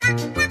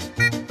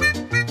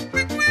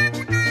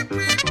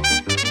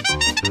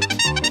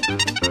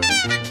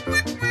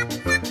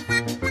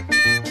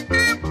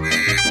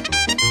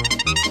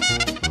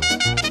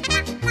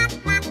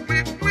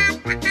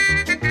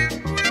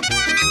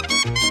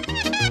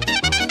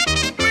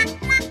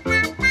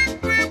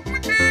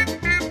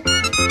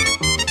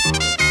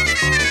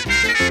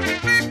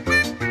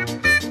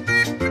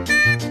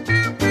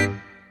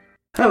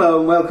Hello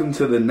and welcome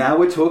to the Now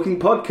We're Talking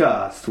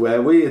podcast,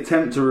 where we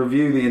attempt to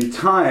review the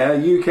entire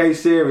UK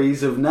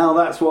series of Now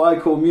That's What I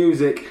Call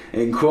Music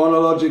in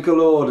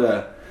chronological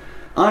order.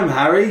 I'm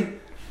Harry.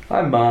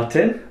 I'm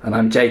Martin. And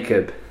I'm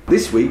Jacob.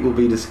 This week we'll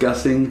be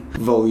discussing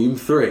Volume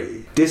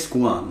 3, Disc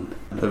 1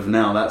 of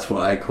Now That's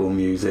What I Call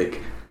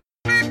Music.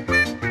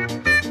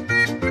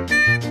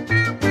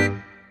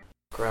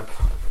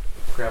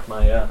 Grab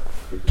my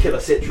killer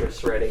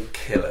citrus ready.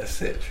 Killer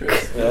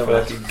citrus. Yeah,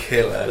 fucking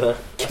killer.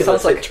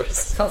 Sounds like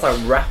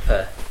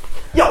rapper.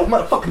 Yo,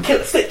 motherfucking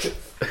killer citrus!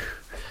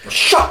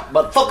 Shut,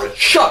 motherfucker,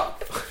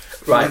 shut!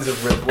 Right. Mine's a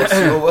ripper. What's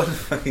your one?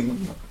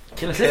 Fucking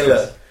Killer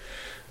citrus.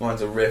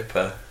 Mine's a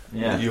ripper.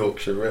 Yeah.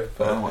 Yorkshire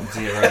ripper. I want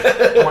zero.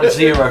 I want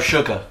zero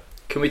sugar.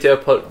 Can we do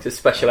a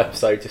special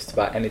episode just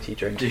about energy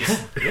drinks?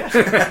 Yeah.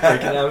 We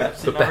can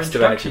have The best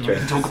of energy We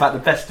drinks. can talk about the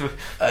best of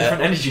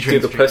different energy Do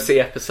drinks. the pussy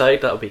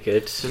episode, that'll be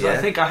good. I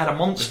think I had a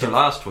monster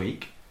last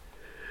week.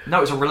 No,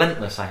 it was a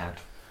relentless I had.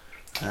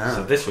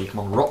 So this week I'm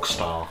on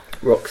Rockstar.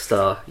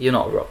 Rockstar. You're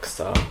not a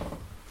rockstar.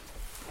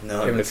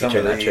 No, Even but if you some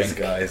drink of that these drink.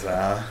 guys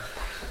are.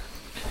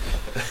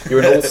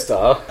 You're an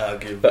all-star.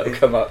 Arguably. That'll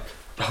come up.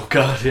 Oh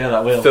god, yeah,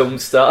 that will. Film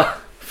star,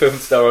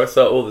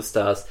 all the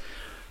stars.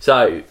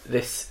 So,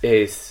 this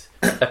is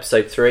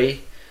episode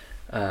 3,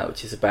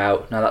 which is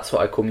about Now That's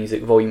What I Call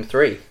Music, Volume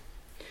 3.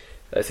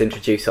 Let's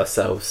introduce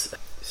ourselves.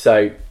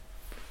 So,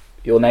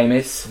 your name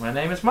is? My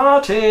name is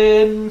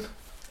Martin.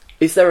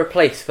 Is there a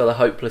place for the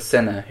hopeless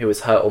sinner who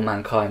has hurt all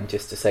mankind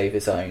just to save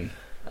his own?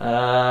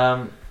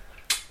 Can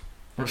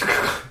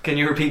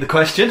you repeat the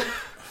question?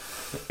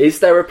 Is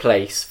there a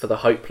place for the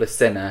hopeless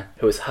sinner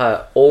who has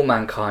hurt all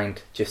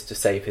mankind just to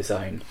save his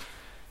own?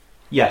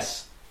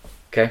 Yes.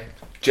 Okay.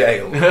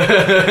 Jail.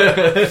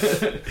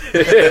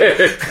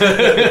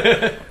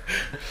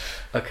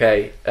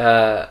 Okay,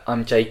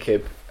 I'm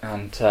Jacob,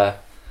 and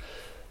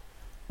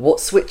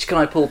what switch can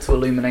I pull to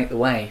illuminate the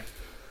way?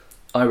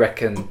 I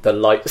reckon the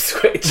light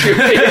switch would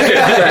be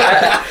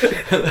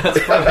That's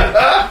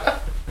funny.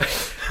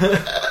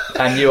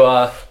 And you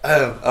are...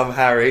 I'm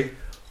Harry.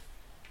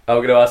 I'm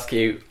going to ask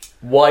you,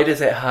 why does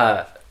it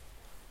hurt?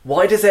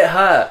 Why does it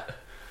hurt?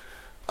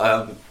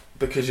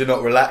 Because you're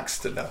not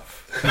relaxed enough.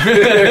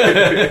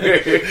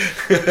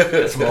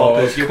 That's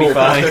poppers, you'll be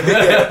fine.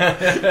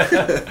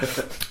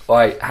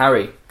 Right,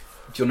 Harry, do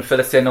you want to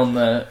fill us in on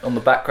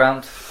the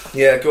background?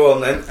 Yeah, go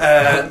on then.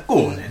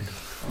 Go on then.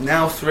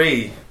 Now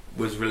 3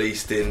 was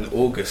released in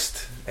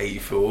August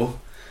 '84.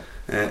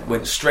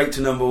 Went straight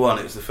to number 1.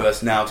 It was the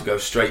first Now to go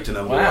straight to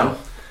number 1.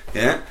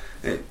 Yeah,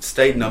 it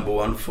stayed number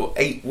 1 for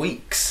 8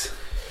 weeks.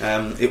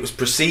 It was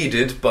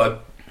preceded by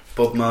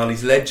Bob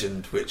Marley's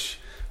Legend, which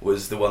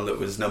was the one that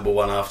was number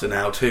 1 after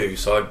Now 2.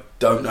 So I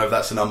don't know if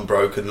that's an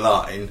unbroken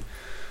line.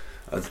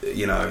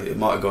 It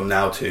might have gone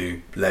Now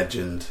 2,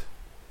 Legend,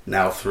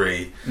 Now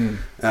 3. And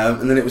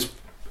then it was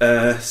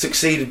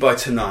succeeded by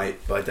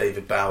Tonight by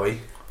David Bowie.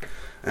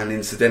 And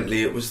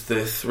incidentally, it was the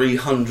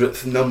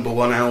 300th number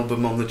 1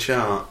 album on the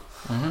chart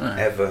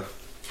ever.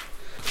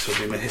 So I'll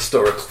do my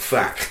historical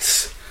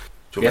facts.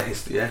 Do you want my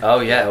history? Yeah. Oh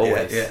yeah,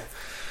 always. Yeah.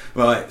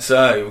 Right,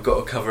 so we've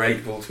got to cover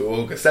April to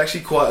August.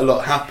 Actually, quite a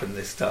lot happened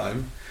this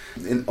time.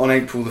 On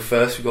April the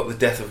 1st, we got the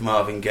death of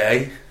Marvin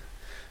Gaye,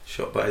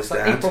 shot by his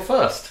dad. April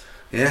 1st?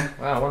 Yeah.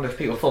 Wow, I wonder if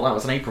people thought that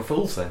was an April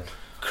Fool's then.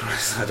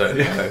 Christ, I don't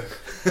know.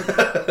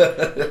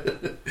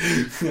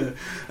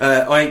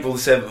 On April the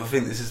 7th, I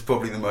think this is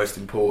probably the most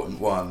important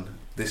one.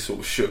 This sort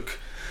of shook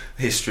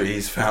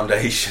history's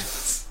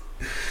foundations.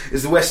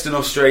 Is the Western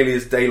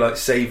Australia's daylight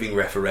saving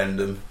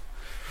referendum.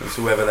 As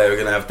to whether they were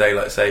going to have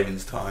daylight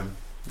savings time.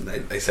 And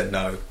they said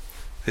no.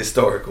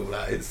 Historical,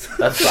 that is.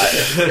 That's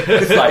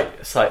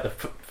it's like the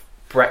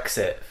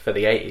Brexit for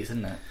the 80s,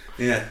 isn't it?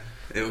 Yeah.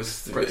 It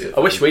was. I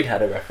wish we'd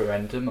had a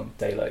referendum on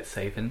daylight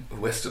saving.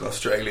 Western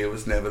Australia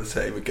was never the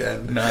same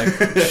again. No.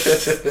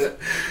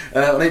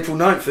 On April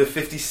 9th, the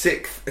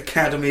 56th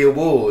Academy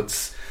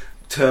Awards,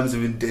 Terms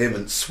of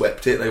Endearment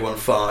swept it. They won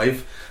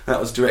 5. That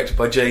was directed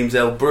by James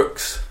L.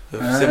 Brooks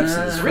of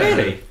Simpsons.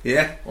 Really?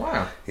 Yeah.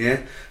 Wow.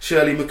 Yeah.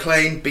 Shirley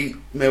MacLaine beat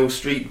Meryl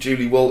Streep,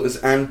 Julie Walters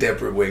and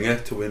Deborah Winger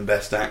to win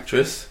Best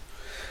Actress.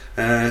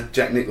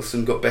 Jack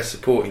Nicholson got Best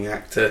Supporting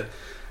Actor.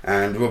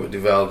 And Robert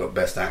Duvall got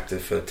Best Actor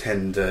for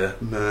Tender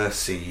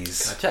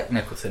Mercies. Jack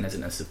Nicholson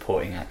isn't a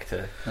supporting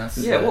actor.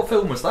 What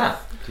film was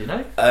that? Do you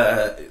know?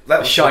 That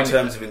was Shining.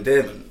 Terms of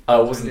Endearment.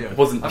 Oh, wasn't I've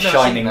never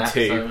Shining seen that,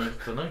 2. So I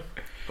don't know.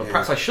 But Yeah.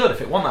 perhaps I should.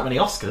 If it won that many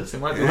Oscars, it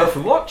might be worth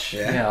a watch.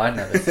 Yeah, I'd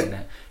never seen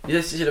it. You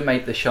just should have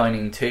made The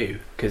Shining 2,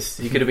 because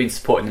you could have been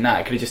supporting in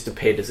that. It could have just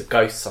appeared as a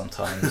ghost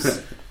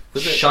sometimes.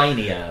 Was it?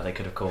 Shinier, they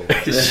could have called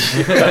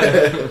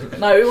it.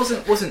 No,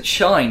 it wasn't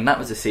Shine. That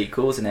was a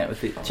sequel, wasn't it?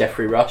 With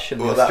Jeffrey Rush and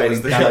the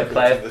Australian piano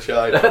player. The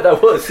Shine.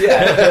 That was,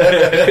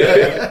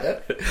 yeah.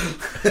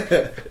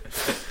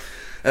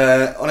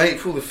 On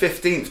April the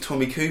 15th,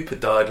 Tommy Cooper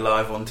died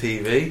live on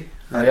TV.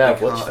 Oh, yeah, Had a I've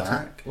big watched heart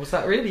that. attack. Was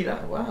that really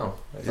that? Wow.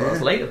 I thought it was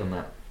Yeah. later than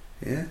that.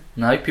 Yeah.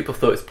 No, people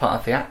thought it was part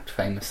of the act,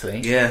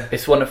 famously. Yeah.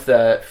 It's one of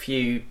the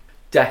few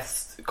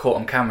deaths caught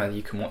on camera that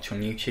you can watch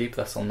on YouTube.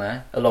 That's on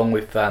there, along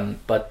with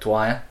Bud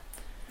Dwyer.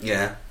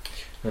 Yeah.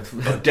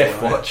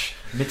 Death Watch.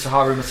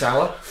 Mitsuharu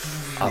Misawa.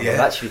 Oh, I've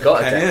actually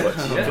got a Can Death you? Watch.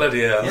 Oh, Yeah.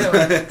 bloody hell.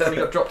 Yeah, when he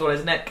got dropped on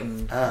his neck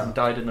and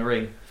died in the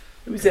ring.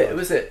 Who was it?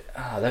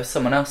 There was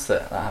someone else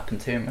that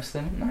happened to him,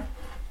 wasn't there?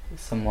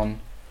 Someone.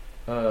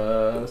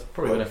 It's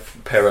probably been a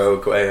Pero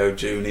Aguayo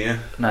Jr.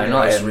 No, Yeah,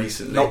 not most him.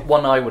 recently. Not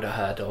one I would have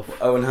heard of.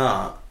 Owen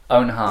Hart.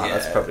 Owen Hart.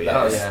 That's probably that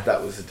it. was, yeah.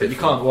 that was a But different. you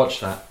can't watch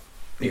that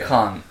You Yeah.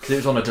 can't. because it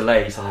was on a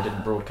delay, so they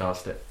didn't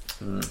broadcast it.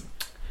 Mm.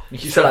 You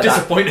So sound like that.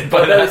 disappointed by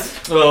Well, there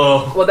that.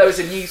 Oh. Well, there was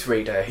a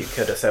newsreader who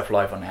killed herself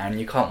live on air, and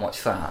you can't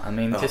watch that. I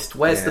mean, Oh, just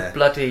where's the yeah.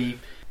 bloody?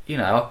 You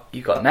know,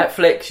 you got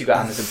Netflix, you got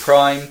Amazon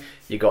Prime,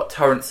 you got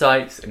torrent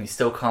sites, and you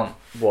still can't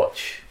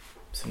watch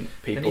some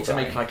They people. need to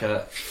dying. make like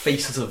a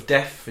Faces of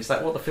Death. Is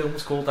that what the film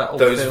was called? That old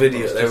Those film video,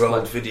 that was they just were like-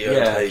 old video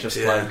yeah, tapes. just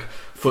yeah. like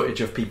footage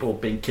of people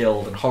being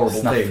killed and horrible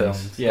Snuff things.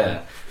 films, Yeah. yeah.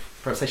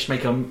 Perhaps they should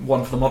make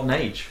one for the modern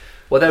age.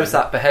 Well, there was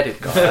that beheaded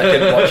guy. I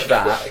didn't watch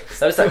that.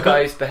 There was that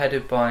guy who's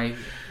beheaded by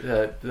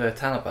the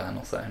Taliban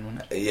or something,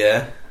 wasn't it?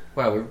 Yeah.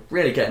 Well, we're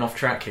really getting off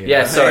track here.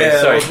 Yeah, sorry.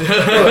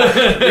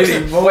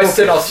 Really morbid.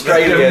 Western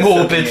Australia.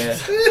 Morbid.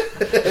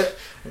 Yeah.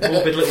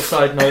 Morbid little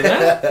side note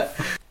there.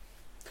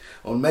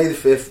 On May the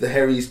 5th, the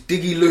Harrys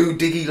Diggy Loo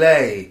Diggy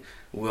Lay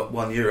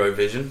won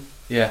Eurovision.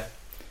 Yeah.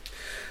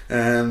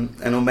 And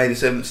on May the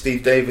 7th,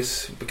 Steve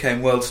Davis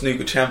became world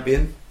snooker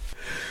champion.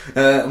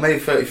 On May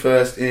the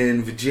 31st,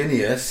 in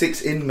Virginia,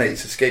 6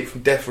 inmates escaped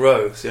from death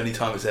row. It's the only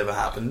time it's ever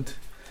happened.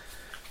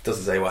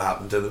 Doesn't say what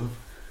happened to them.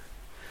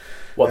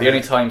 Well, the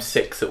only time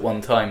 6 at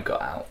one time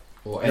got out.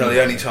 Or No,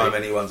 the only anyone. time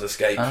anyone's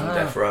escaped from Ah.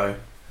 death row.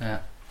 Yeah.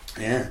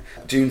 Yeah.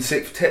 June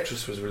 6th,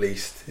 Tetris was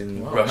released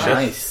in Wow, Russia.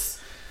 Nice.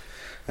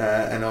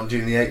 And on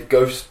June the 8th,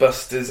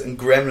 Ghostbusters and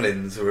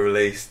Gremlins were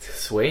released.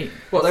 Sweet.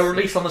 What, they were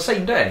released on the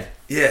same day?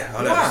 Yeah,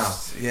 I know. Wow.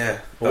 it's- Yeah.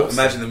 Awesome.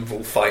 Imagine them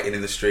all fighting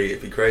in the street.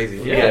 It'd be crazy.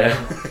 wouldn't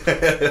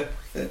Yeah.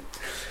 it?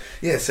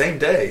 Yeah, same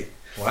day.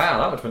 Wow,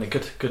 that would have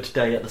been a good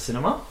day at the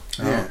cinema.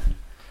 Yeah.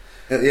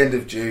 At the end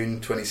of June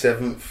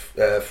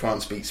 27th,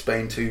 France beat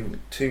Spain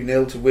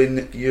 2-0 to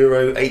win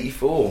Euro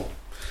 84.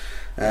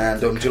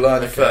 And on July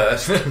the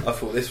 1st, I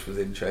thought this was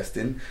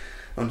interesting.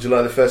 On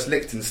July the 1st,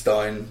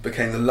 Liechtenstein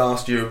became the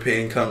last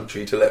European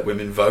country to let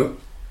women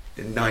vote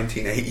in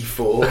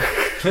 1984.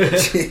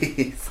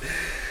 Jeez.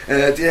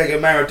 Diego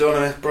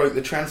Maradona broke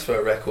the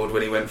transfer record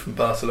when he went from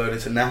Barcelona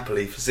to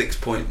Napoli for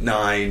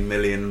 £6.9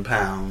 million.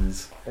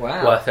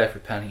 Wow. Worth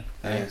every penny.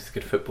 Yeah. He's a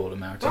good footballer,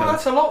 Maradona. Well,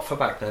 that's a lot for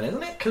back then,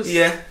 isn't it? Because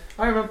Yeah.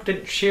 I remember,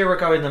 didn't Shearer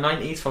go in the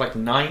 90s for like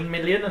 9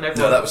 million and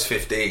everyone... No, that was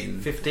 15.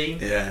 15?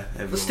 Yeah.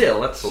 Everyone But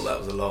still, that's... thought that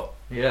was a lot.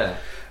 Yeah.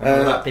 I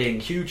remember Uh, that being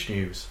huge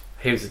news.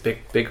 He was a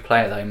big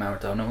player though,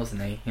 Maradona,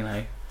 wasn't he? You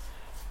know,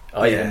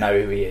 I Yeah. even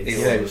know who he is.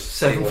 He Yeah, he was. was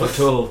 7 He foot was.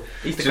 tall.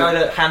 He's the So- guy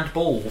that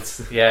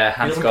handballs. Yeah, He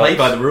hands doesn't play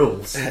by the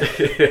rules.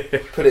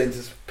 Put it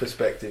into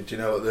perspective. Do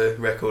you know what the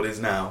record is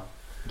now?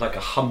 Like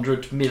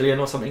 100 million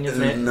or something,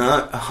 isn't it?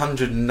 No,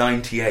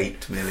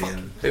 198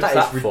 million. Who was That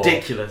that is for?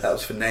 ridiculous. That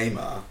was for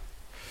Neymar.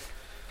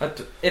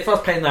 If I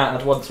was playing that,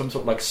 I'd want some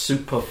sort of like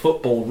super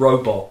football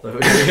robot that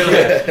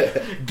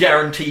would be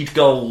guaranteed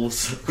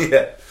goals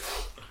Yeah.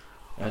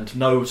 and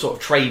no sort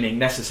of training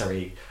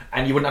necessary,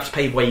 and you wouldn't have to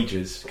pay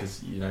wages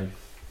because you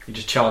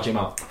just charge him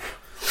up.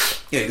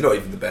 Yeah, he's not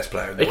even the best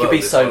player in the It could world. be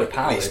There's solar like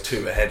powered. At least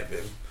 2 ahead of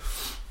him.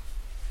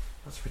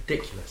 That's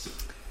ridiculous.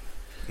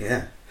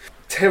 Yeah.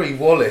 Terry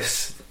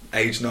Wallace,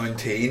 age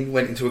 19,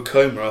 went into a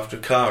coma after a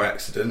car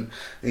accident,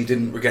 and he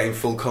didn't regain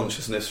full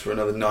consciousness for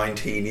another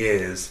 19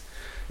 years.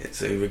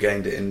 So he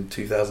regained it in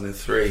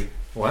 2003.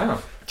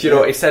 Wow. Do you know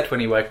what he said when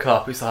he woke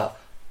up? He's like,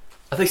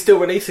 "Are they still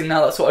releasing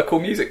Now That's What I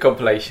Call Music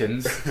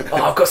compilations? Oh,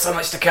 I've got so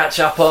much to catch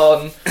up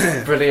on."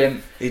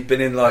 Brilliant. He'd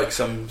been in like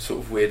some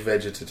sort of weird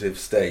vegetative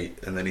state,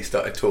 and then he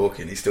started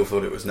talking. He still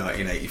thought it was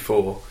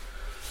 1984.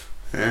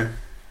 Yeah.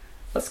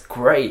 That's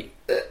great.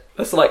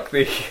 That's like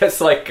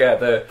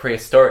the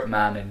prehistoric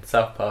man in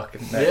South Park,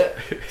 isn't it?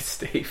 Yeah.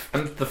 Steve.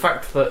 And the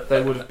fact that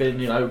there would have been,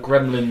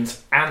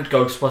 Gremlins and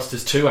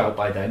Ghostbusters 2 out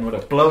by then would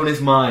have blown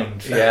his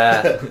mind.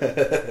 Yeah.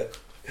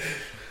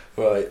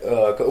 Right,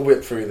 I've got to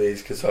whip through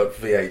these because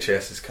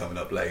VHS is coming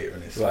up later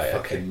and it's Right,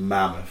 fucking okay.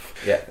 mammoth.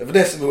 Yeah.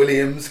 Vanessa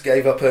Williams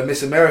gave up her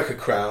Miss America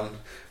crown.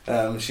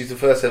 She's the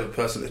first ever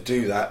person to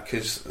do that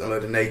because a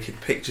load of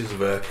naked pictures of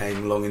her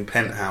came along in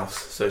Penthouse,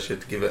 so she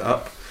had to give it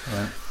up.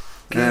 Right.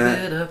 Give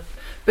it up,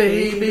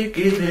 baby,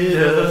 give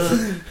it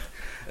up.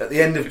 At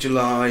the end of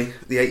July,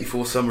 the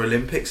 84 Summer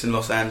Olympics in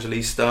Los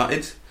Angeles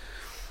started.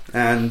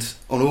 And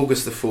on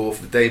August the 4th,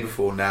 the day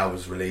before Now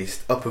was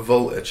released, Upper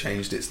Volta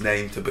changed its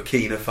name to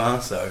Burkina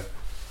Faso.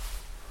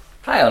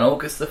 Hey, on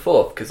August the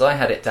 4th, because I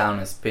had it down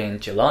as being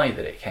July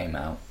that it came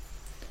out.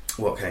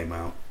 What came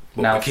out?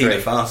 What, Now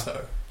Burkina 3.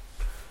 Faso?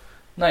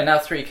 No, Now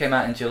 3 came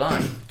out in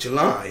July.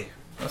 July?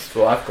 That's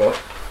what I've got.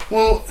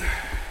 Well,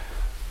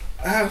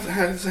 how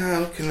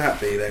can that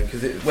be then?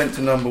 Because it went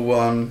to number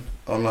 1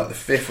 on like the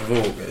 5th of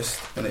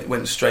August, and it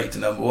went straight to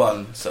number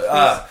 1. So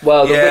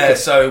well, the yeah. Wicked-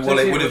 So So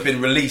it it would have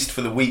been released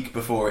for the week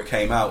before it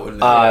came out,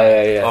 wouldn't it?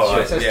 Yeah. All sure.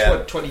 right. It says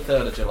yeah.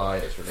 23rd of July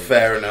it's released.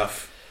 Fair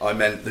enough. I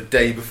meant the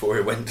day before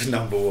it went to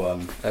number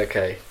 1.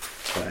 Okay.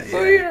 But,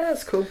 Oh yeah,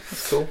 that's cool.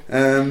 That's cool.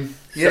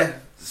 Yeah.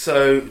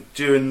 So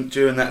during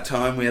that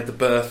time, we had the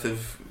birth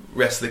of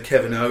wrestler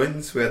Kevin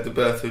Owens. We had the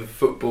birth of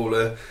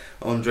footballer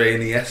Andre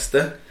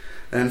Iniesta,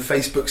 and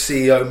Facebook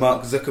CEO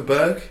Mark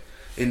Zuckerberg.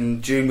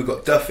 In June, we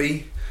got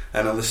Duffy,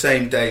 and on the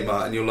same day,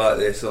 Martin, you'll like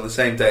this. On the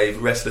same day,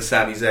 wrestler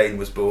Sami Zayn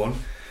was born.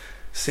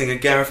 Singer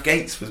Gareth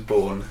Gates was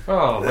born.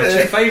 Oh, my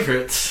two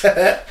favourites.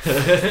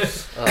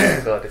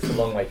 Oh god, it's a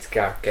long way to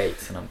Gareth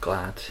Gates, and I'm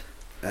glad.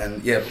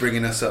 And yeah,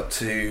 bringing us up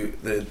to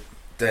the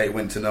day it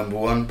went to number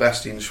 1,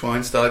 Bastian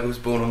Schweinsteiger was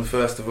born on the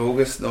 1st of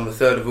August. On the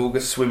 3rd of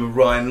August, swimmer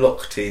Ryan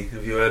Lochte.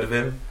 Have you heard of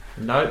him?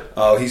 No.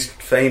 Oh, he's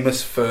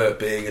famous for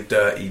being a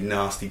dirty,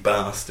 nasty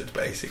bastard,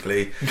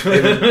 basically.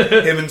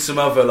 Him and some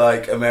other,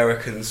 like,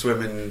 American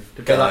swimming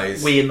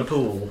guys. Like we in the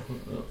pool.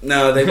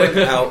 No, they went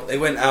out. They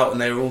went out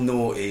and they were all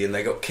naughty, and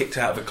they got kicked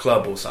out of a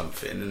club or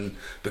something. And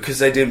because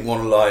they didn't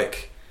want to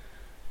like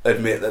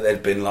admit that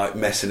they'd been like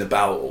messing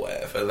about or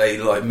whatever, they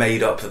like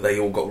made up that they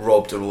all got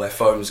robbed and all their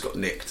phones got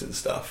nicked and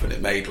stuff. And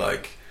it made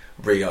like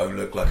Rio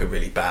look like a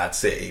really bad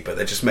city, but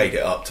they just made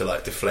it up to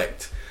like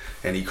deflect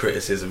any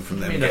criticism from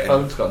I them. mean, their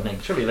phones got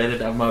nicked. Surely they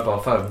didn't have mobile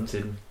phones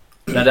in.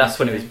 No, that's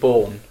when he was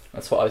born.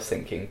 That's what I was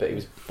thinking. But he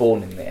was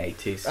born in the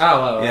 80s.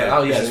 Oh,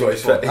 this yeah. is what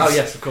he's Oh,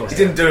 yes, of course. He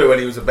didn't do it when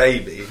he was a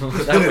baby.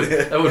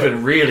 that would have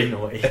been really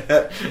naughty. He's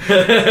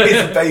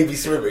a baby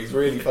swimmer. He's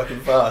really fucking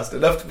fast,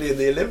 enough to be in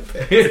the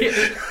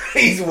Olympics.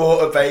 He's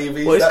water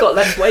babies. Well, he's got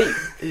less weight.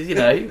 You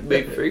know,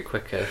 move through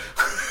quicker.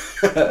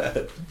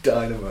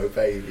 Dynamo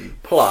baby.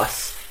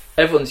 Plus,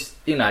 everyone's,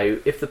 you know,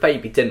 if the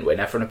baby didn't win,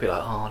 everyone would be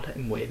like, oh, let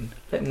him win.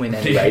 Let him win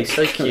anyway. He's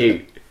so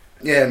cute.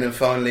 Yeah, and then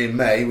finally in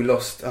May we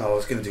lost. Oh, I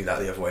was going to do that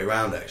the other way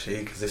around actually,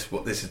 because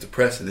this is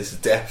depressing. This is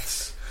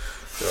deaths.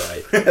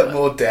 Right.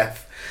 More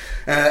death.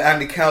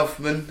 Andy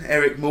Kaufman,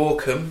 Eric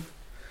Morecambe,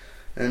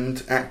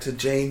 and actor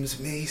James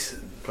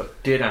Mason.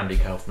 But did Andy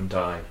Kaufman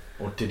die?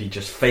 Or did he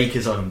just fake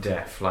his own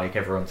death, like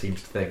everyone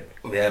seems to think?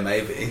 Yeah,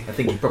 maybe. I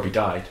think he probably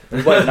died.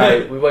 We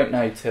won't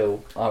know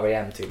till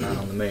REM do Man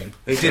on the Moon.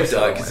 He did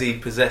die because he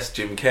possessed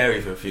Jim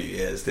Carrey for a few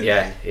years,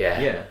 didn't he?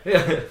 Yeah.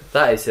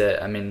 That is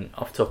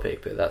off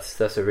topic, but that's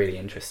a really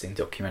interesting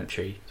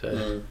documentary,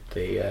 the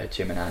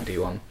Jim and Andy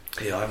one.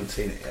 Yeah, I haven't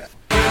seen it yet.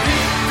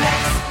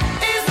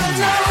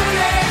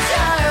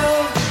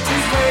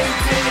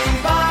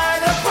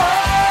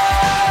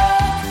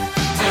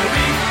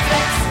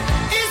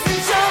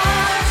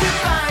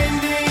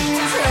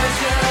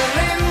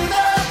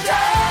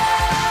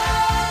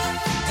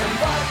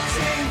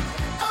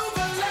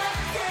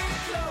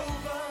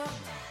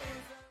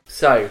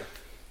 So,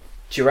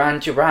 Duran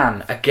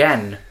Duran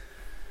again.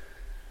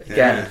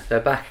 Yeah. They're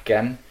back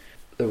again.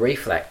 The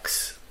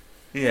Reflex.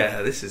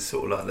 Yeah, this is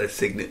sort of like their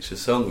signature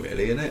song,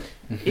 really, isn't it?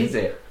 Is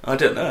it? I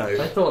don't know.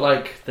 I thought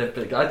like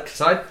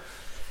because I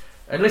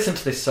listened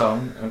to this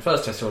song and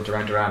first I saw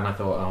Duran Duran and I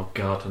thought, oh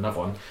god, another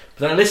one. But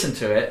then I listened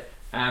to it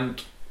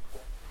and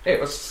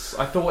I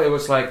thought it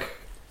was like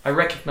I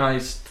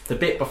recognised the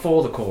bit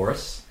before the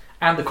chorus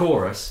and the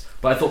chorus,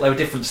 but I thought they were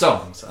different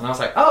songs. And I was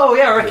like, oh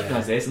yeah, I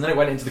recognise this. And then it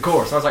went into the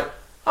chorus and I was like,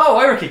 oh,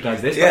 I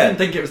recognise this, but I didn't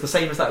think it was the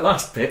same as that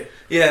last bit.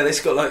 Yeah, it's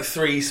got like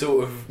 3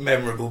 sort of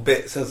memorable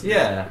bits, hasn't it?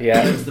 Yeah.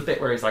 It was the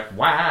bit where he's like,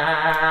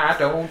 why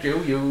don't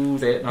you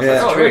use it? And I was Yeah.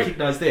 like, oh, True. I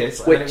recognise this.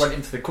 And then it went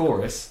into the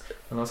chorus,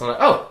 and I was like,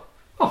 oh.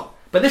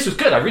 But this was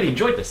good. I really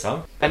enjoyed this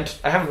song. And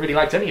I haven't really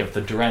liked any of the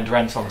Duran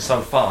Duran songs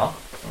so far.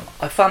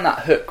 I found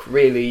that hook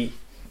really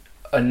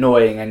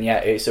annoying, and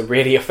yet it's a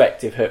really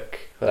effective hook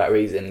for that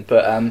reason.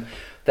 But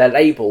their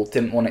label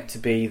didn't want it to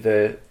be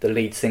the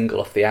lead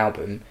single off the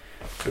album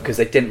because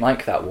they didn't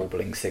like that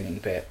warbling singing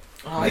bit.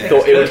 Oh, They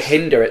thought it would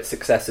hinder its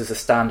success as a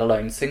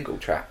standalone single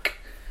track.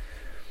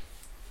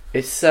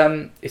 It's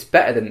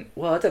better than,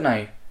 well, I don't know.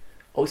 I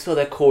always feel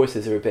their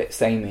choruses are a bit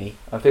samey.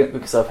 I think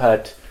because I've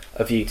heard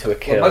A View to a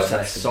Kill. Well, most of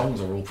their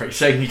songs are all pretty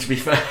samey, to be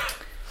fair.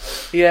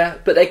 Yeah,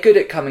 but they're good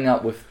at coming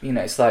up with, you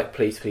know, it's like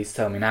Please Please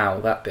Tell Me Now,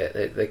 that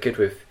bit. They're good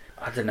with,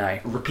 I don't know.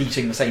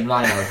 Repeating the same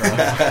line over and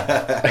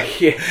over.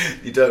 Yeah.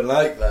 You don't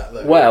like that,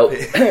 though. Well,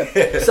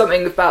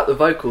 something about the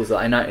vocals that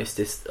I noticed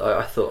is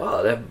I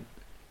thought,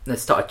 they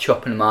started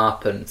chopping them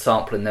up and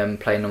sampling them,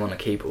 playing them on a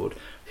keyboard,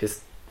 which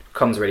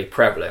becomes really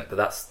prevalent. But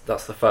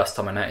that's the first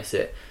time I noticed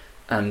it.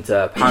 And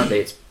apparently,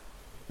 it's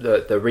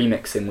the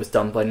remixing was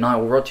done by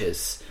Nile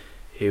Rodgers,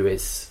 who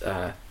is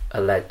a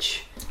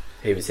ledge.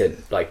 He was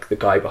in like the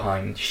guy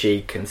behind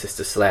Chic and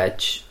Sister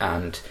Sledge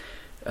and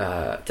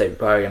David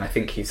Bowie, and I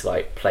think he's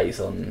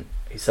something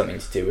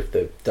to do with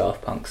the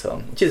Daft Punk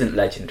song, which isn't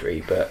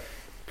legendary, but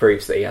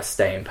proves that he has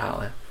staying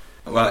power.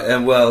 Right,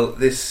 well,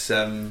 this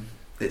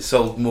it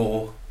sold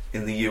more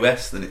in the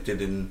US than it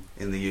did in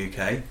the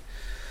UK.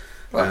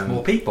 Well,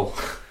 more people.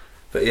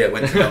 But yeah,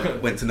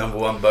 went to number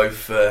one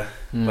both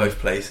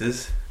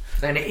places.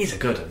 And it is a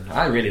good one.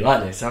 I really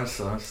like this. I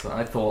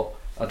thought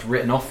I'd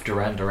written off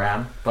Duran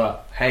Duran,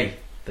 but hey,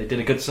 they did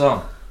a good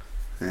song.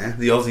 Yeah,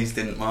 the Aussies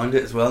didn't mind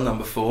it as well.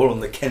 Number 4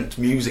 on the Kent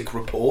Music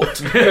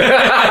Report.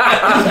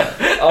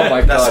 Oh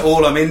my god! That's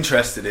all I'm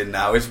interested in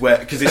now. Is where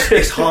because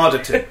it's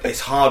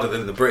harder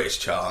than the British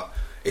chart.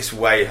 It's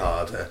way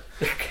harder.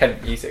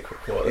 Kent Music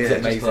Report. It's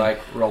That's amazing. amazing.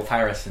 Like Rolf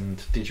Harris and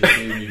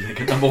Didgeridoo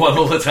music at number 1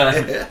 all the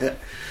time.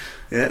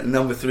 Yeah,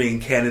 number 3 in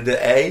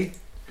Canada,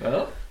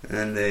 Well,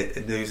 and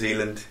New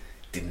Zealand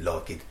didn't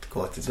like it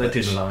quite as they much.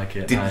 didn't like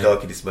it. Didn't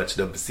like it as much.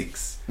 Number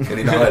 6, and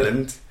in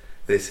Ireland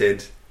they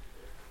said,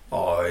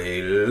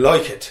 "I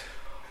like it."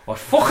 I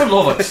fucking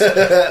love it.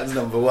 That's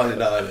number 1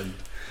 in Ireland.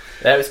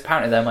 That was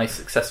apparently their most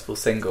successful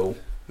single.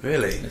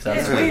 Really? It It's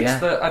sounds weird yeah.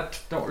 that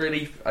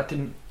I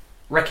didn't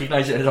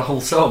recognise it as a whole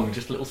song,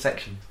 just little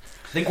sections.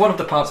 I think one of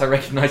the parts I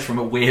recognised from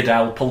a Weird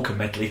Al polka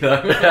medley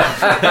though.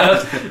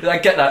 I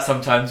get that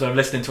sometimes when I'm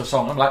listening to a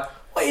song. I'm like,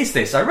 what is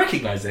this? I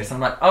recognise this. I'm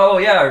like, oh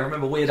yeah, I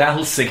remember Weird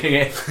Al singing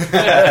it.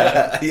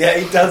 Yeah,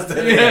 he does.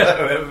 Doesn't he? Yeah.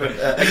 I remember.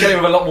 I get it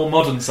with a lot more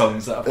modern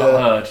songs that I've not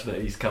heard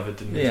that he's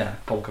covered in Yeah.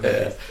 polka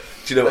medleys.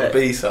 Do you know what the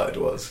B-side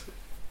was?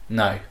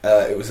 No,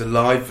 It was a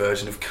live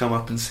version of "Come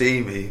Up and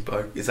See Me"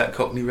 by is that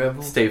Cockney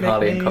Rebel? Steve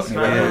Harley and Cockney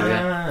Rebel.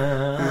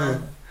 Yeah,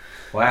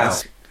 Wow.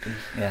 That's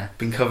yeah.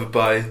 been covered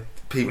by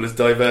people as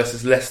diverse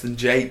as Less Than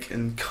Jake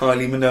and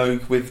Kylie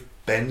Minogue with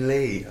Ben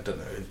Lee. I don't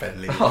know who Ben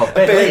Lee. Oh,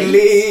 Ben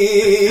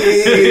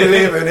Lee,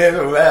 living in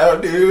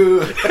around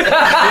you.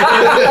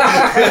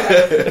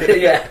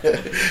 Yeah.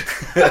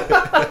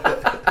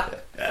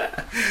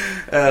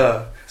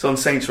 It's on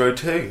Saints Row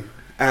 2,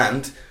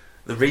 and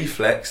the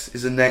Reflex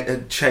is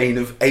a chain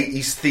of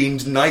 80s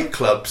themed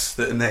nightclubs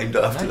that are named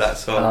after that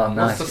song. Oh,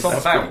 nice. What's the song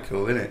That's about? pretty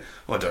cool, isn't it?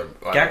 Well,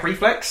 Gag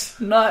reflex?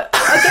 No,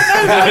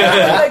 I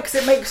don't know, because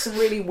it makes some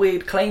really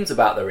weird claims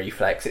about the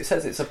Reflex. It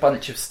says it's a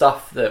bunch of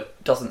stuff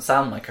that doesn't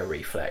sound like a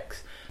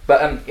Reflex.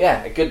 But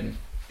yeah, a good one.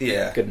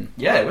 Yeah. Good one.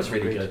 Yeah, it was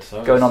really good.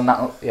 So Going on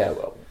that, yeah,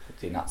 well,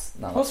 that's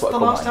What's what the I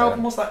call last mine, album?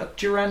 though. Was that a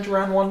Duran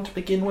Duran one to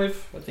begin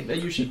with? I think they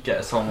usually get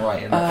a song right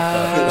in It was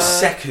that.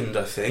 second,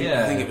 I think.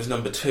 Yeah. I think it was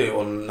number 2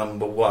 on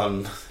number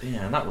 1.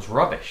 Yeah, and that was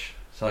rubbish.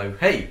 So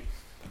hey,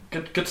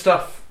 good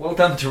stuff. Well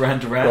done, Duran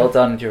Duran. Well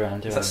done, Duran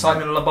Duran. Is that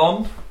Simon Le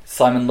Bon?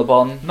 Simon Le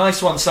Bon.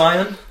 Nice one,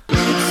 Simon.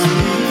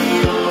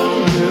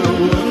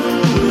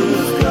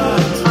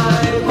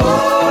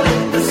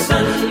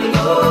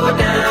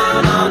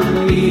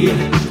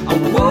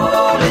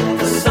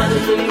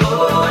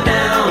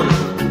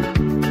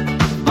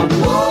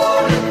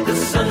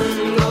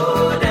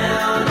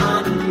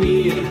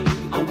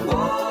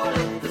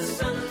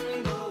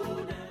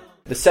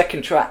 The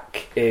second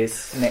track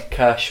is Nick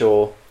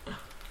Kershaw.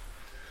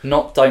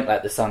 Not "Don't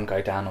Let the Sun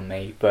Go Down on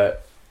Me,"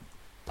 but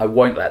 "I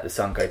Won't Let the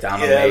Sun Go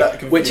Down Yeah, on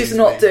that Me," which is confused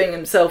not me. doing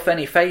himself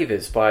any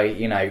favours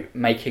by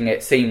making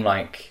it seem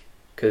like,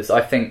 because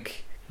I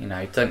think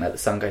 "Don't Let the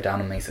Sun Go Down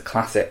on Me" is a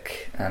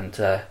classic, and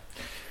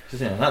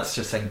That's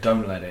just saying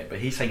don't let it, but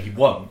he's saying he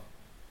won't.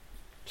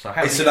 So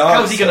how's It's he an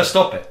going answer. to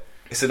stop it?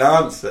 It's an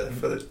answer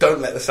for the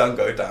 "Don't let the sun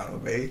go down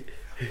on me."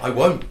 I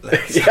won't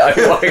let the sun yeah,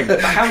 I won't. But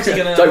how's he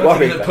going Don't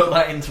worry to about put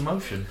that into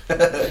motion?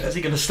 How's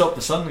he going to stop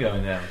the sun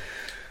going down?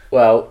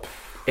 Well,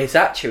 it's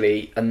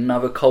actually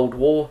another Cold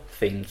War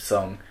themed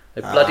song.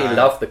 They bloody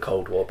loved the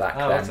Cold War back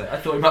Oh, then. is it? I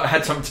thought it might have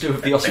had something to do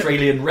with the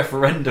Australian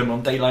referendum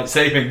on daylight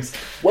savings.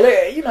 Well,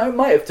 it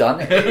might have done.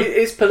 It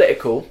is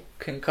political,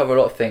 can cover a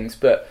lot of things,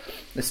 but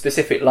the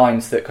specific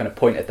lines that kind of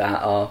point at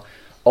that are: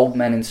 "Old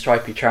men in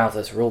stripy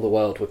trousers rule the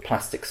world with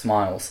plastic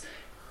smiles.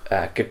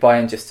 Goodbye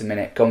in just a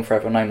minute, gone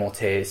forever, no more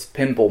tears.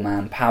 Pinball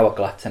man, power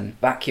glutton,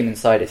 vacuum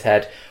inside his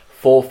head.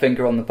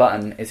 Forefinger on the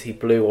button, is he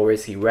blue or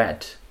is he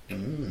red?"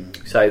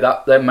 So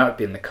that there might have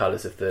been the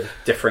colours of the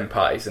differing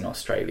parties in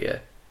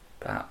Australia,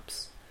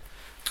 perhaps.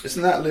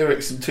 Isn't that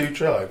lyrics in Two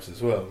Tribes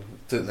as well?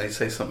 Don't they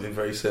say something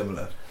very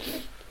similar?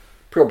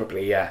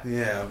 Probably, yeah.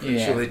 Yeah, I'm pretty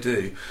Yeah. sure they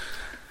do.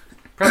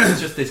 Perhaps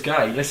it's just this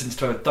guy. He listens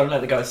to "Don't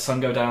Let the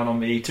Sun Go Down on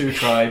Me," Two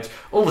Tribes,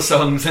 all the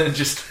songs, and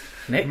just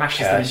Nick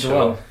mashes them into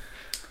Kershaw. one.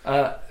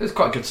 It was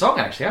quite a good song,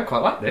 actually. I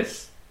quite like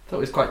this. Thought it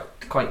was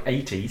quite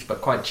 80s,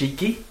 but quite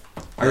cheeky.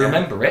 I Yeah.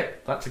 remember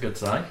it. That's a good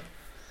sign.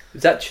 It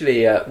was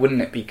actually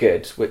 "Wouldn't It Be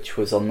Good," which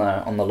was on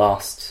the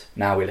last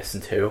Now we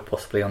listened to, or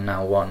possibly on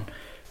Now One.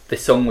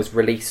 This song was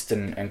released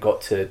and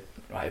got to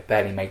it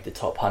barely made the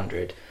top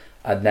 100,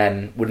 and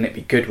then "Wouldn't It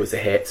Be Good" was a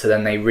wit. So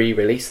then they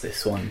re-released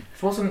this one.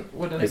 Wouldn't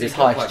It it was be his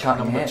good, highest like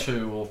charting number hit.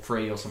 2 or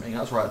 3 or something?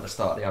 That was right at the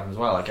start of the album as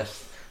well. I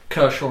guess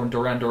Kershaw and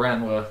Duran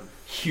Duran were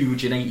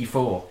huge in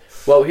 '84.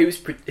 Well, he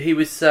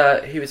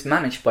was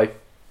managed by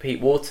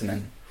Pete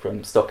Waterman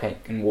from Stock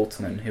Aitken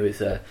Waterman, who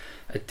is a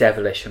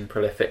devilish and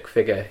prolific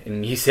figure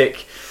in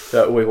music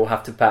that we will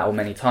have to battle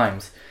many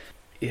times.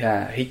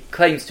 Yeah, he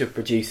claims to have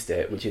produced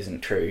it, which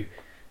isn't true.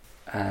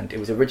 And it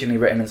was originally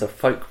written as a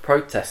folk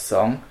protest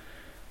song,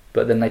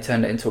 but then they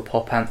turned it into a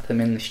pop anthem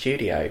in the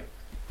studio.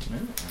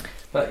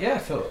 But yeah, I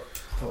thought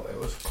it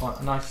was quite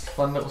a nice,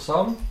 fun little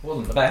song.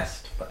 Wasn't the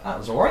best, but that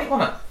was alright,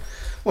 wasn't it?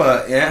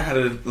 Well, yeah, it had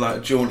a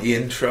jaunty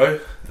intro,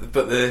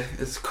 but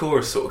its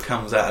chorus sort of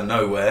comes out of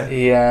nowhere.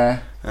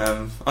 Yeah.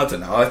 I don't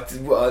know.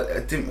 I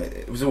didn't.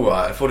 It was all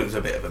right. I thought it was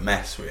a bit of a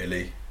mess,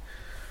 really.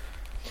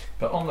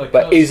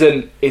 But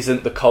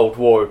isn't the Cold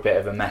War a bit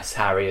of a mess,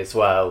 Harry, as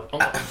well?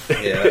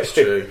 Yeah, that's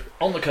true.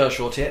 On the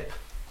Kershaw tip,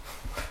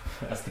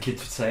 as the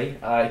kids would say,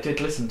 I did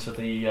listen to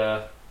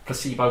the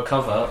Placebo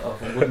cover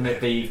of "Wouldn't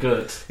It Be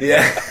Good."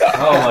 Yeah.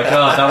 Oh my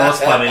god, that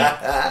was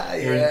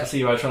funny. Hearing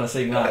Placebo trying to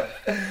sing that.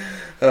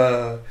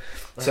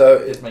 So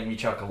it made me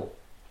chuckle.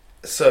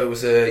 So it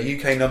was a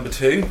UK number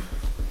 2,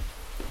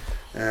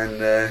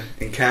 and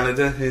in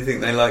Canada, do you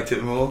think they liked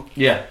it more?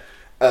 Yeah.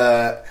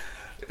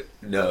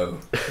 No,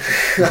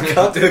 I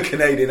can't do a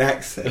Canadian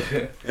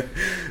accent.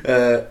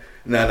 No,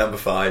 number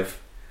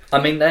 5.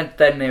 I mean,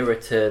 they're nearer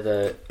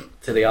to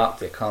the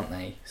Arctic, aren't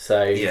they?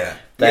 So yeah,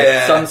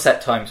 their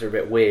sunset times are a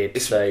bit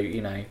weird. So they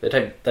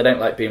don't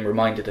like being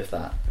reminded of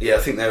that. Yeah,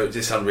 I think they're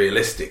just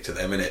unrealistic to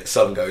them. And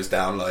sun goes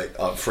down like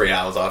 3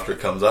 hours after it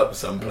comes up.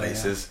 Some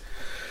places. Yeah.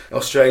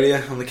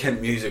 Australia on the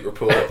Kent Music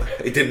Report,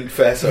 it didn't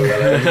fare so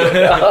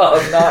well. Oh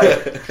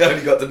no!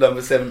 Only got to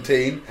number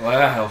 17.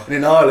 Wow! And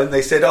in Ireland,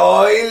 they said,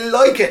 "I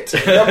like it."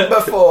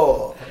 Number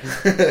 4.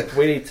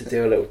 We need to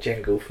do a little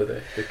jingle for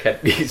the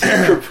Kent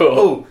Music Report.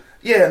 Oh,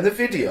 yeah, and the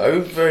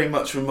video very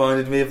much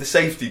reminded me of the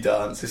Safety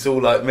Dance. It's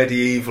all like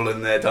medieval,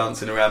 and they're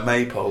dancing around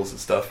maypoles and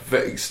stuff.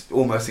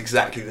 Almost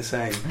exactly the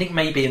same. I think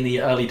maybe in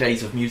the early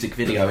days of music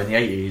video in the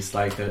 80s,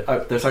 like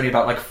there's only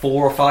about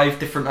 4 or 5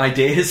 different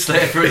ideas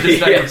that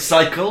everybody's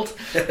cycled.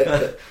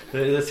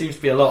 There seems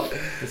to be a lot.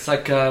 It's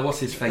like what's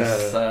his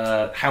face,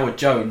 Howard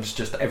Jones.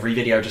 Just every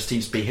video just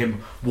seems to be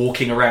him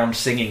walking around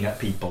singing at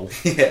people,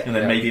 and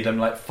then maybe them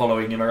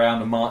following him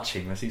around and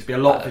marching. There seems to be a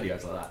lot of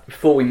videos like that.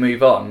 Before we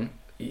move on,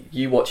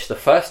 you watched the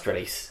first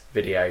release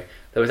video.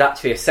 There was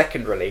actually a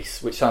second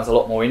release, which sounds a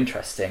lot more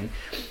interesting.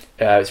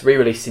 It was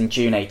re-released in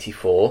June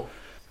 '84.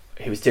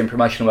 He was doing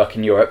promotional work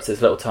in Europe, so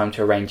there's little time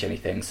to arrange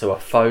anything. So a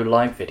faux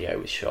live video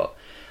was shot,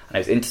 and it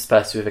was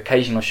interspersed with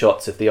occasional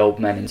shots of the old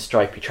men in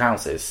stripy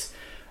trousers.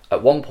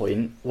 At one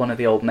point, one of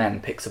the old men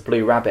picks a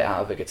blue rabbit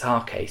out of a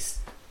guitar case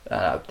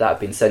that had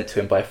been sent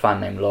to him by a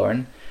fan named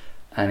Lauren,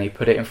 and he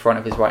put it in front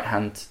of his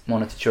right-hand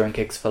monitor during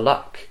gigs for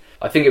luck.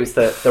 I think it was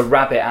the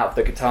rabbit out of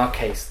the guitar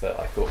case that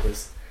I thought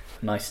was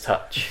a nice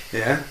touch.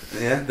 Yeah.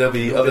 There'll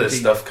be other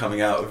stuff coming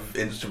out of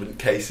instrument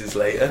cases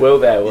later. Will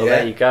there? Well,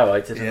 there you go.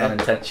 I did an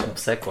unintentional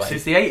segue.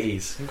 Since the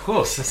 80s, of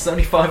course. There's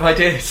only 5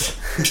 ideas.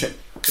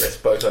 Let's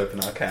both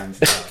open our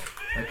cans now.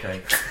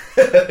 Okay.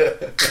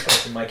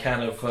 Open my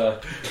can of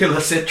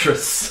Killer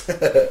Citrus.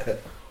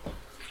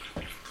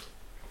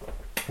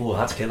 Oh,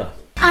 that's killer.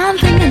 I'm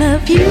thinking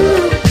of you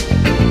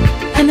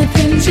and the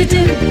things you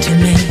do to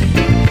me.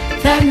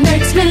 That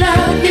makes me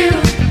love you.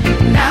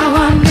 Now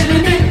I'm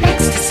living in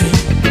ecstasy.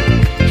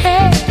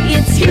 Hey,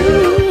 it's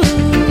you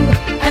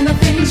and the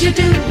things you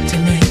do to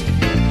me.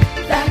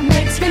 That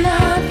makes me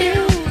love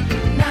you.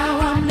 Now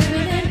I'm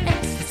living in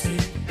ecstasy.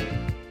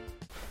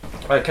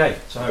 Okay,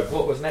 so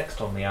what was next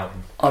on the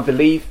album? I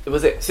believe,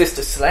 was it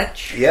Sister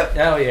Sledge? Yep.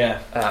 Oh yeah.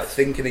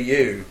 Thinking of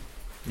You.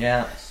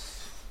 Yeah.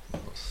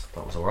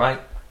 That was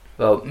alright.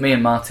 Well, me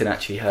and Martin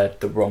actually heard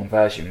the wrong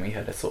version. We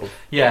heard a sort of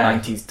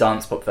 90s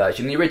dance pop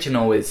version. The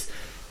original is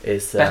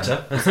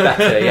better. It's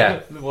better,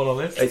 yeah. The one on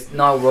this. It's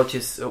Nile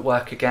Rodgers at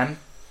work again.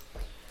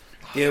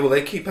 Yeah, well,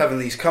 they keep having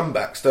these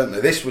comebacks, don't they?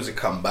 This was a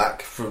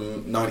comeback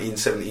from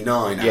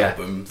 1979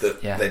 album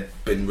that they'd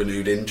been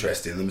renewed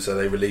interest in them, so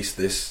they released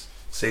this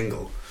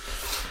single.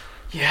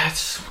 Yeah,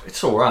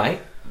 it's all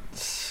right.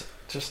 It's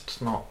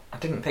just not. I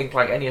didn't think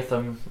any of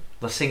them.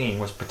 The singing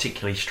was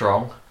particularly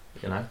strong.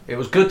 It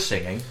was good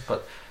singing,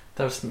 but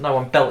there was no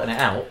one belting it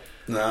out.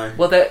 No.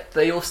 Well, their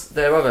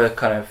other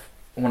kind of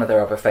one of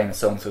their other famous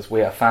songs was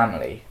 "We Are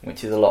Family,"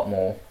 which is a lot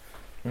more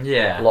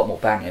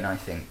banging, I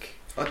think.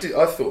 I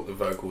thought the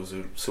vocals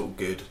were sort of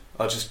good.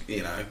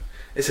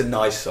 It's a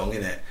nice song,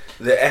 isn't it?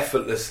 They're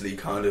effortlessly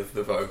kind of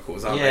the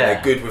vocals, aren't they?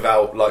 They're good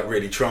without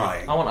really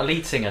trying. I want a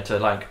lead singer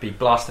to be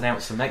blasting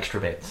out some extra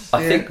bits.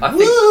 I think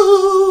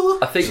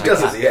she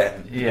does at the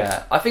end.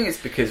 Yeah, I think it's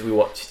because we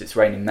watched "It's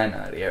Raining Men"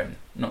 earlier, and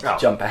not to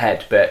jump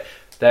ahead, but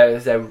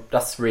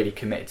that's really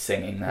committed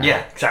singing there.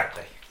 Yeah,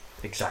 exactly.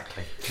 But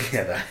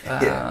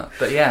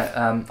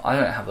I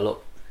don't have a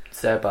lot to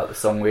say about the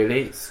song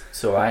really.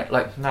 It's all right.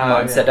 Like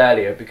Martin said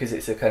earlier, because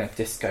it's a kind of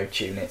disco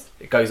tune,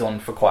 it goes on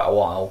for quite a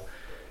while.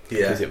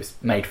 Yeah. Because it was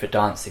made for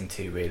dancing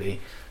to, really.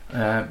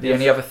 The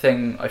only other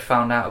thing I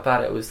found out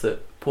about it was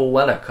that Paul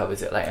Weller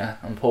covers it later,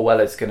 and Paul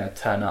Weller's going to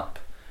turn up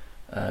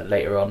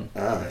later on.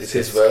 Is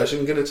his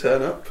version going to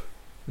turn up?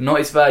 Not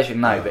his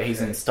version, no, but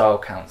he's in Style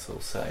Council,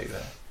 so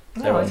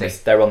they're on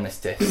this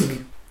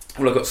disc.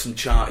 Well, I've got some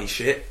charty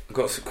shit. I've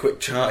got some quick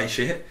charty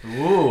shit.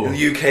 Ooh. In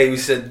the UK, we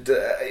said,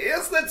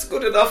 yes, that's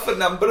good enough for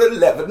number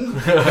 11.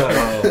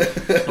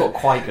 It's not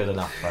quite good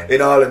enough, though.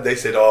 In Ireland, they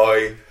said,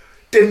 I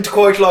didn't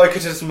quite like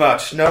it as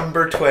much.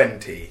 Number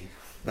 20.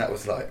 That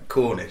was like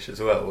Cornish as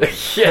well.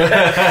 Wasn't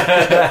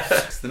Yeah. it?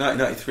 The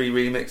 1993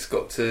 remix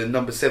got to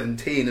number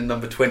 17 and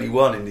number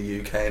 21 in the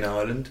UK and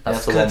Ireland.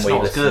 That's Yeah, the one it's we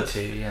not as listened good.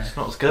 to, yeah. It's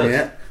not as good.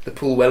 Yeah, the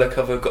Paul Weller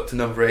cover got to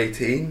number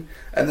 18,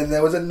 and then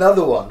there was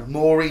another one,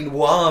 Maureen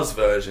Wahr's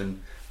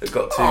version, that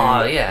got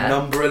to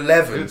number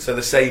 11. So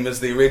the same as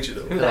the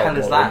original. Who the hell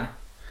is that?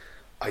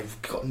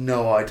 I've got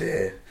no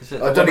idea. Is it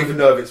I the don't one even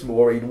know if it's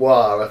Maureen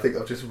Wahr. I think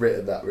I've just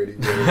written that really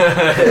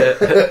weird.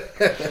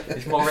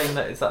 Is Maureen?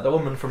 Is that the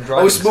woman from Oh,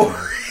 Driving it's School?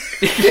 Maureen.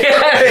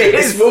 Yeah, it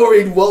It's is.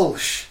 Maureen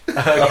Walsh.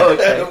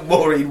 Okay.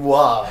 Maureen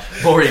Wahr.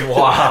 Maureen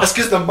Wahr. That's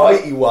because the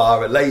Mighty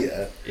Wahr are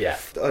later. Yeah.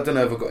 I don't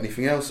know if I've got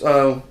anything else.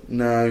 Oh,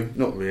 no,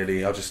 not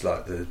really. I just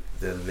like the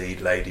lead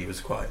lady was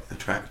quite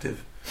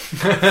attractive.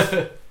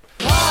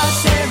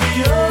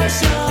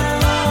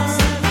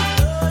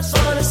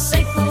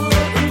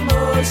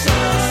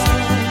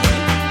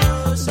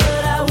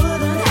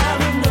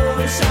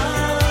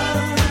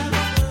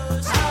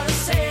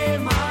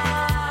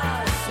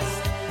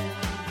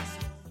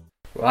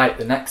 Right,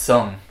 the next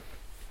song.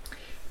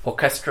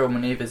 Orchestral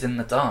Manoeuvres in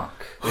the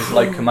Dark with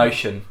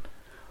Locomotion.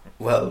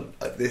 Well,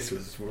 this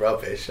was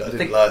rubbish. I didn't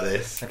think- like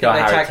this. I think Guy they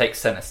Harry tagged- takes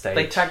centre stage.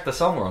 They tagged the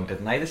song wrong,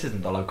 didn't they? This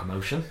isn't the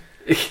Locomotion.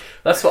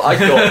 That's what I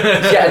thought.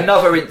 Yet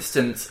another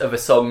instance of a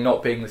song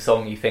not being the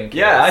song you think it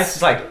Yeah, I is. was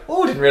just like,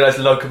 oh, I didn't realise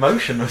the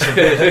Locomotion was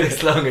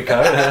this long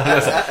ago. I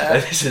was like,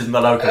 this isn't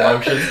the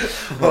Locomotion.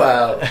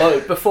 Wow.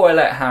 Oh, before I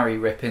let Harry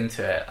rip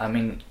into it, I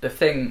mean, I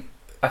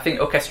think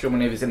Orchestral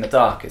Manoeuvres in the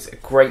Dark is a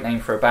great name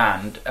for a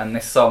band, and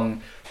this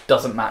song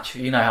doesn't match.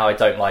 You know how I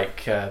don't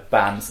like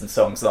bands and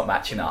songs not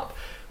matching up.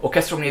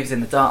 Orchestral Manoeuvres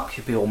in the Dark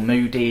should be all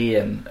moody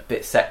and a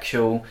bit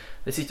sexual.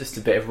 This is just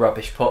a bit of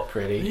rubbish pop,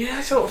 really. Yeah,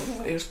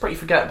 it was pretty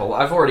forgettable.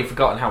 I've already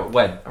forgotten how it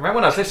went. I remember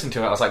when I was listening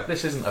to it, I was like,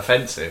 this isn't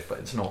offensive, but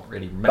it's not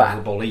really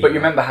memorable either. But you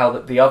remember how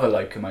the other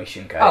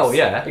Locomotion goes? Oh,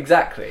 yeah.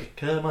 Exactly.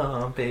 Come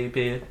on,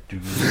 baby, do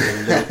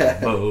the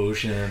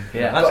Locomotion.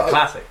 Yeah. That's But a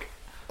classic.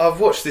 I've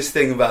watched this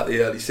thing about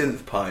the early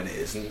synth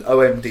pioneers, and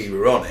OMD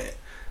were on it,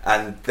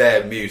 and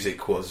their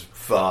music was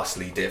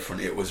vastly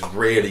different. It was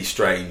really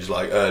strange,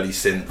 like early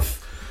synth.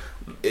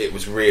 It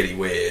was really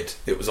weird.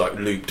 It was like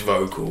looped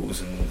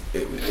vocals, and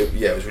it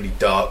was really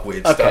dark,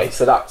 weird Okay,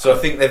 stuff. so I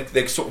think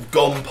they've sort of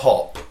gone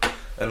pop,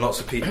 and lots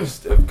of people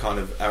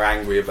are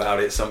angry about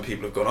it. Some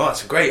people have gone, "Oh,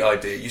 it's a great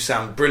idea. You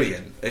sound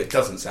brilliant." It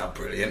doesn't sound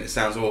brilliant. It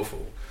sounds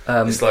awful.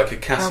 It's like a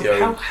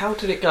Casio. How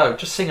did it go?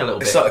 Just sing a little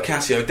bit. It's like a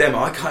Casio demo.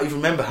 I can't even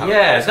remember how.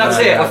 Yeah, it goes. that's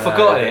it. I've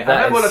forgotten it. I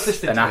remember when I was That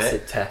is listening an to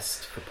acid it.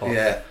 test for pop.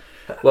 Yeah.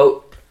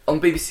 Well, on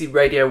BBC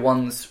Radio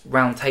 1's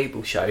Round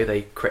Table show,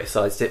 they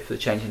criticised it for the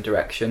change in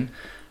direction,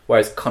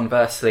 whereas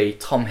conversely,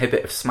 Tom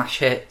Hibbett of Smash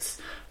Hits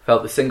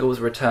felt the singles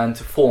returned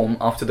to form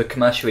after the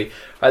commercially...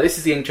 Right, this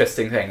is the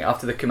interesting thing.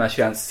 After the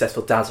commercially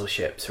unsuccessful Dazzle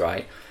Ships,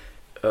 right,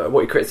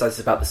 what he criticised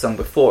about the song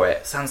before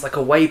it sounds like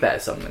a way better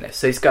song than this.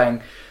 So he's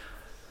going,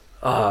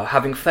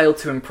 having failed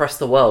to impress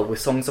the world with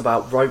songs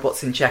about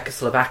robots in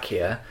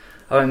Czechoslovakia,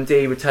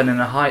 OMD returned in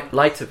a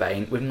lighter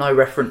vein with no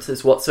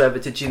references whatsoever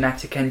to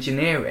genetic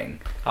engineering.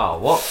 Oh,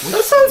 what?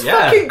 That sounds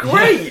Yeah. fucking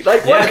great!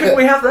 Like, why couldn't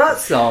we have that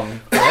song?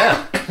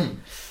 Yeah.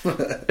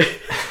 The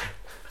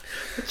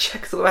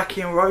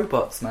Czechoslovakian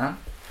robots, man.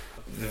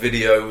 The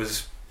video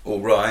was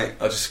alright.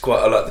 I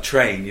like the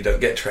train. You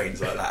don't get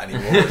trains like that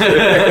anymore.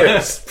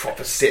 It's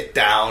proper sit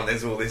down.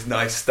 There's all this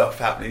nice stuff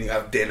happening. You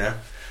have dinner.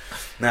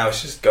 Now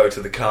it's just go to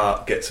the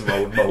car, get some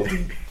old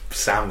mouldy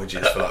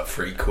sandwiches for like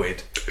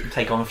 £3.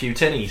 Take on a few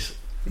tinnies.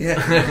 Yeah,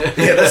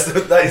 yeah.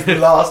 That is the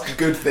last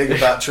good thing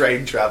about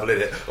train travel,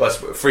 isn't it? Well,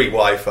 it's free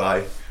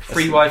Wi-Fi.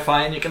 Free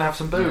Wi-Fi, and you can have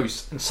some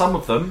booze. And some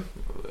of them,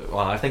 well,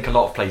 I think a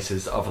lot of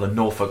places other than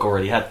Norfolk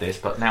already had this,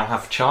 but now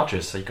have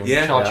chargers, so you can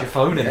charge your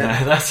phone in there.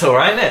 That's all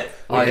right,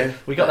 isn't it?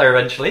 We got there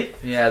eventually.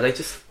 Yeah, they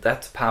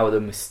had to power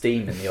them with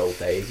steam in the old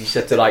days. You just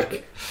had to,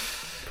 like,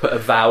 put a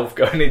valve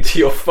going into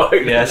your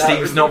phone. Yeah,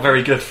 Steam's not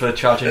very good for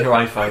charging your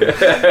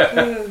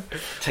iPhone.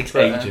 Takes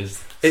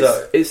ages.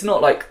 It's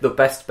not like the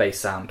best bass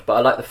sound, but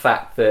I like the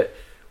fact that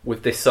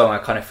with this song I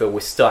kind of feel we're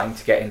starting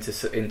to get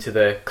into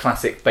the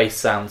classic bass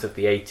sounds of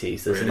the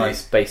 80s. There's a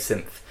nice bass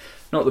synth.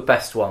 Not the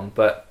best one,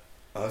 but...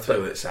 I thought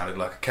it sounded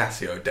like a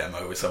Casio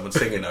demo with someone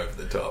singing over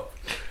the top.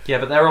 Yeah,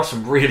 but there are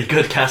some really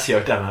good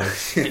Casio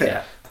demos.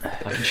 Yeah.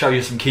 I can show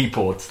you some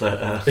keyboards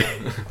that...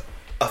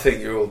 I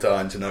think you're all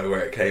dying to know where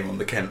it came on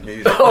the Kent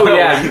Music. Oh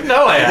yeah, you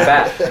know I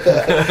am.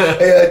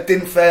 It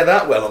didn't fare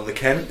that well on the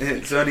Kent.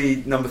 It's only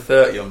number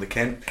 30 on the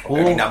Kent. Ooh.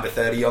 Only number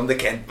 30 on the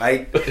Kent,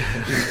 mate.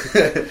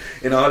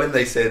 In Ireland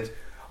they said,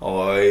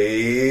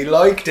 I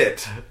liked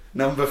it.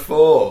 Number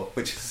 4,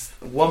 which is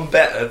one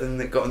better than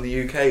it got in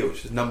the UK,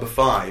 which is number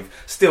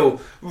 5.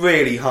 Still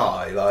really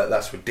high, like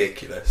that's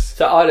ridiculous.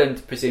 So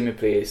Ireland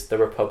presumably is the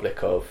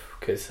Republic of...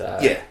 because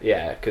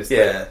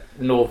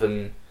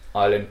Northern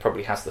Ireland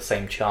probably has the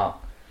same chart.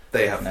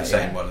 They have the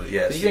same one.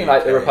 Yeah. Do you think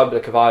like the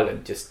Republic of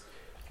Ireland just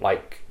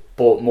like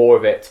bought more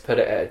of it to put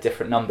it at a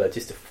different number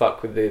just to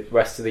fuck with the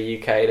rest of the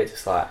UK? They're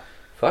just like,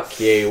 Fuck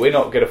you. We're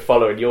not going to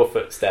follow in your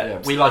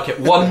footsteps. We like it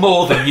one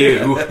more than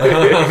you.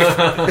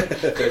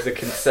 There's a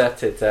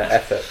concerted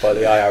effort by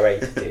the IRA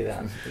to do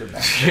that.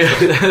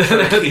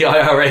 The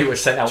IRA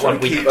was sent out Trying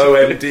 1 to week keep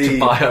OMD. to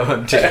buy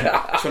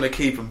OMD. Trying to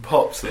keep them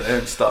pop so they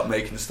don't start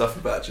making stuff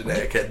about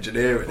genetic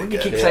engineering When you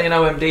again. keep saying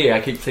OMD,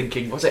 I keep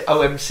thinking, was it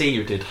OMC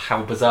who did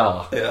How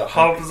Bizarre? Yeah,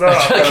 how bizarre.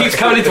 It keeps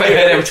coming into my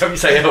head every time you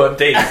say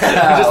OMD.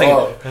 I'm just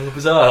thinking, How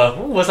Bizarre.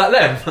 Oh, was that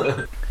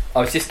them? I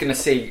was just going to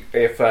see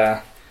if,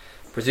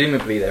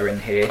 presumably they're in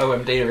here.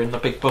 OMD are in the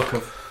big book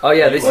of... Oh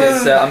yeah, this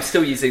is. I'm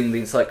still using the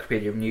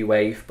Encyclopedia of New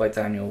Wave by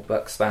Daniel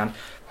Buxbaum.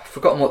 I've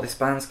forgotten what this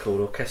band's called.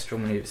 Orchestral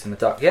Manoeuvres in the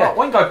Dark. Yeah, Oh,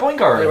 Oingo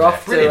Boingo are in They're there.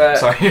 off to, Brilliant.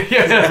 Sorry.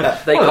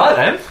 they, I like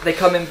them. they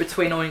come in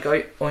between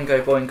Oingo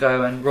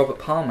Boingo and Robert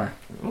Palmer.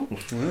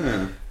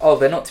 Yeah. Oh,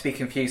 they're not to be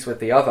confused with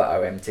the other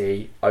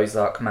OMD,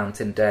 Ozark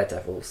Mountain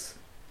Daredevils,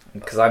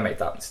 because I made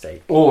that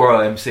mistake. Or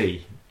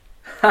OMC.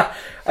 How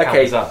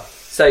Okay, Bizarre.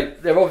 so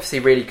they're obviously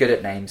really good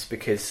at names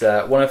because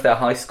one of their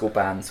high school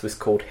bands was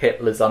called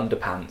Hitler's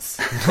Underpants,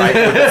 right,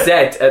 with a Z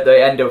at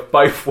the end of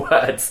both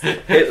words.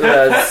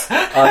 Hitler's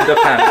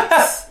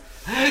Underpants.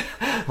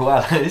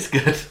 Wow, that is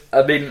good.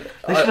 I mean,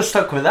 They should have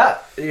stuck with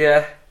that.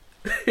 yeah,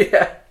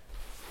 yeah.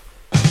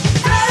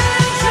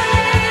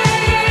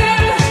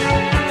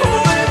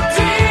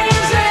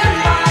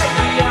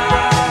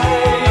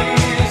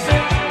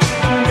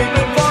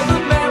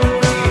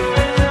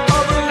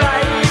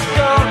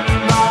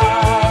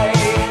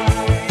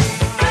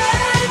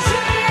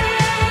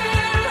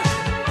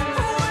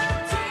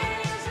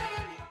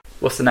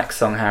 What's the next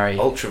song, Harry?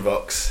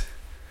 Ultravox.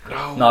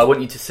 No, I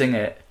want you to sing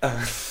it.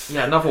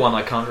 Yeah, another one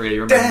I can't really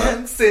remember.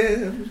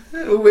 Dancing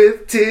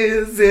with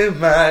tears in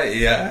my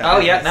eyes. Oh,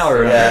 yeah, now I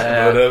remember.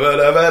 Yeah.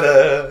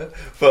 Ba-da-ba-da-ba-da,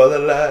 for the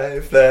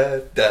life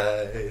that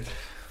died.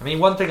 I mean,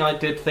 one thing I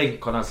did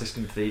think when I was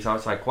listening to these, I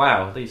was like,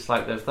 wow, these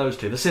like there's those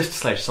two. The Sister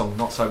Sledge song,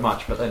 not so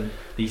much, but then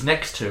these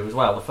next two as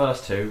well, the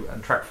first two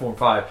and track 4 and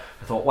 5,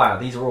 I thought, wow,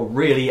 these are all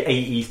really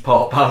 80s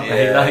pop, aren't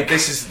they? Yeah, Like,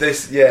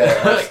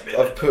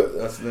 I've put.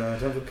 I've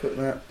never put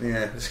that.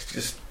 Yeah, it's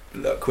just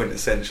a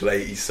quintessential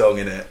 80s song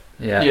in it.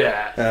 Yeah.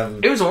 yeah.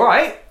 It was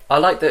alright. I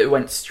like that it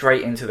went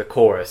straight into the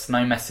chorus,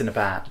 no messing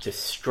about,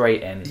 just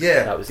straight in.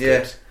 Yeah, That was yeah.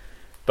 good.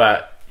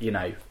 But, you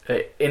know,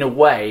 in a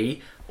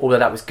way, although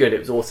that was good, it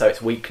was also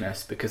its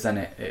weakness because then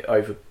it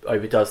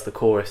overdoes the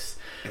chorus.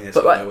 Yeah, it's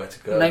But, got like, nowhere to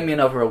go. Name me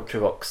another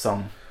Ultravox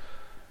song.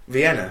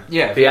 Vienna.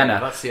 Yeah, Vienna.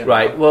 That's the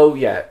Right, well,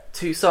 yeah,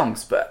 2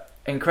 songs, but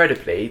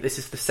incredibly, this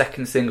is the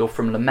second single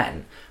from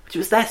Lament, which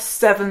was their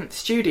 7th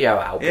studio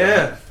album.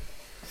 Yeah.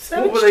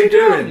 7 What were they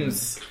studio doing?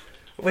 albums.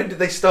 When did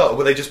they start?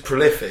 Were they just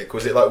prolific?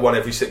 Was it like one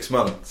every 6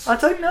 months? I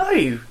don't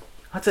know.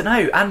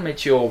 Anne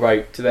Mitchell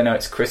wrote Do They Know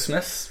It's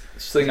Christmas?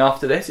 Sing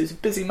after this. He's a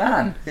busy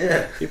man.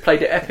 Yeah. He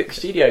played at Epic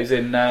Studios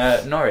in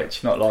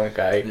Norwich not long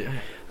ago,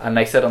 and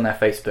they said on their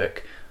Facebook,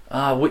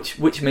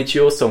 which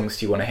Mitchell songs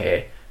do you want to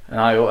hear? And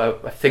I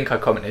think I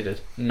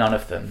commented none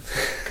of them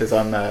because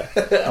I'm a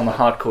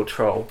hardcore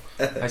troll.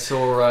 I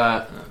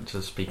saw,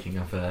 just speaking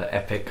of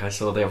Epic, I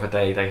saw the other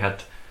day they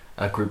had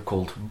a group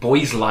called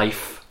Boys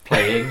Life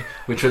playing,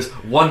 which was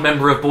one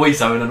member of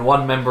Boyzone and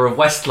one member of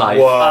Westlife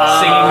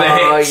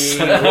Wow.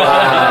 singing the hits.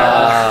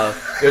 Wow.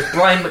 It was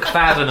Brian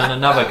McFadden and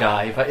another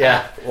guy, but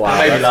yeah, Wow, it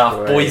made me that's laugh.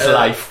 great. Boys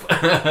Life.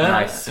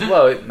 Nice.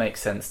 Well, it makes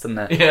sense, doesn't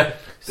it? Yeah.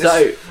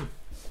 So,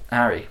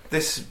 Harry.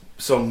 This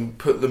song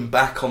put them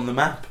back on the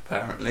map,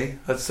 apparently.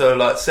 So,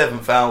 like,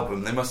 7th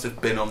album, they must have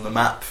been on the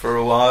map for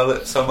a while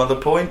at some other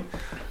point.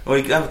 Well,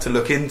 you have to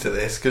look into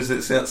this because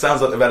it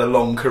sounds like they've had a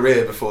long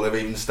career before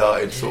they've even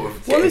started sort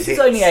of. Well, getting this is hits.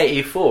 only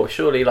 84.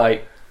 Surely,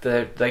 like,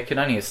 they can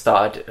only have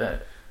started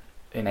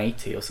in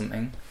 80 or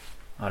something.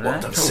 I don't What,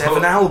 know. done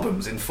 7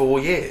 albums in 4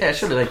 years? Yeah,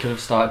 surely they could have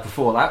started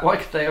before that. Why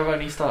could they have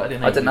only started in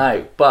 80? I don't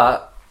know,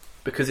 but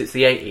because it's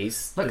the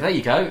 80s. Look, there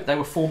you go. They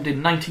were formed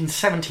in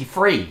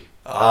 1973.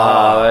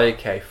 Oh,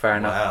 okay, fair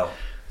enough. Wow.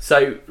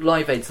 So,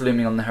 Live Aid's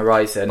looming on the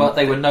horizon. But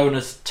they were known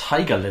as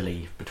Tiger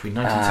Lily between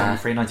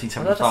 1973 and Well,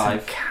 that doesn't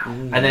 1975.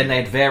 count. And then they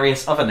had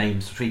various other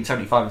names between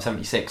 75 and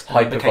 76. And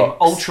they became Hypervox.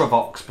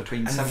 Ultravox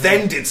between And 70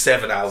 then did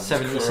 7 albums.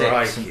 76.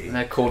 Crikey. And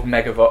they're called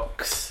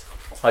Megavox,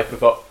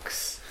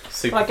 Hypervox,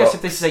 Supervox. I guess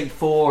if this is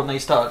 84 and they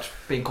started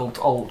being called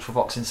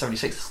Ultravox in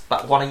 76, it's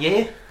about one a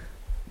year?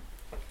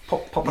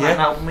 Popping out an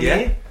album a Yeah.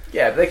 year?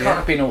 Yeah, but they can't Yeah.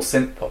 have been all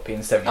synth poppy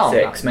in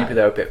 76. Oh, no, Maybe no.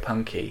 they were a bit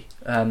punky.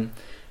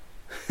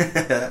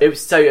 It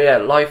was so yeah,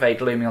 Live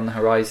Aid looming on the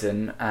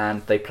horizon,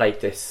 and they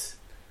played this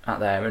out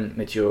there in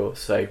Major.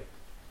 So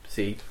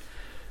he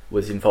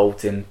was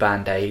involved in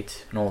Band Aid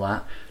and all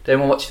that. Did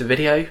anyone watch the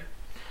video?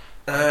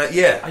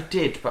 Yeah. I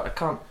did, but I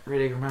can't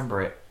really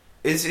remember it.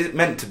 Is it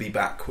meant to be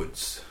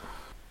backwards?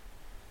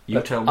 You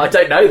tell me. I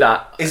don't know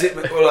that. Is it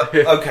well, like,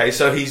 okay?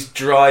 So he's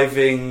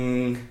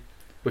driving.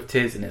 With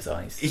tears in his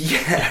eyes.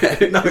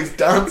 Yeah, no, he's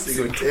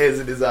dancing with tears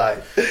in his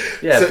eye.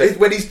 Yeah, so but-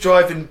 when he's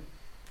driving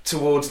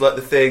towards like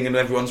the thing and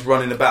everyone's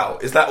running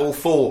about, is that all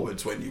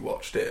forwards when you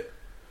watched it?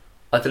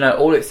 I don't know.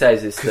 All it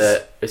says is 'Cause-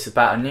 that it's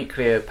about a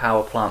nuclear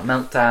power plant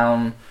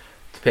meltdown.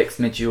 Depicts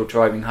Midgel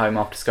driving home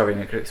after discovering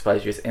a nuclear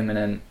explosion is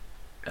imminent.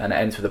 and it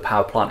ends with a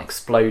power plant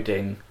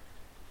exploding.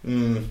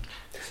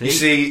 You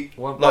see,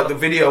 like the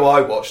video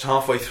I watched,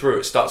 halfway through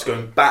it starts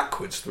going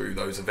backwards through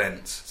those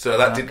events. So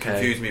that did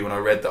confuse me when I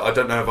read that. I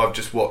don't know if I've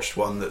just watched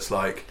one that's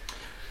like...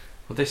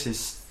 Well, this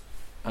is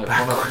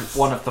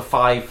one of the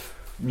 5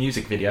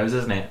 music videos,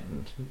 isn't it?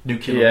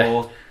 Nuclear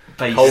war,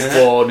 based. Cold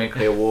War,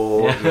 nuclear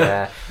war,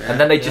 yeah. And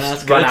then they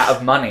just run out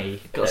of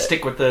money. Got to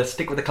stick with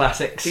the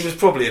classics. He was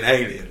probably an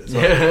alien as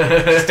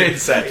well. Just didn't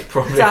say.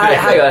 Probably. So,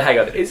 hang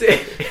on.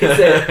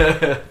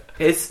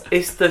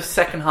 Is the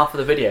second half of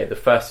the video the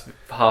first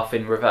half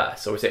in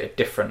reverse, or is it a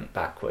different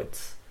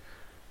backwards?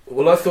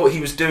 Well, I thought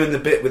he was doing the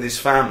bit with his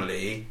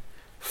family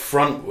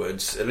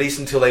frontwards, at least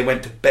until they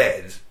went to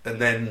bed, and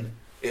then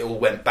it all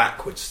went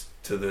backwards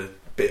to the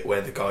bit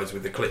where the guys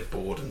with the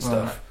clipboard and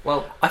stuff.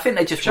 Well, I think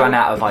they just ran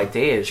out of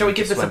ideas. Shall we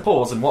give this a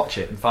pause and watch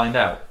it and find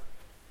out?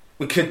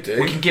 We could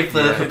do. We can give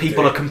the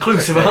people a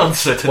conclusive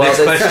answer to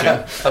this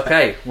question.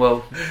 Okay,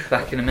 well,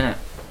 back in a minute.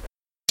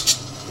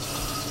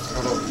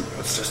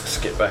 Let's just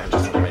skip back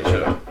just to make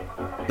sure.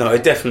 No,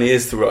 it definitely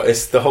is the right.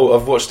 It's the whole.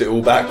 I've watched it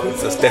all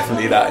backwards. That's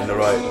definitely that in the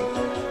right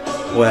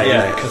way.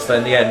 Yeah, because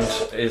then the end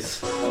is.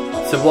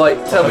 So why?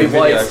 Tell me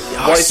why is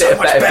so it a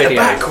much better video?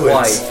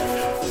 backwards. Why?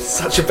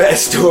 Such a better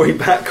story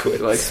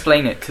backwards. Well,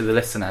 explain it to the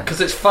listener.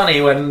 Because it's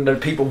funny when the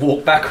people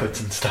walk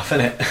backwards and stuff,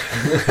 isn't it?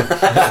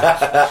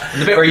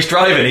 And the bit where he's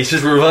driving, he's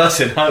just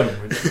reversing home.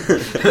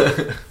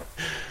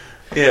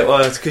 Yeah, well,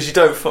 it's because you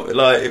don't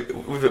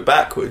with it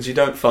backwards. You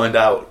don't find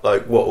out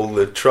like what all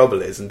the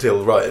trouble is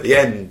until right at the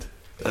end,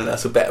 and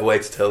that's a better way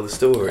to tell the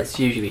story. That's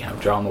usually how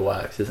drama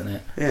works, isn't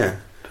it? Yeah.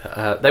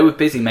 But, they were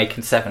busy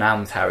making 7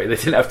 albums, Harry. They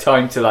didn't have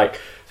time to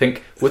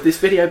think, would this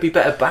video be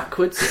better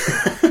backwards?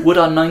 Would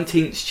our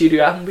 19th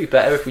studio album be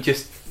better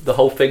if the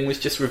whole thing was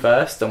just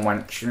reversed and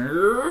went...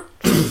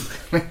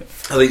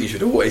 I think you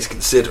should always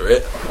consider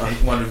it.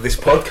 One of this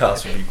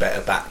podcast would be better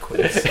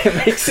backwards. It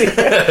makes you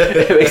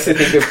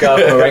think of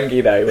Garth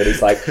Marenghi, though, when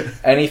he's like,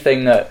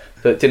 anything that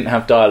didn't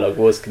have dialogue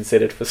was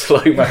considered for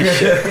slow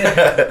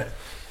motion.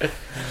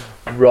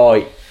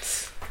 Right.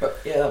 But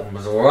yeah, that one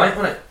was alright,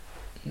 wasn't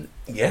it?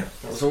 Yeah.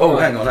 Was all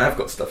right. Hang on, I have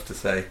got stuff to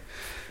say.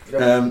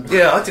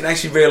 Yeah, I didn't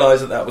actually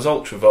realise that was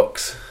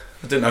Ultravox.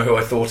 I didn't know who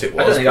I thought it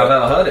was. I don't think I've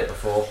ever heard it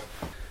before.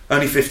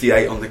 Only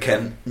 58 on the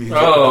Kent Music.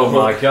 Oh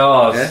my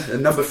god. Yeah,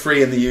 and number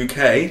 3 in the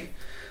UK.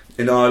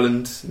 In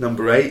Ireland,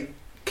 number 8.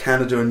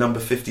 Canada and number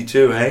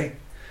 52, eh?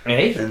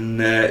 Eh?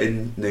 And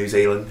in New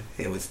Zealand,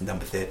 it was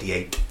number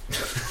 38.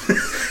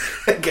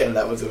 Again,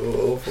 that was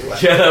awful.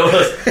 Yeah, that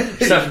was.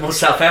 It sounded more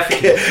South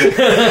African.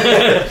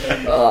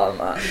 Oh,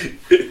 man.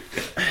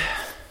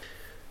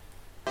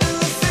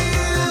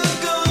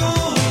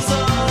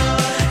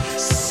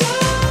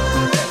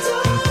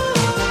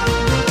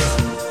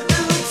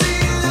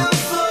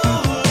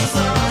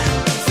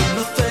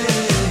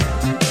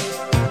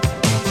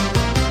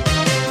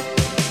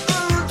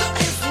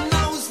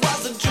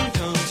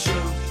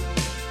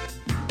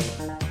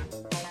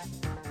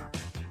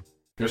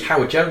 It was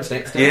Howard Jones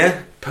next.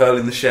 Yeah, Pearl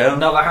in the Shell.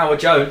 Another Howard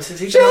Jones. Has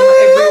he been on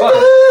every one?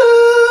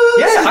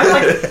 Yeah,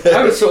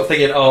 I was sort of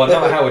thinking,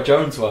 another Howard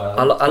Jones one.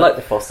 I like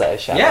the falsetto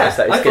shout. Yeah,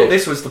 That is I good. thought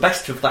this was the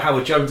best of the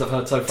Howard Jones I've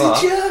heard so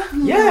far. Did you?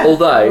 Yeah.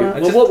 Although,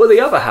 what were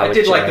the other Howard I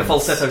did Jones? like the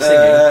falsetto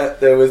singing.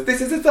 There was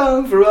 "This is a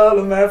song for all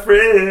of my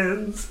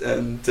friends,"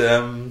 and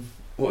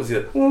what was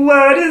it?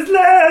 What is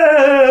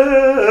love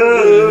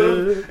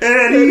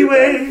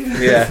anyway?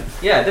 Yeah.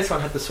 Yeah, this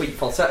one had the sweet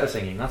falsetto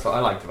singing. That's what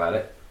I liked about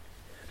it.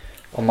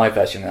 On my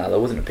version now, there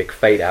wasn't a big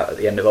fade out at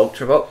the end of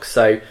Ultravox,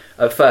 so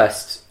at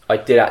first I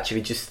did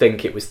actually just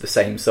think it was the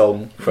same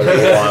song for a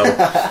little while.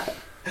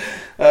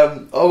 I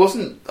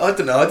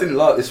don't know, I didn't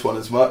like this one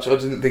as much. I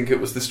didn't think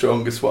it was the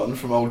strongest one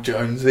from old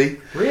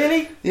Jonesy.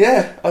 Really?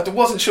 Yeah, I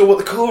wasn't sure what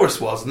the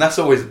chorus was, and that's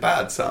always a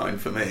bad sign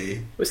for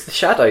me. It's the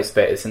Shadows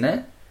bit, isn't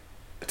it?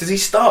 Does he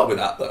start with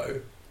that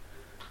though?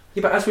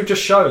 Yeah, but as we've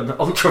just shown,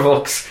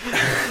 Ultravox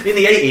in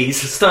the 80s,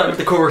 starting with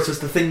the chorus was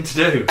the thing to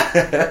do.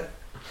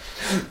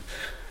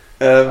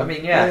 I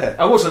mean, yeah,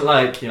 I wasn't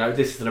like,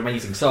 this is an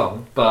amazing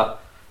song,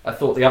 but I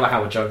thought the other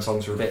Howard Jones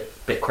songs were a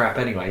bit crap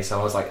anyway, so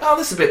I was like, oh,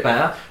 this is a bit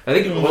better. I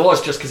think it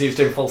was just because he was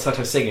doing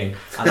falsetto singing,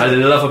 and I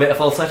love a bit of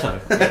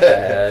falsetto.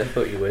 I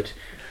thought you would.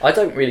 I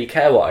don't really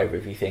care what either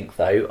of you think,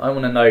 though. I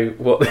want to know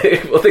what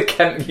the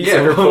Kent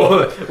Music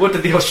Report... what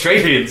did the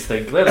Australians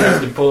think? They're the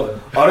most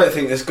important. I don't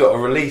think this got a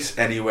release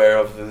anywhere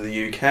other than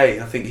the UK.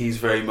 I think he's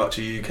very much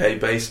a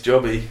UK-based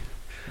jobby.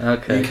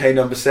 Okay. UK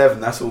number 7,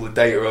 that's all the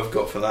data I've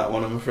got for that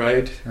one, I'm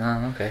afraid.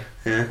 Oh, okay.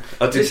 Yeah.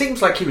 It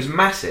seems like he was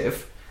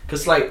massive,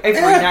 because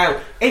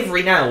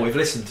every now we've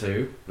listened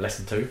to as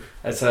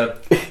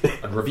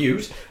and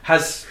reviewed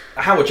has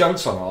a Howard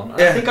Jones song on.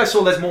 Yeah. I think I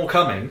saw there's more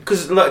coming.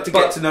 Because To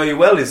Get to Know You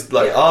Well is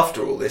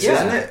after all this,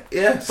 isn't it?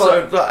 Yeah.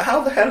 So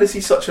how the hell is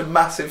he such a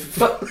massive?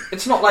 But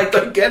it's not like I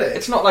don't get it.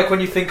 It's not like when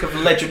you think of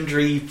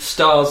legendary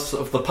stars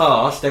of the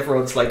past,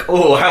 everyone's like,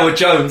 "Oh, Howard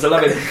Jones, I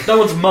love it." No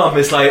one's mum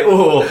is like,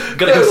 "Oh, I'm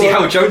gonna go see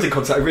Howard Jones in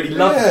concert. I really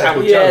love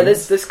Howard Jones." Yeah,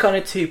 there's kind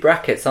of two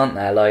brackets, aren't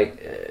there?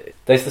 Like,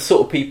 there's the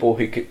sort of people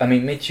who could. I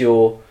mean, Midge,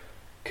 you're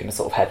can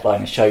sort of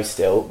headline a show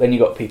still. Then you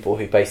got people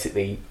who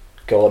basically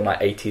go on like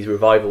 80s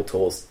revival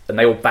tours, and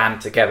they all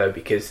band together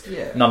because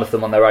none of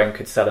them on their own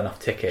could sell enough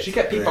tickets. You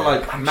get people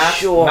like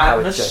sure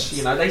Madness,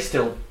 you know, they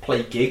still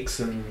play gigs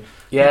and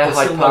Yeah,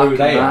 people still Hyde know Park who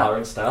they and that. are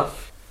and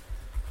stuff.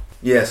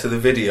 Yeah, so the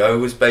video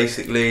was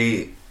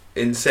basically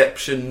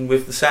Inception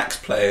with the sax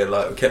player.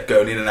 Like, we kept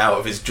going in and out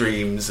of his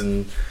dreams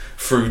and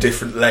through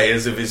different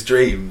layers of his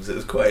dreams. It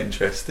was quite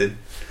interesting.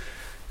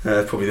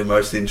 Probably the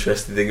most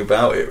interesting thing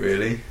about it,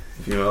 really,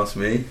 if you ask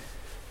me.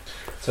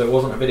 So it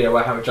wasn't a video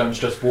where Howard Jones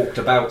just walked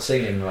about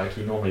singing like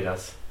he normally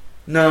does.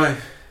 No.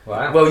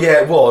 Wow. Well,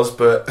 yeah, it was,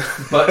 but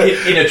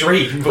in a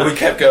dream. but we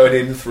kept going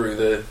in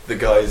through the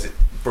guy's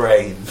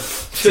brain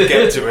to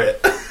get to it.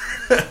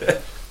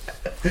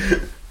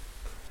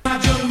 I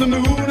jump the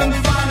moon and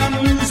find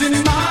I'm losing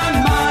my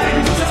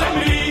mind. Tell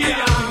me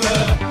I'm the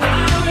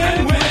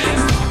island wind.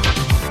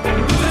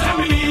 Tell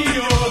me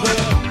you're the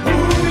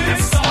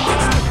moving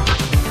star.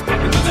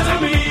 Tell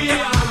me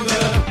I'm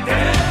the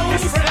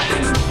devil's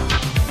friend.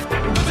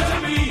 Tell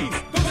me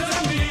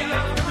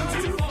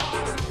I'm too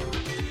far.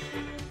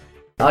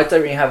 I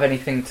don't really have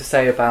anything to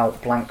say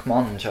about Blanc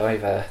Mange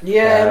either.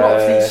 Yeah, a lot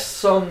of these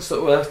songs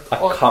that were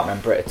I can't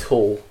remember it at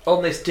all.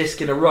 on this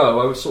disc in a row,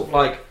 I was sort of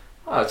like,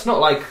 oh, it's not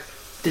like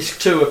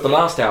disc 2 of the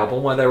last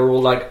album where they were all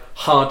like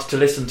hard to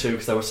listen to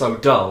because they were so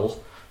dull,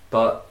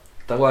 but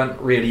they weren't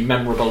really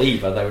memorable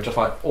either. They were just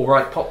like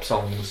alright pop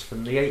songs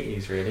from the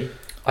 80s, really.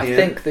 I Yeah.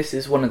 think this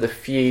is one of the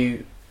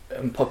few,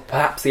 and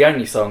perhaps the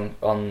only song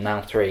on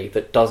Now 3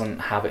 that doesn't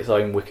have its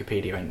own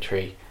Wikipedia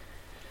entry.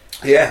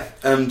 Yeah.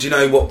 Do you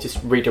know what? Just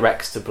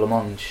redirects to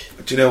Blancmange.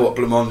 Do you know what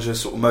Blancmange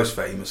is sort of most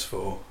famous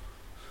for?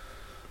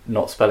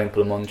 Not spelling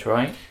Blancmange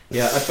right.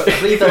 Yeah, I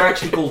believe they're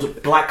actually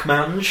called Black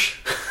Mange.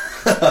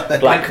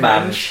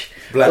 Blancmange.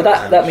 Well,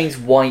 that means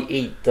white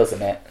eat,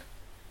 doesn't it?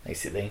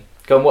 Basically.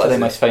 Go on, what are they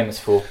most famous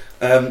for?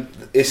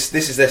 This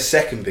is their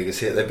second biggest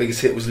hit. Their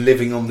biggest hit was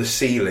 "Living on the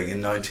Ceiling"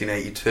 in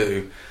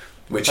 1982,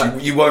 which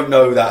you won't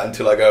know that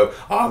until I go,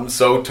 I'm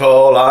so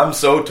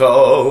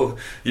tall,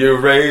 you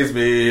raise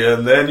me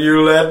and then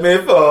you let me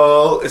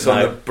fall. It's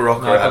on the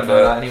Barocca No, I don't know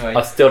advert. that anyway.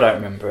 I still don't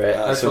remember it.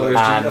 I so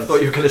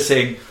thought you were going to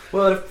sing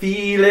 "What a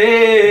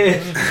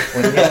Feeling."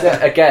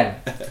 Again,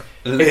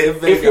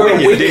 Living if you're a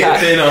on weak the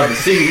act, on the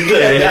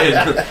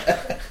ceiling.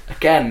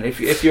 again,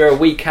 if you're a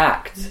weak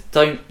act,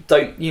 don't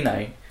you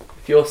know?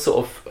 If you're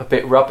sort of a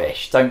bit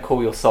rubbish, don't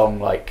call your song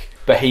like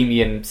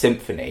Bohemian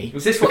Symphony.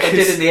 Was this what they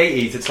did in the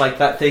 80s? It's like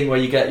that thing where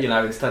you get, you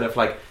know, instead of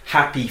like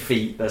Happy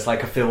Feet, there's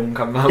like a film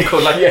coming out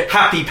called like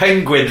Happy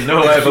Penguin or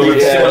whatever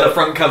with similar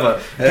front cover.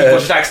 People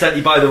just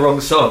accidentally buy the wrong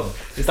song.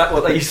 Is that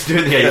what they used to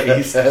do in the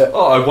 80s?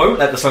 Oh, I won't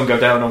let the sun go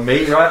down on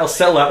me, right? I'll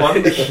sell that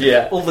one.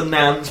 Yeah. All the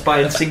nans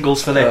buying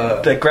singles for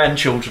their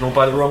grandchildren will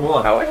buy the wrong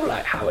one. I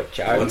like Howard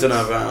Jones. I don't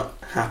know about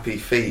Happy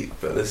Feet,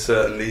 but there's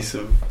certainly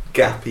some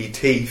gappy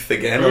teeth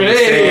again. On the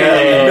Really? CD.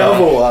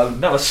 Another one.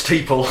 Another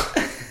steeple.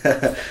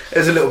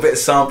 There's a little bit of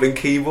sampling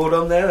keyboard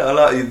on there. I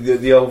like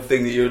the old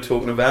thing that you were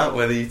talking about,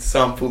 where you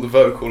sample the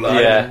vocal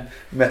line and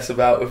mess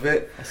about with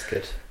it. That's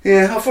good.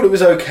 Yeah, I thought it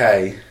was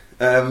okay.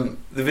 The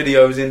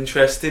video was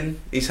interesting.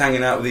 He's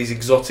hanging out with these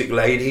exotic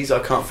ladies. I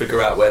can't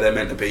figure out where they're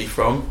meant to be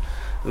from.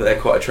 But they're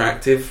quite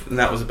attractive, and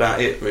that was about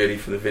it really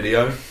for the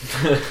video.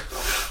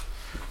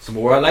 Some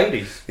alright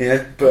ladies.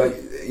 Yeah, but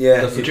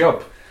yeah, That's the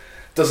job.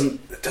 doesn't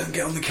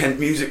get on the Kent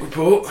Music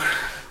Report.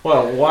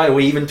 Well, why are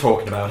we even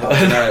talking about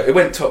it? No, it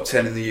went top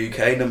 10 in the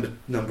UK,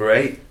 number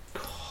 8.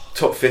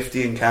 Top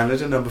 50 in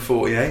Canada, number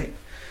 48.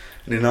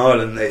 And in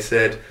Ireland they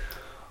said,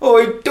 oh,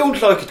 I don't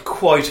like it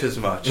quite as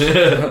much.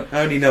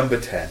 Only number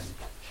 10.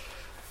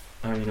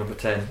 Only number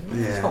 10.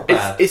 Yeah. It's not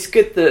bad. It's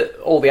good that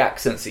all the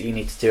accents that you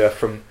need to do are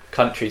from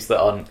countries that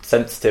aren't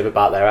sensitive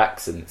about their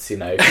accents. You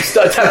know, if you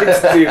start having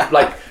to do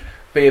like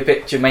be a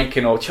bit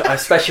Jamaican or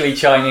especially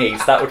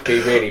Chinese, that would be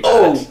really bad.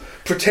 Oh,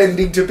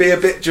 pretending to be a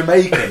bit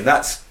Jamaican.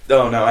 That's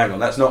oh no, hang on,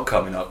 that's not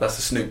coming up. That's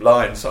the Snoop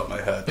Lion song I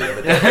heard the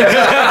other day.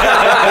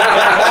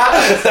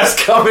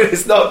 That's coming.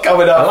 It's not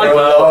coming up. I like for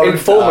a that. long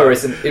Informer time.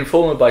 isn't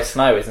Informer by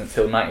Snow isn't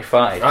until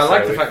 '95. I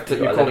like so the fact that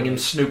we've you're got calling 11 him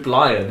Snoop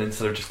Lion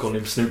instead of just calling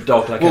him Snoop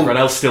Dogg like Well- everyone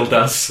else still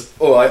does.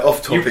 All right,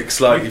 off topic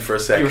slightly for a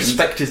You second.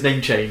 respect his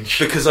name change.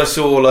 Because I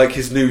saw like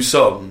his new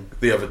song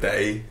the other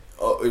day.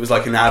 It was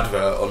like an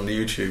advert on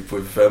YouTube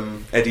with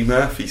Eddie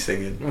Murphy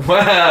singing.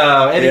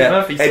 Wow, Eddie Yeah,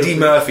 Murphy. Eddie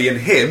Murphy and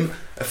him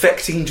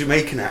affecting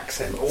Jamaican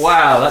accents.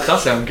 Wow, that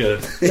does sound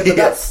good. Yeah, but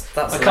that's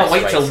I can't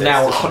wait till racist,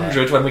 now isn't it?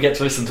 100 when we get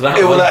to listen to that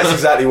Yeah, well, one. that's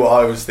exactly what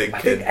I was thinking. I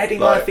think Eddie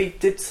Like, Murphy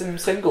did some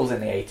singles in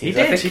the 80s. He I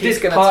did. think He he's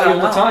did gonna Party turn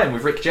All the up. Time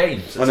with Rick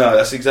James. I know,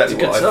 that's exactly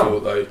It's a what good I song.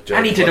 thought, though. Joe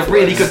And he did a Butler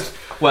really was. good.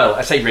 Well,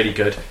 I say really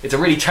good. It's a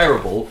really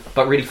terrible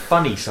but really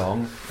funny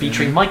song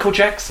featuring Michael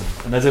Jackson,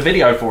 and there's a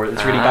video for it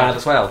that's really bad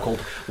as well called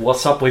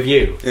 "What's Up with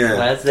You." Yeah.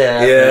 What's up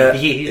Yeah,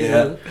 with you?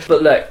 yeah.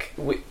 But look,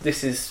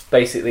 this is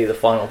basically the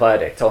final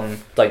verdict on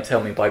 "Don't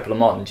Tell Me" by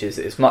Blancmange.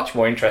 It's much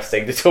more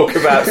interesting to talk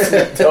about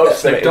Snoop Dogg.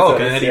 Snoop Dogg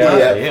and Eddie Yeah.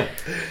 Murphy. Yeah.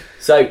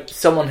 So,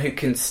 someone who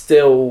can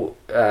still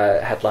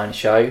headline a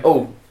show.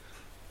 Oh,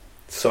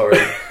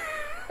 sorry.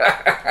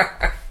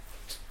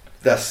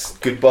 that's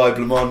goodbye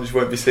Blancmange.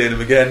 Won't be seeing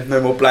him again. No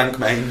more blank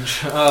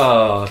mange.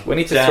 Oh, We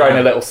need to damn. throw in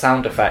a little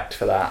sound effect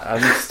for that. I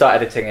need to start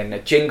editing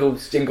in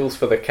jingles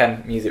for the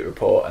Kent Music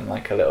Report, and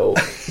like a little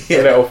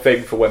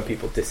thing for when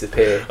people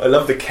disappear. I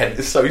love the Kent.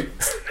 It's so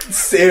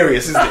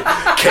serious, isn't it?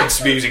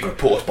 Kent's Music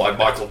Report by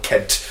Michael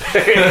Kent.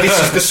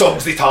 This is the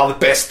songs that are the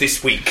best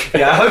this week.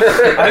 Yeah, I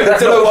I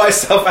don't know why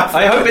South Africa.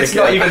 I hope it's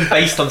not even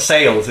based on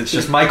sales. It's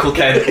just Michael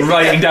Kent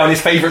writing down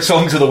his favourite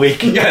songs of the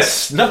week.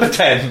 Yes, number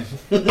 10.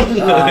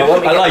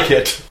 I like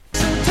it.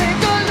 Take a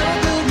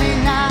look at me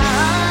now.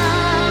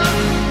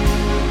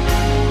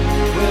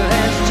 Well,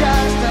 there's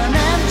just an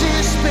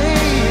empty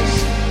space.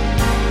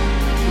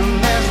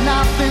 There's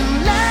nothing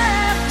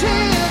left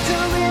here to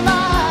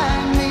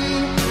remind me.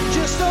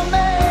 Just a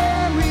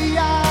memory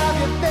of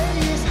your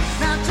face.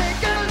 Now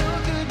take a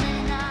look at me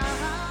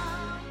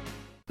now.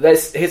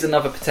 Here's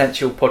another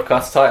potential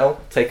podcast title.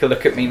 Take a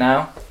look at me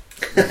now.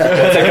 Take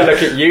a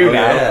look at you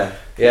now.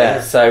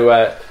 Yeah.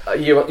 So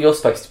you're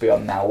supposed to be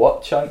on Now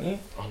Watch, aren't you?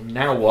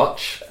 Now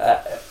watch.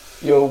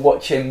 You're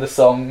watching the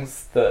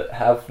songs that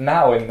have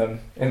 "now" in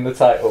them in the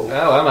title.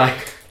 Oh, am I?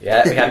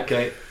 Yeah. We had,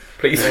 Okay.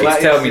 please Well,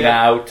 that tell is- me yeah.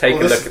 now. Take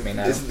Well, a look at me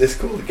now. Isn't this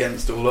called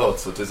Against All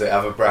Odds, or does it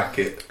have a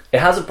bracket? It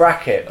has a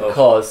bracket Oh.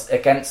 because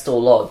Against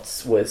All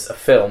Odds was a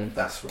film,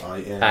 That's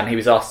right. Yeah. and he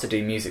was asked to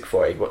do music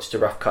for it. He watched a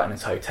rough cut in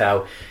his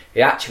hotel.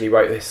 He actually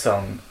wrote this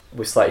song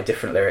with slightly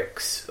different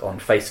lyrics on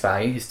Face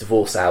Value, his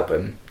divorce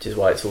album, which is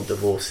why it's all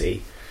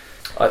divorcey.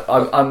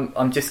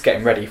 I'm just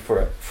getting ready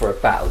for a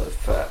battle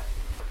of.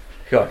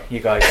 Go on, you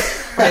guys.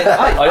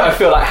 I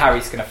feel like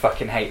Harry's gonna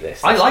fucking hate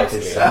this. I like That's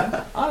this basically-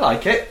 song. I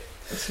like it.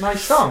 It's a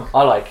nice song.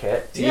 I like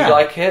it. Do Yeah. you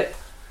like it?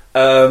 I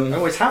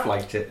always have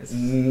liked it.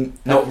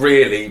 Not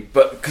really,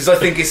 but because I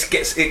think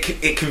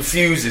it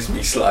confuses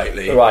me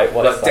slightly. Right,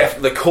 what like is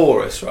that? the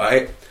chorus,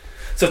 right?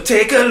 So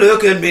take a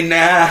look at me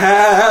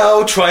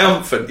now,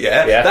 triumphant.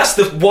 Yeah, Yeah. That's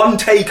the one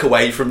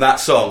takeaway from that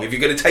song. If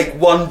you're going to take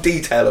one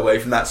detail away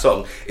from that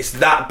song, it's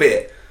that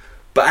bit.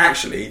 But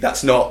actually,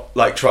 that's not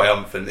like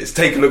triumphant. It's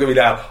take a look at me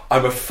now.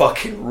 I'm a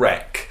fucking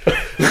wreck.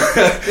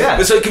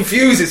 Yeah. So it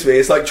confuses me.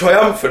 It's like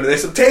triumphant, and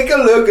it's take a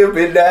look at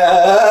me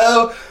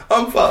now.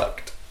 I'm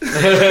fucked.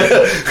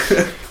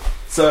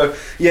 So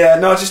yeah,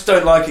 no, I just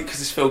don't like it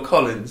because it's Phil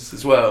Collins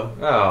as well.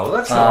 Oh,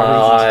 that's not a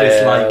reason to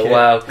dislike it.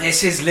 Well,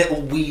 It's his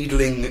little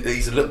wheedling.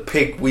 He's a little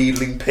pig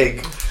wheedling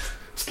pig.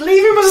 Just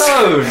leave him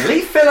alone.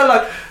 Leave Phil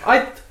alone.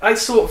 I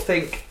sort of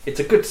think it's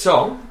a good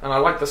song, and I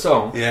like the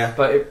song. Yeah.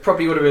 But it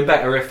probably would have been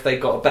better if they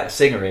got a better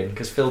singer in,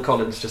 because Phil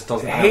Collins just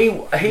doesn't have...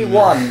 he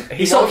won.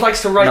 He sort of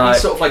likes to write No.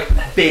 these sort of like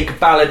big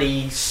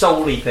ballady,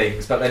 soul-y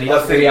things, but then he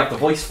doesn't really have the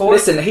voice for it.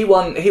 Listen, he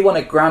won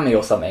a Grammy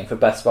or something for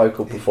best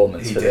vocal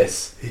performance He for did.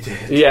 this. He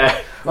did.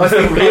 Yeah. I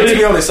think, to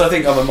be honest, I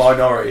think I'm a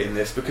minority in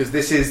this because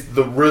this is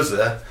the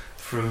RZA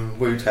from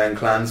Wu-Tang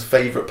Clan's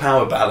favourite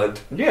power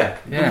ballad. Yeah.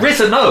 Yeah.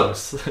 RZA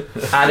knows.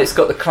 And it's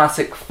got the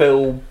classic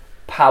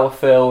power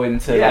fill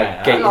into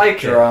like gated I like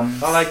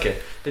drums. it. I like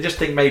it. They just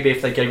think maybe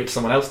if they gave it to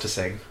someone else to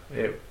sing,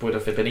 it would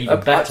have been even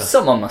better.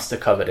 Someone must have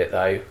covered it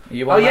though.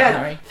 You Oh want yeah, that,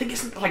 Harry? I think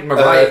it's like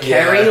Mariah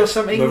Carey or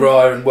something.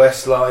 Mariah and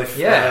Westlife.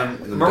 Yeah,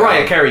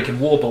 Mariah Carey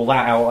can warble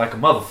that out like a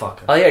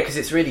motherfucker. Oh yeah, because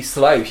it's really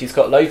slow. She's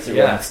got loads of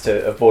Yeah. runs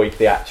to avoid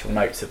the actual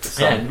notes of the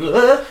song.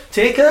 And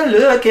take a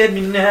look at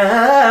me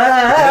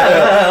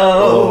now,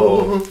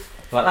 Oh.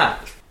 like that.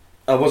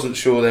 I wasn't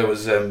sure there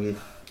was a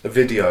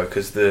video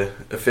because the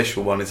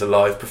official one is a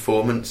live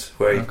performance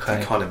where he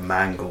Okay. kind of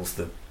mangles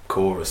the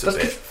chorus a That's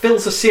bit. because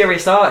Phil's a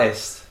serious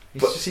artist.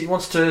 But- He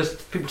wants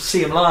people to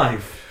see him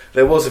live.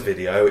 There was a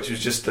video which was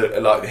just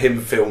like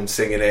him filmed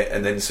singing it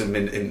and then some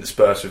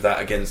interspersed with that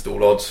Against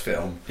All Odds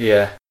film.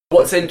 Yeah.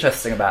 What's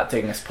interesting about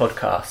doing this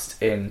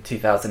podcast in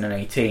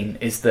 2018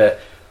 is that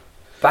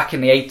back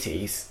in the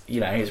 80s, you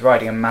know, he was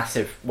riding a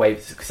massive wave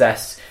of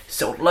success,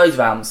 sold loads of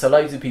albums, so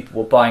loads of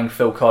people were buying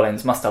Phil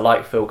Collins, must have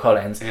liked Phil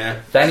Collins. Yeah.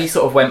 Then he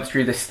sort of went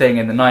through this thing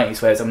in the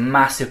 90s where there's a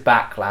massive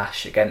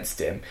backlash against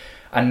him.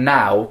 And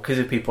now, because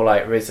of people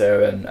like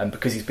RZA and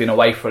because he's been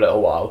away for a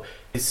little while,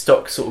 his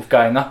stock's sort of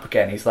going up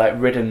again. He's like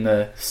ridden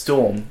the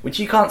storm, which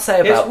you can't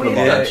say about It's weird.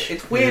 Blancmange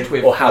It's weird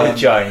with or Howard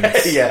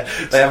Jones. Yeah,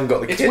 they haven't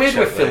got the It's kitsch, weird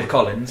with have Phil they?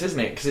 Collins, isn't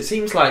it? Because it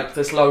seems like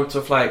there's loads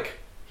of like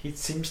he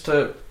seems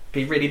to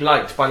be really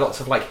liked by lots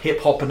of like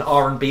hip hop and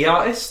R&B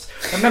artists.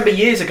 I remember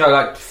years ago,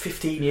 like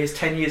 15 years,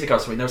 10 years ago, or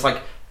something. There was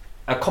like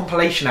a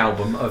compilation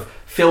album of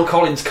Phil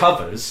Collins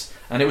covers,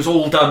 and it was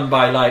all done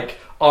by like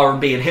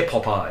R&B and hip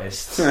hop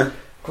artists.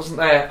 Wasn't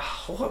there?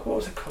 What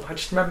was it called? I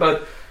just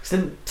remember.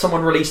 Then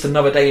someone released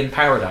Another Day in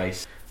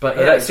Paradise. But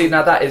yeah, See,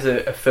 now that is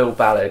a Phil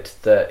ballad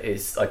that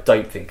is, I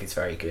don't think is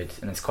very good,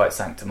 and it's quite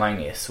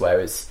sanctimonious,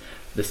 whereas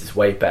this is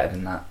way better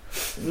than that.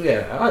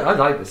 yeah, I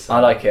like this song. I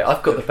like it.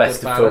 I've got the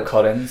best of Phil ballad.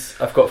 Collins.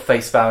 I've got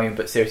Face Value,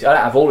 but seriously, I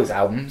don't have all his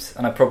albums,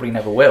 and I probably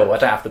never will. I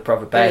don't have the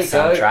Brother Bear There you go.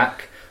 soundtrack.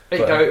 There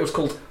you but- go. It was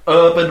called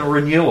Urban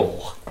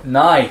Renewal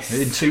Nice.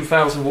 in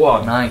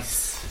 2001. Nice.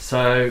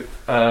 So,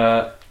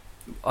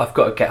 I've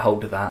got to get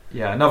hold of that.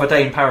 yeah, Another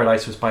Day in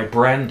Paradise was by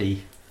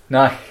Brandy,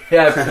 Nice.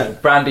 Yeah,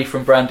 Brandy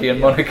from Brandy and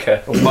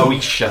Monica. or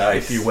Moesha,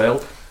 if you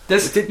will.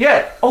 There's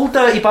Old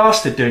Dirty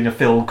Bastard doing a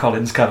Phil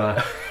Collins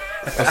cover.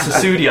 That's the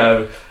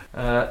studio.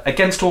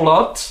 Against All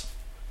Odds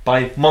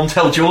by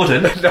Montel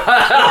Jordan.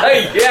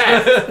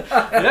 Yes!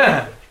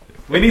 Yeah.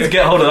 We need to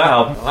get hold of that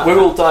album. We're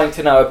all dying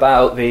to know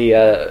about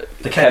the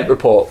Kent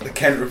report. The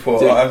Kent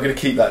report. I'm going to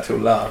keep that till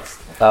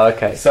last. Oh,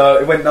 okay. So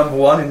it went number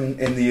 1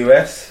 in the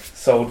US.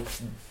 Sold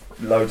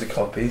loads of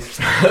copies.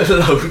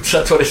 Loads,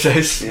 that's what it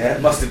says. Yeah,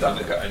 it must have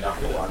done go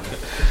number 1.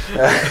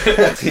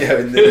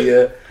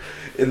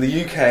 In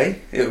the UK,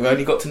 it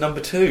only got to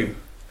number 2.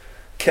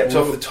 Kept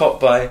off the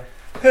top by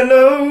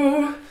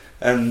Hello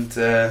and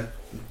The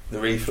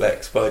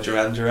Reflex by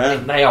Duran Duran.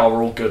 And they are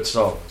all good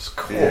songs.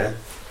 Cool. Yeah.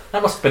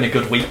 That must have been a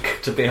good week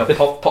to be a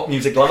pop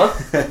music lover.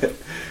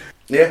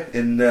 Yeah,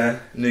 in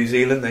New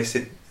Zealand they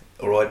said,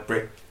 alright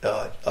Brit,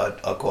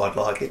 I quite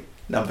like it.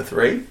 Number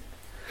 3.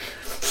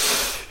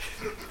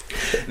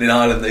 And in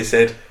Ireland they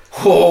said,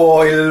 oh,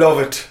 I love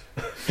it.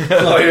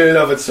 I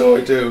love it, so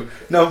I do.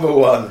 Number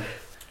 1.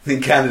 In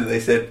Canada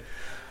they said,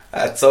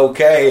 that's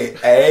okay,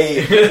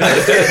 eh?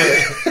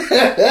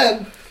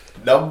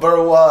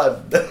 Number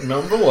 1.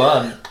 Number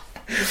 1.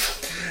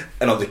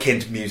 And on the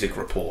Kent Music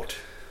Report,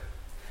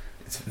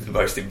 it's the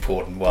most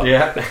important one.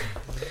 Yeah.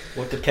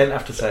 What did Kent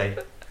have to say?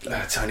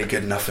 It's only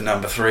good enough for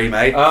number 3,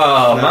 mate.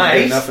 Oh, Only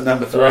mate. Good enough for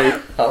number 3.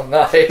 Oh,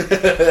 mate.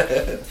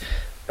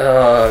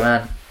 Oh,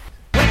 man.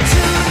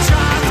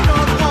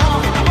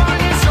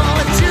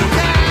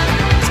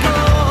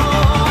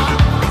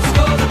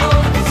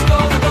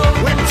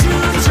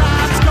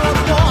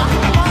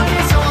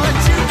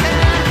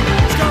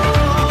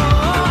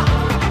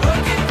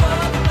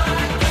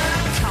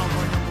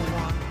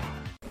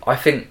 I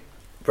think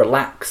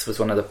Relax was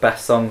one of the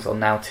best songs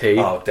on Now 2.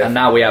 Oh, definitely. And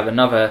now we have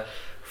another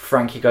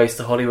Frankie Goes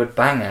to Hollywood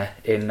banger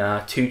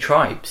in Two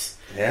Tribes.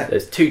 Yeah.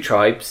 There's 2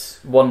 tribes,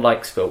 one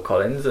likes Phil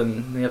Collins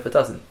and the other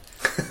doesn't.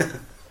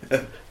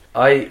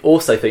 I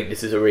also think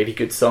this is a really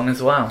good song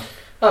as well.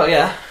 Oh,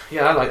 yeah.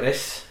 Yeah, I like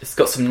this. It's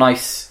got some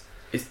nice...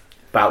 It's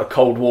about the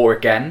Cold War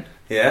again.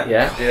 Yeah.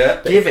 Yeah.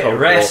 Yeah. Give it a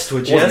Cold rest,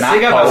 War. would you? Wasn't that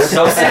Sing about cold?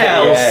 something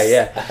else.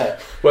 Yeah.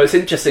 Well, it's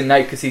interesting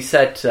though because he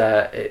said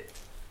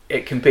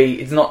it can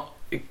be...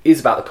 It is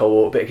about the Cold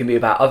War, but it can be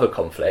about other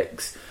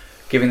conflicts,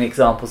 giving the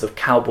examples of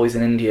Cowboys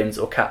and Indians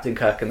or Captain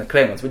Kirk and the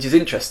Klingons, which is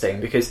interesting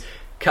because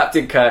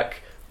Captain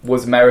Kirk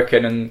was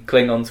American and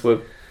Klingons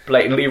were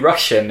blatantly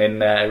Russian in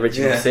the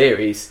original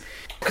series.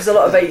 Because a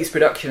lot of 80s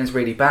production is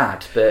really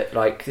bad, but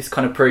like this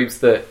kind of proves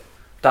that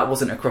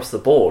wasn't across the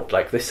board.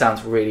 Like this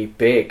sounds really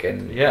big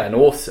and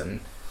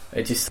awesome.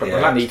 It just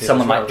needs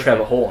someone like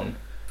Trevor Horn.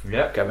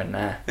 Yeah, go in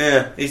there.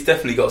 Yeah, he's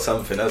definitely got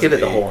something, hasn't Give it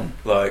he? the horn.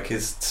 Like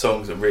his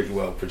songs are really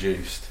well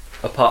produced.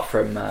 Apart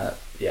from, we'll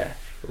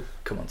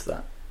come on to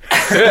that.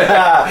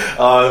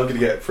 I'm going to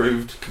get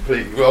proved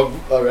completely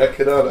wrong, I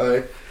reckon, aren't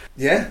I?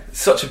 Yeah,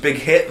 such a big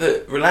hit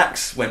that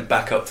Relax went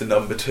back up to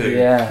number 2.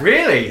 Yeah.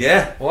 Really?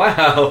 Yeah.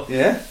 Wow.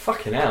 Yeah.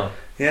 Fucking hell.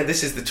 Yeah,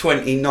 this is the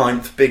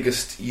 29th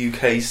biggest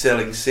UK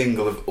selling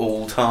single of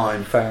all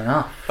time. Fair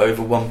enough.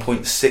 Over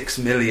 1.6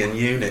 million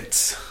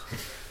units.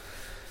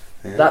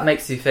 Yeah. That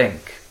makes you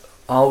think,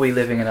 are we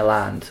living in a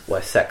land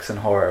where sex and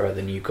horror are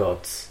the new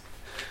gods?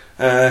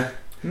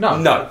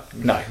 No.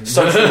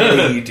 Social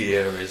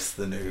media is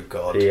the new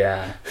god.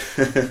 Yeah.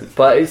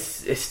 But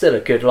it's still a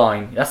good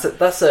line.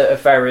 That's a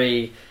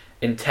very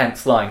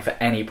intense line for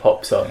any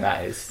pop song,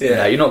 that is. Yeah. You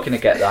know, you're not going to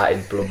get that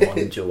in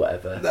Blancmange or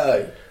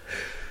whatever.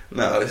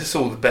 No, it's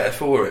all the better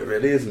for it,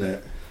 really, isn't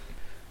it?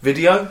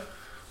 Video?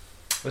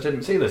 I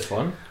didn't see this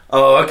one.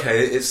 Oh,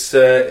 okay. It's.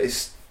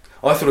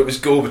 I thought it was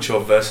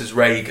Gorbachev versus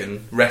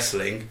Reagan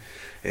wrestling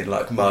in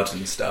like mud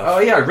and stuff. Oh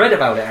yeah, I read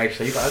about it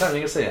actually, but I don't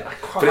think I see it. I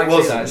quite like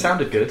to see that. It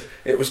sounded good.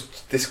 It was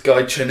this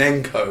guy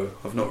Chernenko.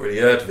 I've not really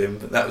heard of him,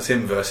 but that was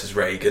him versus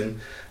Reagan.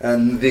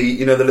 And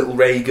the little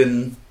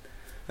Reagan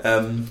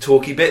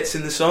talky bits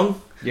in the song.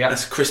 Yeah,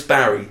 that's Chris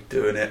Barry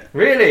doing it.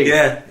 Really?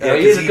 Yeah.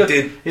 He's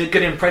a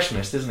good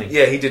impressionist, isn't he?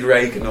 Yeah, he did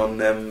Reagan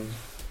on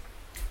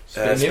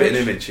Spitting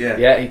Image. Yeah.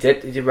 Yeah, he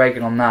did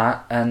Reagan on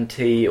that, and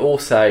he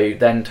also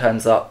then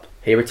turns up.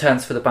 He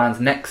returns for the band's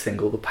next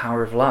single, The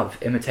Power of Love,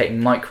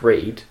 imitating Mike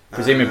Reid,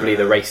 presumably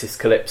the racist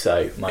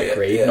Calypso Mike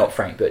Reid, not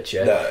Frank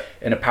Butcher,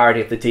 in a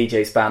parody of the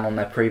DJ's band on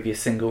their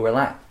previous single,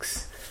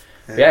 Relax.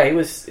 Yeah, he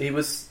was.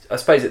 I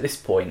suppose at this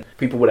point,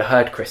 people would have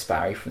heard Chris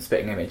Barry from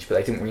Spitting Image, but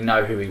they didn't really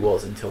know who he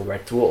was until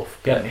Red Dwarf.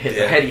 Hit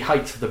the heady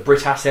heights of the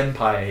Britass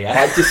Empire.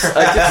 Yeah, I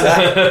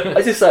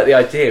just like the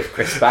idea of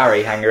Chris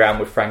Barry hanging around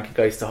with Frankie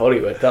Goes to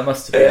Hollywood. That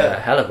must have been a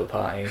hell of a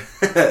party.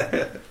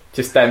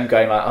 Just them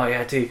going like, oh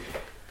yeah, do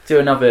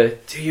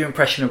your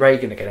impression of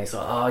Reagan again. It's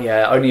like, oh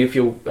yeah, only if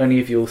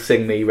you'll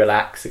sing me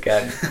Relax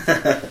again.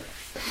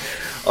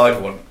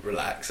 I'd want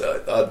Relax.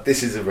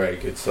 This is a very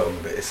good song,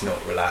 but it's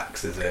not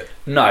Relax, is it?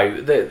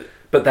 No,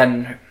 but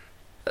then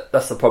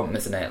that's the problem,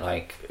 isn't it?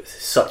 Like,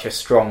 such a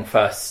strong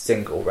first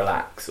single,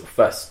 Relax, or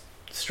first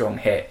strong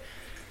hit.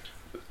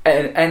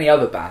 And any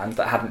other band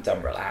that hadn't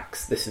done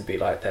Relax, this would be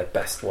like their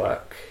best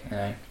work, you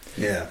know.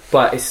 Yeah.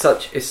 But it's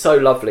so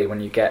lovely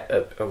when you get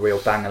a real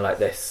banger like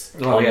this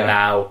on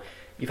now.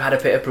 you've had a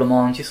bit of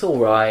blancmange. It's all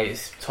right.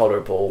 It's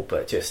tolerable,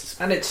 but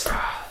just And it's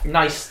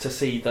nice to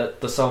see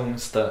that the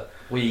songs that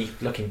we,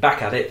 looking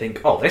back at it, think,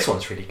 oh, this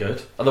one's really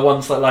good, are the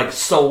ones that like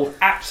sold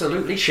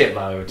absolutely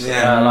shitloads.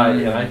 Yeah. Like,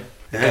 you know.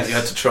 Yeah, you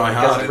had to try I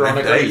hard guess in everyone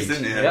them days, agreed.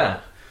 didn't you? Yeah.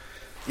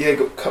 Yeah,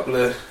 got a couple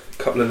of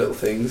little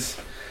things.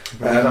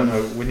 But I don't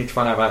know. We need to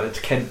find out about its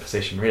Kent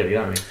position, really,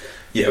 don't we?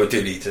 Yeah, we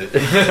do need to.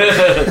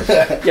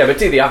 yeah, but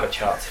do the other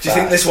charts. Do you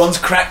think this one's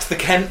cracked the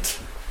Kent?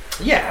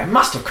 Yeah, it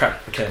must have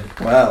cracked the Kent.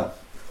 Well,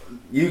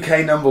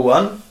 UK number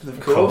 1, of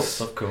course.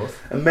 Of course.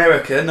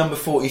 America number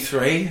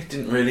 43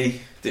 didn't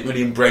really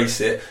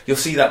embrace it. You'll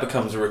see that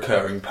becomes a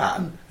recurring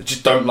pattern. They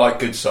just don't like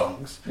good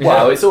songs.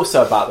 Well, it's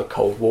also about the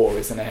Cold War,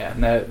 isn't it?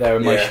 And they're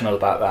emotional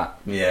about that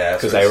Yeah,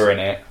 because they were in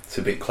it. It's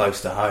a bit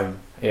close to home,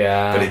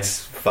 Yeah, but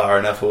it's far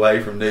enough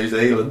away from New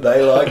Zealand.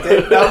 They liked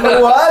it.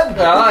 Number 1.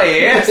 Oh,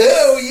 yes.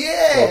 Oh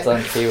yeah. well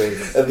done,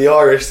 Kiwis. And the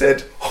Irish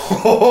said,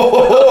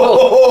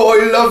 "Oh,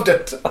 I loved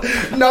it.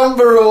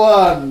 Number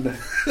 1."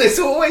 It's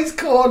always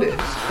Cornish.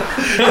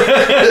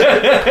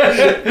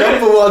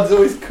 Number 1's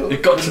always Cornish.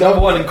 You've got to number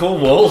 1 in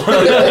Cornwall.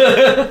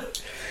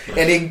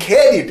 And in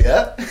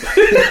Canada,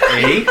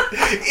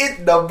 it's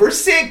number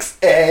 6,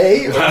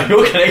 eh? Wow,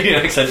 your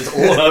Canadian accent is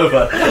all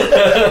over.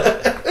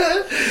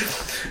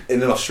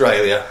 In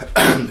Australia,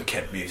 the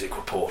Kent Music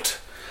Report.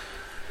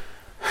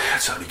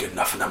 It's only good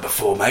enough for number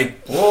 4, mate.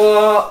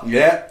 What?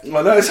 Yeah, I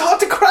know, it's hard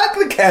to crack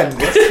the Kent.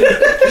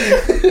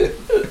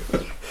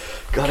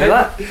 Got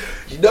that?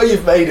 You know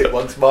you've made it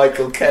once,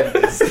 Michael Kent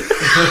is.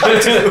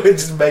 I don't know, we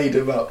just made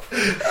him up.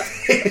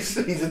 He's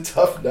a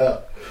tough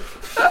nut.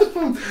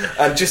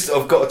 And just,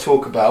 I've got to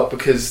talk about,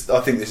 because I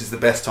think this is the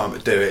best time to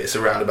do it, it's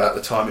around about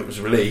the time it was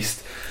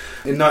released.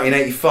 In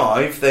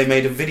 1985, they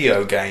made a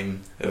video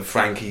game of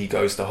Frankie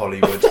Goes to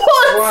Hollywood.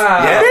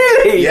 Wow. Yeah,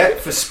 Really? yeah,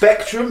 for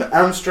Spectrum,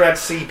 Amstrad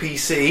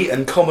CPC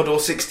and Commodore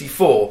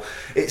 64.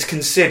 It's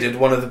considered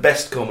one of the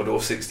best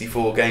Commodore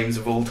 64 games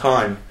of all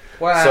time.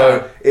 Wow.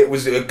 So it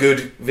was a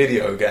good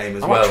video game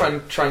as I well.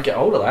 might try and get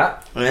hold of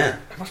that. Yeah.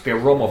 There must be a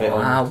ROM of it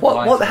on.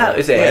 What the hell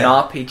is it? Yeah. An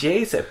RPG?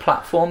 Is it a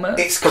platformer?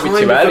 It's probably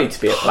kind too of early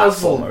to be a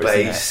platformer, isn't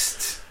it?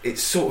 puzzle-based.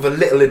 It's sort of a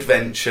little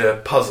adventure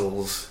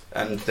puzzles,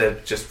 and they're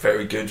just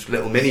very good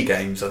little mini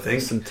games, I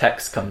think. Some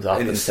text comes up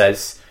and It's-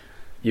 says,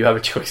 "You have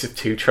a choice of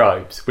 2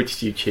 tribes. Which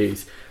do you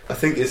choose?" I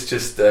think it's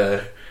just,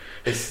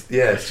 it's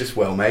just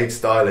well made,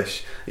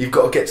 stylish. You've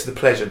got to get to the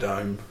pleasure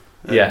dome.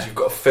 And Yeah. you've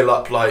got to fill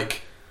up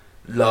like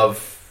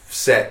love,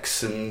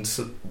 sex, and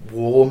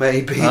war,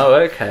 maybe. Oh,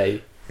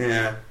 okay.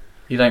 Yeah.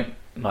 You don't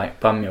like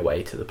bum your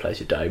way to the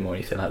pleasure dome or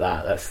anything like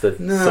that. That's the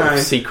No. sort of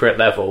secret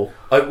level.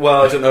 I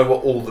don't know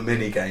what all the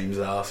mini games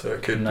are, so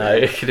it could No,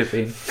 be. it could have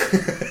been.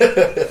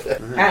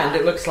 And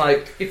it looks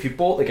like if you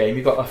bought the game,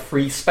 you got a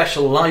free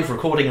special live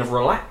recording of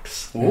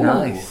Relax. Ooh.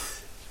 Nice.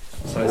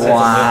 So it says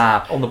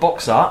Wow. on the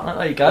box art.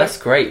 There you go. That's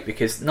great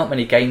because not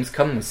many games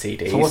come with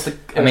CDs. So what's the-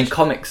 I mean,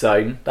 Comic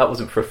Zone, that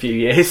wasn't for a few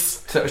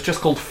years. So it was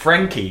just called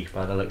Frankie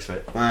by the looks of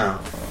it. Wow.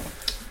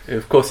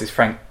 Of course, it's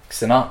Frank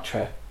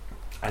Sinatra.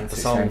 And the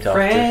It's song named after-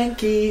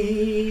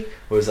 Frankie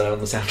was on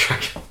the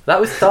soundtrack. That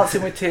was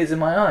Dancing with Tears in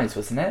My Eyes,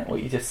 wasn't it?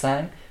 What you just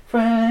sang?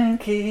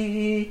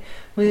 Frankie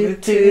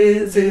with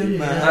tears in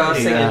my I was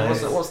singing.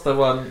 eyes. What's the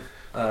one?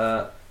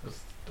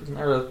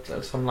 Wasn't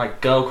there some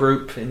like girl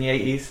group in the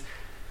 80s?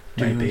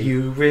 Maybe. Do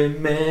you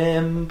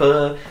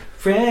remember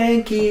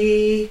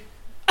Frankie?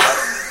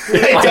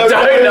 I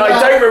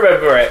don't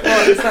remember it.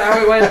 What, is that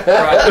how it went?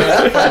 Right, I'm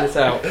going to find this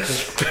out.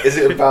 Is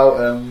it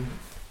about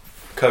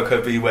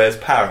Coco Beware's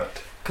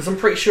parrot? Because I'm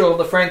pretty sure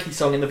the Frankie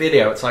song in the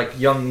video, it's like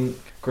young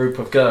group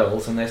of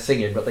girls and they're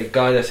singing, but the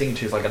guy they're singing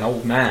to is like an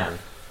old man.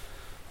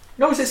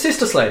 No, is it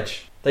Sister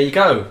Sledge? There you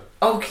go.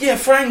 Oh yeah,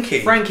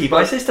 Frankie. Frankie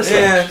by Sister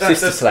Sledge. Yeah,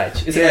 Sister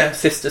Sledge. Isn't yeah. it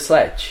Sister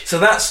Sledge? So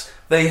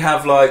they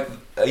have like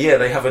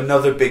they have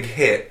another big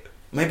hit.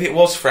 Maybe it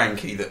was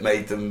Frankie that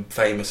made them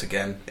famous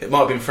again. It might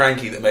have been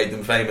Frankie that made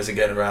them famous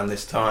again around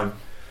this time.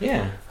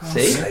 Yeah. Oh,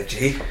 See?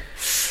 Sledgy.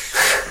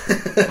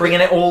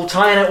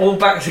 Tying it all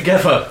back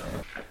together.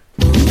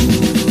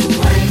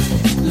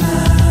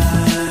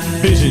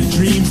 Vision,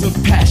 dreams of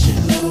passion.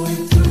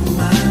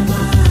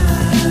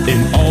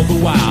 And all the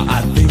while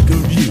I think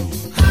of you.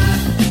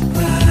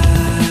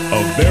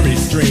 A very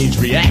strange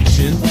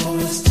reaction.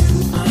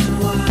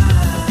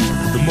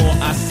 The more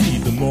I see,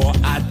 the more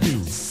I do.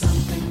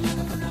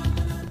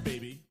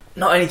 Baby.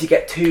 Not only do you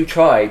get 2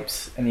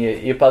 tribes and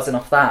you're buzzing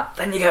off that,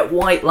 then you get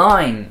White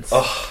Lines.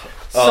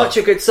 Such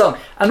a good song.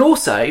 And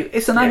also,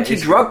 it's an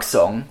anti-drug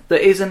song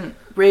that isn't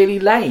really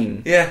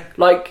lame. Yeah.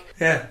 Like,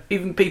 Yeah.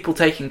 even people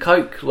taking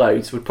coke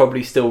loads would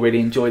probably still really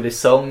enjoy this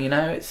song, you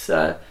know. It's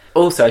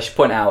also, I should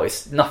point out,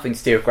 it's nothing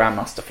to do with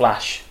Grandmaster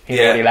Flash. He'd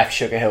Yeah. already left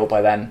Sugar Hill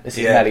by then. This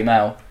is Yeah. Melly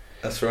Mel.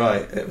 That's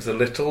right. It was a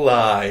little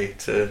lie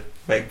to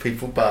make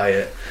people buy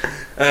it.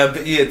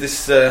 But yeah, this.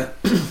 So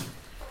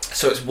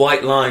it's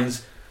White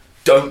Lines.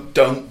 Don't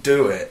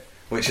do it,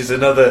 which is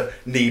another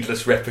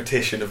needless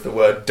repetition of the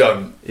word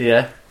 "don't."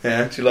 Yeah.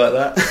 Yeah, do you like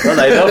that? Well,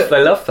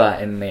 they love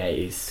that in the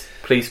 80s.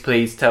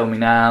 Please tell me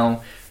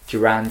now.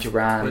 Duran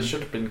Duran. Well, it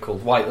should have been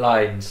called White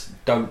Lines.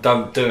 Don't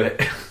do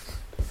it.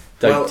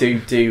 Don't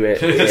do it.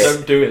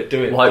 Don't do it.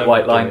 Do it. White don't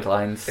white do lined it.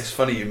 lines. It's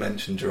funny you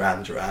mentioned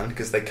Duran Duran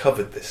because they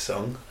covered this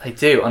song. They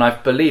do, and I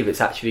believe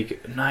it's actually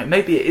no.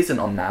 Maybe it isn't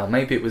on now.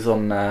 Maybe it was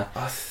on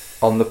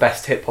the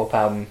best hip hop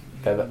album,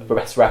 the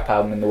best rap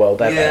album in the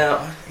world ever.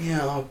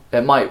 Yeah.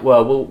 It might.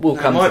 Well, we'll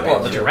No, come it might to be that.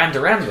 on The Duran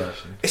Duran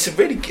version. It's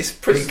pretty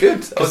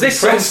good. Because this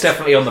song's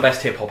definitely on the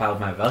best hip hop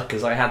album ever.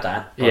 Because I had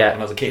that when I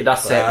was a kid.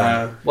 That's so- it.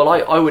 Then. Well,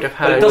 I would have But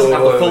heard. it doesn't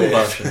have the full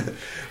yeah. version.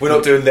 We're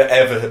not doing the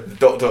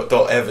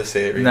ever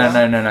series.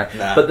 No.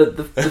 Nah. But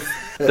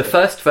the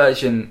first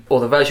version, or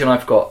the version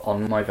I've got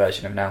on my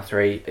version of Now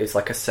 3, is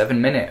like a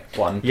 7-minute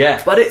one.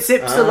 Yeah. But it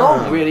zips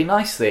along really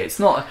nicely. It's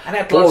not And it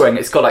had loads boring.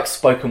 It's got like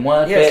spoken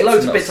word Yeah, it's loads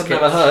and of bits I've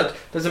skits. never heard.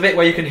 There's a bit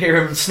where you can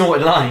hear him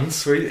snorting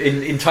lines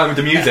in time with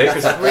the music.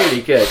 It's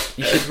really good.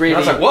 You should I really,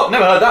 was like, what?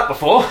 Never heard that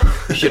before.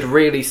 you should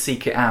really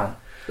seek it out.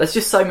 There's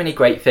just so many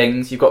great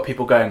things. You've got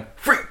people going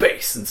freak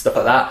bass and stuff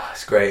like that.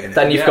 It's great. Isn't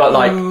Then it? you've got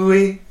like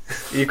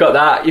you've got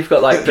that. You've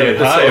got like the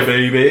Hi, sort of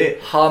baby.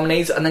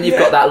 harmonies, and then you've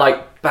got that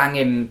like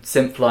banging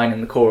synth line in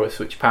the chorus,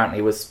 which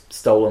apparently was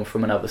stolen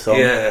from another song.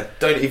 Yeah,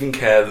 don't even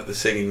care that the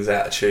singing's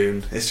out of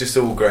tune. It's just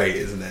all great,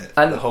 isn't it?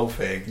 And- the whole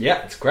thing.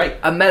 Yeah, it's great.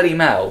 And Melly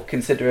Mel,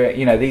 considering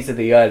these are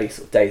the early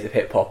sort of days of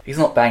hip hop, he's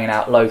not banging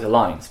out loads of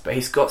lines, but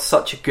he's got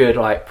such a good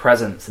like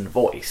presence and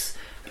voice.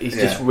 He's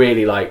just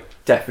really like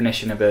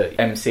definition of a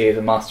MC as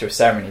a master of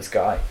ceremonies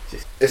guy.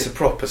 Just, It's a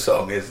proper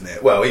song, isn't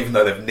it? Well, even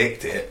though they've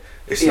nicked it,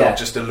 it's Yeah. not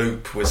just a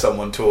loop with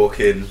someone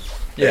talking.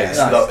 Yeah, it's,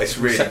 nice. it's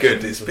really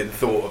Sections. good. It's been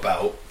thought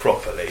about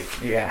properly,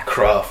 yeah.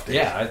 crafted.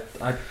 Yeah,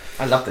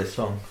 I love this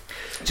song.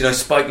 Do you know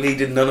Spike Lee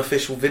did an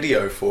unofficial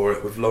video for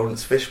it with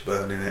Lawrence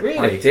Fishburne in it? Really?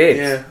 I did,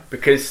 Yeah.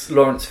 because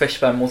Lawrence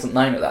Fishburne wasn't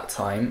known at that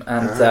time,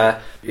 and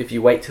if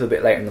you wait till a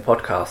bit later in the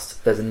podcast,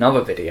 there's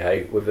another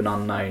video with an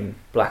unknown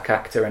black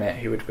actor in it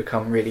who would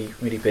become really,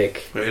 really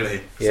big.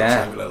 Really? It's Yeah.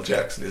 not Samuel L.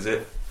 Jackson, is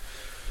it?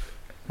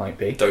 Might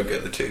be. Don't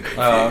get the two confused.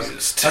 I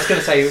was going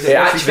to say, was It it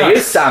actually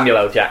is Samuel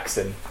L.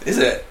 Jackson. Is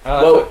it?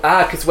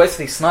 Because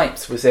Wesley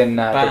Snipes was in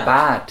The Bad.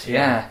 Bad,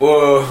 yeah.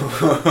 Whoa!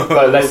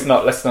 Well, let's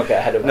not get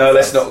ahead of No,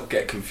 let's ourselves. not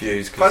get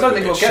confused. I don't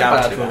think we'll get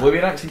shouted bad. at. We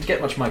don't seem to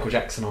get much Michael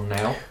Jackson on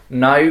now.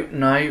 No.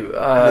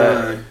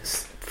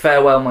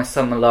 Farewell, My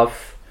Summer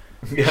Love.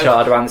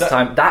 Shard around this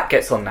time. That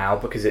gets on now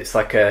because it's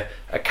like a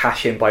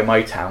cash in by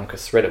Motown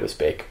because Thriller was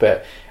big.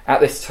 But at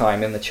this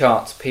time in the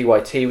charts,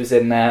 PYT was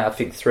in there. I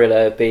think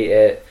Thriller, Beat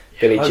It,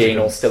 Billie Jean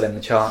all still in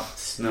the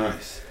charts.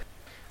 Nice.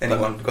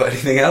 Anyone got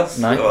anything else?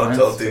 No, I'll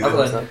no. do Other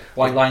that. than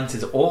White Lines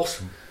is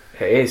awesome.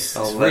 It is.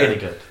 Oh, It's man. really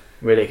good.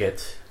 Really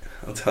good.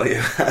 I'll tell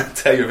you. I'll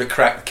tell you if it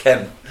cracked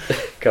Ken.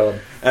 Go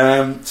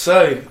on.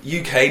 So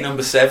UK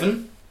number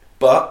 7,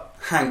 but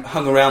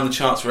hung around the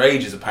charts for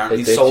ages. Apparently,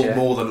 They did, sold yeah.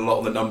 more than a lot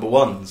of the number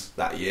ones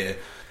that year.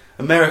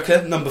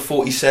 America number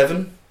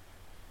 47.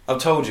 I've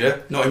told you,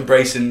 not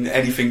embracing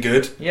anything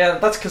good. Yeah,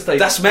 that's because they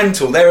That's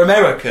mental. They're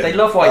American. they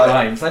love White Like,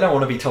 Lines. They don't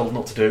want to be told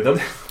not to do them.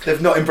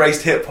 They've not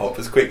embraced hip hop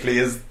as quickly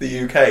as the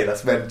UK.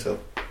 That's mental.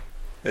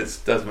 It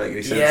doesn't make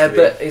any sense. Yeah, to me.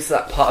 but is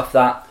that part of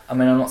that? I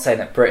mean, I'm not saying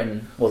that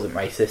Britain wasn't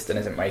racist and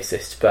isn't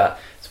racist, but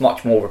it's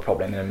much more of a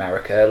problem in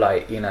America.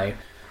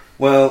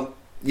 Well,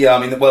 yeah, I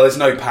mean, there's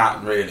no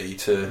pattern really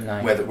to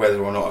No.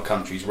 whether or not a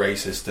country's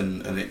racist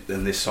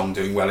and this song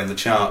doing well in the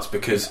charts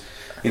because,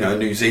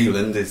 New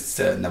Zealand is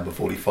number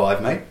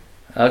 45, mate.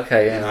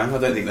 Okay, yeah. I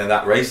don't think they're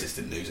that racist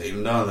in New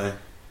Zealand, are they?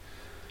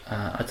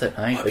 I don't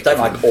know. Might They be don't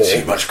like giving all. them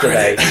too much do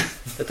they? credit.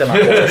 They don't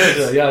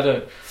like all. Yeah, I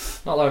don't.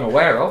 Not that I'm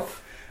aware of.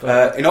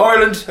 In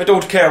Ireland, I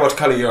don't care what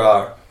colour you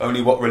are,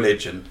 only what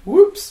religion.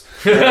 Whoops.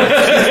 But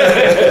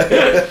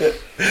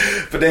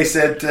they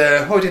said,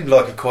 I didn't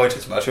like it quite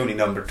as much, only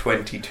number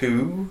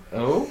 22.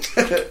 Oh,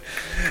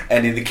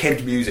 And in the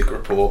Kent Music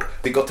Report,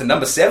 they got to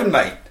number 7,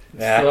 mate.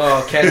 Yeah.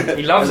 oh, Ken,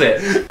 he loves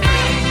it.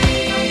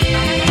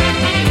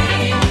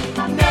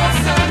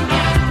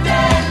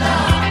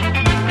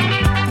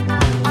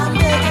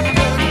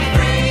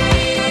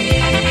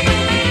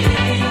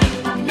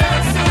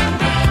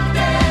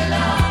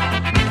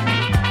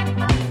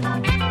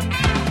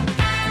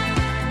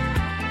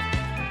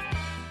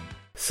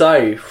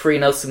 So, Free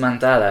Nelson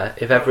Mandela,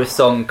 if ever a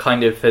song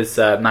kind of has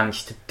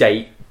managed to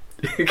date,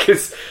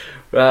 because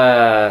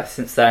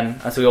since then,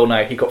 as we all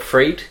know, he got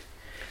freed.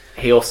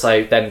 He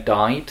also then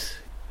died.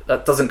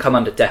 That doesn't come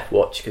under Death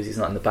Watch because he's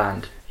not in the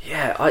band.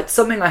 Yeah, it's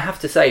something I have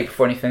to say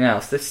before anything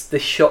else. This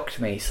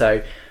shocked me.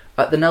 So,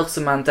 at the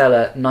Nelson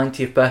Mandela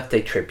 90th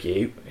birthday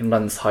tribute in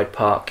London's Hyde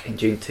Park in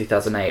June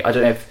 2008, I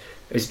don't know if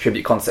it was a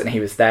tribute concert and he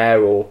was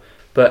there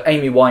but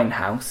Amy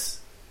Winehouse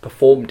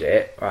performed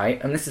it,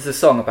 right? And this is a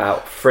song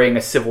about freeing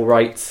a civil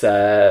rights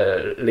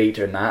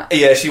leader and that.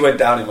 Yeah, she went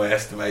down in my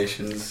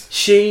estimations.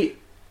 She,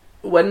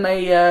 when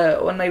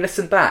they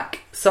listen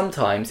back,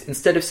 sometimes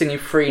instead of singing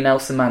 "Free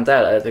Nelson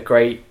Mandela," the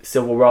great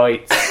civil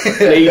rights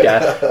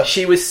leader,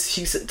 she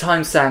at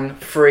times sang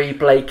 "Free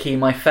Blakey,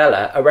 my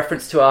fella," a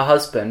reference to her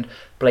husband,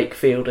 Blake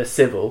Fielder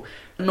Civil.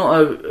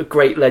 Not a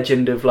great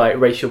legend of like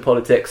racial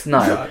politics.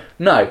 No.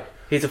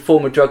 he's a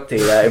former drug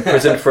dealer in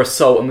prison for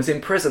assault and was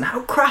in prison.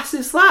 How crass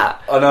is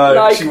that? I know,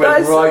 Like, she went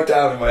that's- right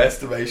down in my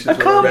estimation. I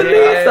can't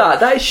believe that.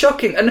 That is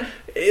shocking. And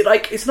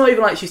it's not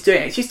even like she's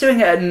doing it. She's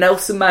doing it at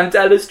Nelson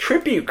Mandela's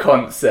tribute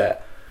concert.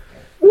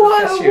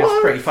 What? She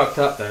was pretty fucked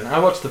up then. I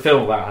watched the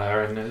film about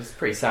her and it was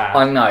pretty sad.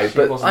 I know, She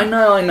but wasn't- I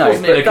know.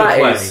 wasn't in a But that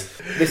good way.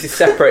 this is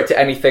separate to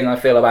anything I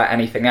feel about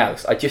anything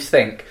else. I just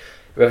think,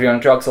 whether you're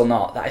on drugs or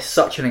not, that is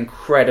such an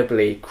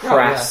incredibly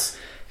crass,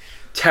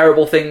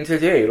 terrible thing to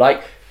do.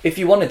 Like, if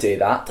you want to do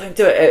that, don't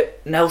do it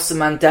at Nelson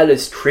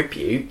Mandela's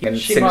tribute. And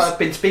She might have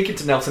been speaking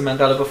to Nelson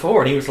Mandela before,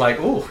 and he was like,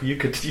 "Oh, you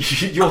could,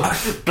 you're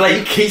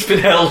Blake. He's been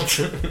held."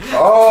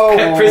 Oh,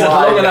 Kept prison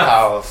long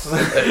enough.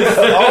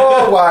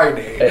 Oh,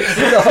 whiny.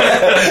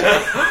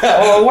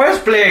 Oh, where's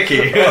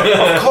Blakey?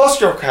 Of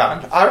course you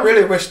can. I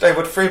really wish they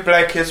would free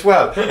Blakey as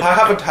well. I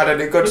haven't had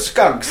any good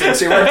skunk since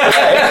he went away.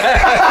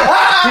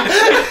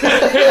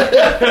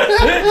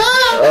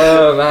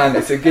 Oh man,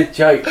 it's a good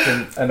joke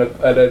and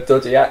a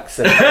dodgy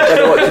accent. I don't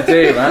know what to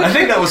do, I man.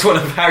 think that was one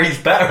of Harry's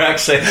better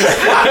accents.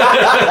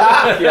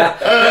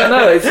 Yeah,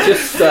 no, it's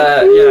just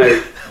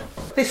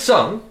This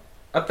song,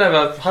 I've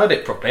never heard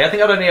it properly. I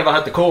think I've only ever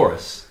heard the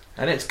chorus,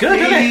 and it's good,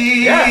 isn't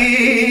it?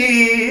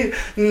 Yeah.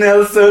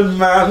 Nelson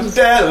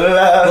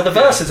Mandela. Well, the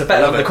verses are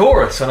better Love than the it.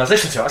 chorus. When I was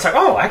listening to it, I was like,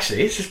 "Oh,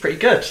 actually, this is pretty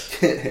good."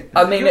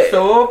 I mean, You're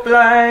so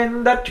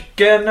blind that you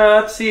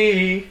cannot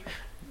see.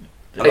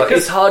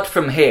 it's hard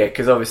from here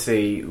because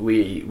obviously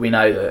we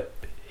know that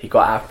he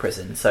got out of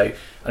prison. So,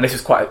 and this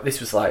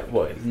was like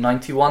what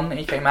 91 that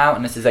he came out,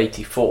 and this is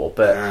 84.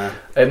 But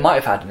it might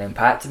have had an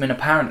impact. I mean,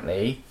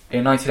 apparently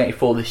in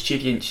 1984, the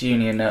Students'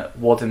 Union at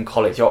Wadham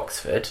College,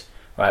 Oxford,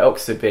 right?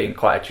 Oxford being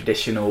quite a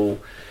traditional,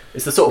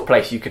 it's the sort of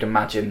place you could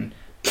imagine.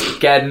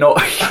 Again, not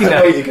I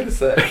know what you're going to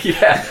say.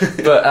 yeah,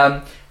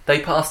 but they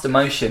passed a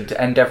motion to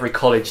end every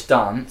college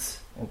dance,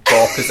 or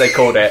bop as they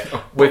called it,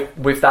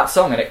 with that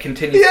song, and it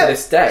continues to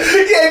this day.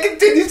 Yeah, it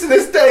continues to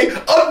this day.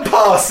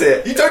 Unpass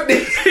it. You don't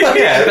need.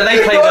 Yeah, but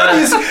they play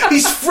the.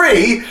 He's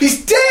free.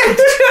 He's dead.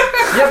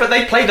 Yeah, but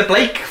they play the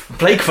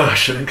Blake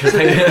version because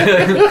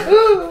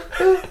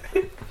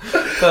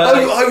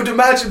I would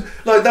imagine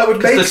like that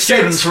would make the sense.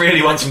 students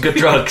really want some good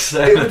drugs.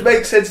 It would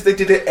make sense if they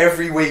did it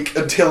every week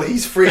until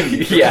he's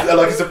free. Yeah.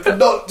 Like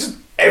not just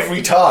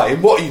every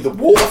time. What are you, the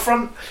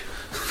waterfront?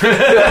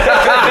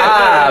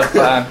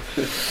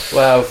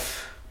 Well,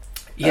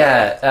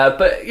 yeah,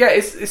 but yeah,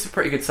 it's a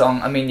pretty good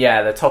song. I mean,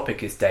 yeah, the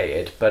topic is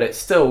dated, but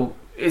it's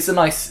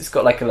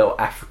got like a little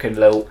African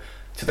lilt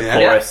to the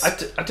chorus.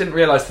 I didn't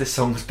realise this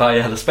song was by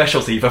The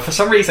Specials either. For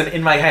some reason,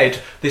 in my head,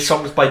 this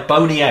song was by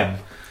Boney M.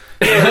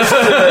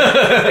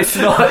 It's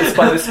not. It's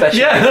by the Special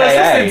Yeah, I was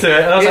AKA. listening to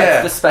it, and I was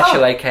It's the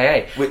Special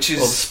AKA. Which or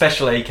is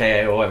Special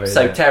AKA or whatever.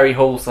 So yeah. Terry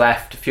Hall's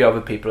left. A few other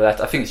people are left.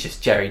 I think it's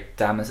just Jerry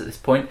Dammers at this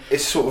point.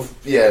 it's sort of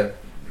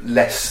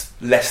less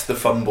the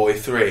Fun Boy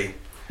 3,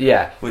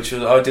 Yeah. which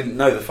was, I didn't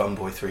know the Fun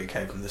Boy 3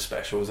 came from the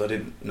Specials. I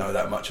didn't know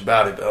that much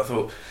about it, but I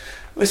thought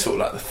we're sort of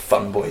like the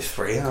Fun Boy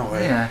 3, aren't we?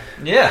 Yeah.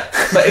 Yeah.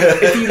 But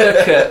if you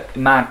look at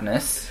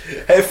Madness,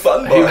 Hey,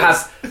 Fun Boys. who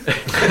have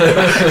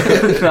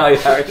no,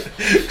 Harry.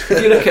 If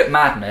you look at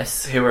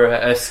Madness, who are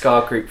a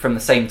ska group from the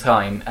same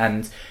time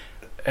and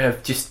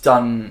have just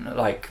done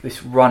like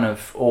this run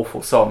of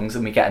awful songs,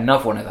 and we get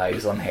another one of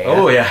those on here.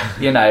 Oh yeah.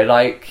 You know,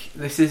 like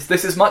this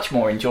is much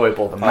more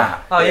enjoyable than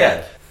that. Oh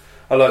yeah.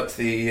 I liked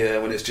the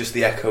when it's just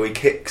the echoey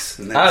kicks.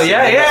 And then Oh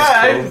yeah,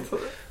 that was cool.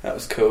 That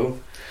was cool.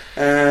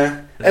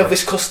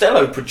 Elvis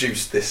Costello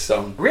produced this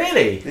song.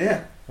 Really?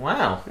 Yeah,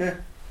 Wow.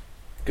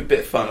 good bit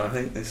of fun. I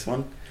think this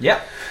one. Yep.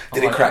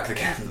 Did it crack the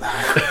can?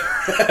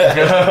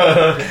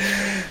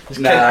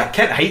 Nah.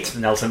 Kent hates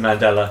Nelson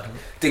Mandela.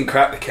 Didn't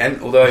crack the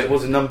Kent, although it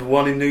was a number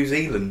 1 in New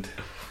Zealand.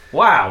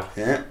 Wow.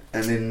 Yeah,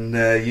 and in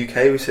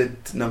UK we said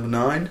number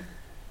 9,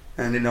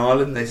 and in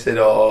Ireland they said,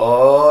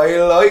 "Oh, I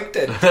liked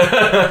it."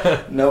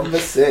 Number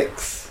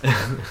 6.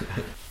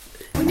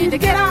 We need to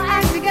get our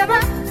act together,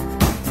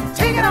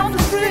 take it on the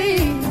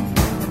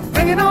street,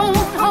 bring it on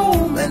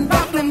home, and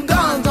drop them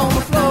guns on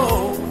the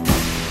floor.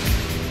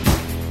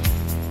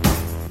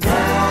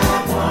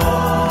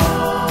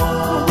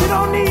 We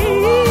don't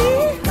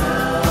need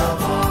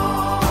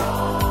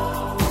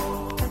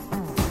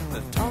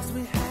the toss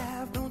we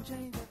have, don't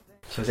change it.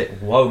 So is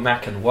it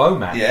Womack and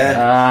Womack?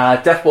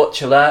 Yeah, Death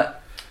Watch alert.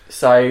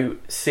 So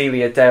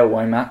Celia Dale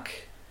Womack.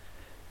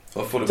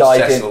 I thought it was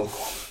Died in- Cecil.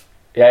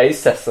 Yeah, he's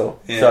Cecil.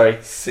 Yeah, Sorry.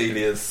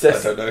 Celia's. Cec-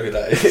 I don't know who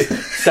that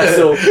is.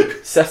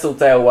 Cecil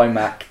Dale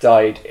Womack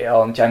died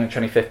on January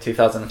 25th,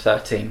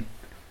 2013.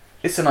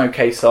 It's an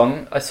okay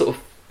song. I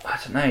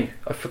don't know.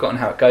 I've forgotten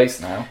how it goes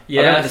now.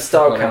 Yeah, I remember the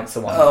Style forgotten.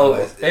 Council one. Oh,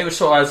 It was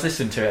sort of, I was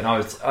listening to it and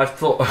I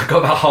thought I got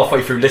about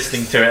halfway through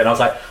listening to it and I was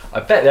like, I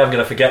bet I'm going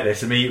to forget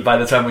this by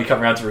the time we come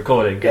around to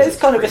recording. 'cause Yeah, it's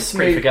kind of a pretty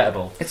smooth-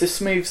 forgettable. It's a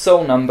smooth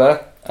soul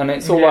number, and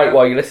it's all right Yeah.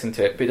 while you listen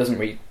to it, but it doesn't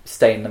really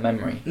stay in the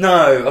memory.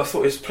 No, I thought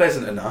it was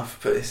pleasant enough,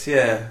 but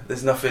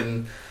there's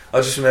nothing.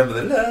 I just remember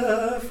the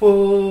love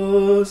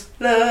wars,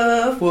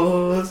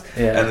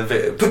 Yeah. and the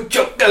bit, put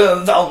your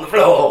guns on the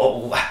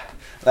floor.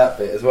 that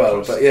bit as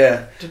well. But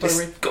yeah, Did I it's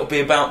read? got to be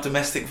about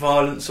domestic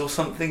violence or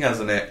something,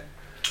 hasn't it?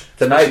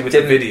 The Especially note with the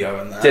didn't, video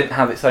and that. didn't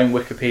have its own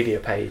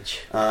Wikipedia page.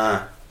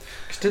 'Cause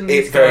didn't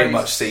It these very guys-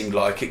 much seemed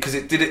like it because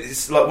it did.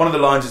 It's like one of the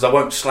lines is, "I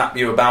won't slap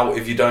you about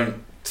if you don't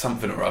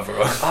something or other."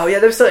 Oh yeah,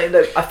 there was something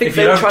that I think If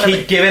they you were don't trying keep to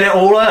make, giving it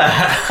all out.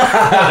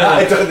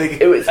 I don't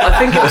think. it was. I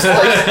think it was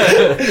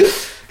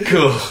supposed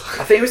Cool.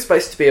 I think it was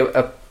supposed to be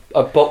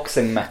a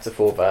boxing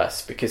metaphor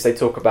verse because they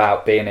talk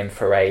about being in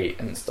for 8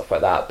 and stuff like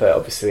that, but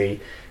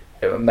obviously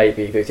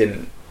maybe they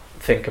didn't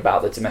think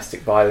about the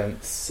domestic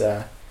violence,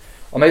 or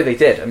maybe they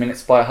did. I mean,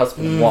 it's by a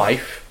husband and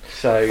wife,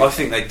 so I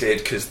think they did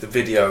because the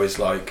video is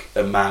like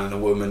a man and a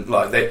woman,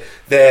 like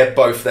they're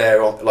both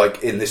there on,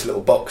 like in this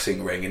little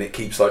boxing ring, and it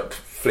keeps like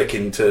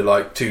flicking to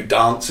like two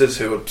dancers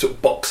who are sort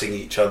of boxing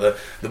each other.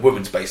 The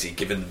woman's basically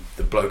giving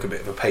the bloke a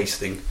bit of a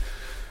pasting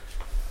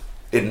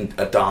in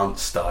a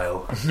dance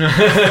style.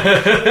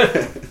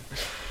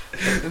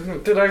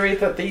 Did I read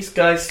that these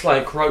guys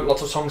like wrote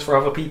lots of songs for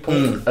other people?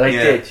 they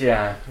Yeah. did.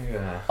 Yeah,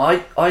 Yeah.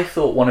 I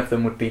thought one of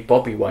them would be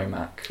Bobby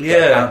Womack. But Yeah.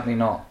 apparently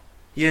not.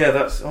 Yeah,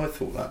 I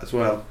thought that as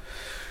well.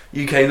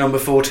 UK number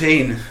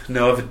 14.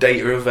 No other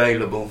data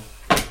available,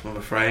 I'm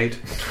afraid.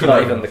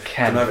 Not even the Don't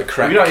Ken. know if it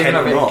cracked We don't even Ken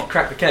have or it. not.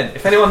 Crack the Kent.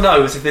 If anyone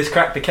knows if this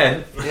cracked the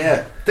Kent,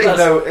 Yeah, let us,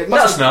 know. It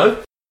let must us know.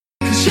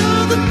 'Cause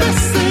you're the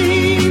best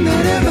thing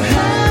that ever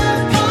happened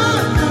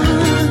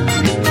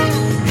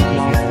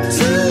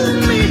to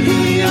me.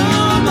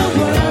 You're my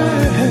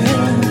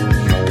world.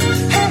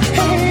 Hey,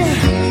 hey,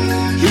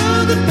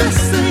 you're the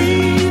best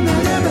thing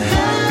that ever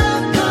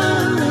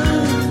happened.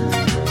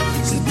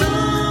 So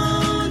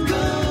don't go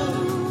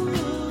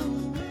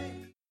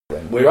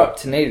away. We're up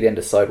to nearly the end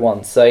of side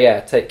 1, so yeah,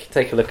 take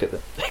a look at the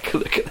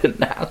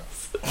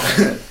notes.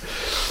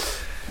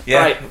 Yeah,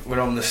 Right. we're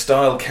on the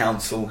Style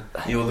Council.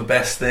 You're the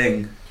best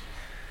thing.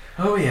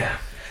 Oh yeah.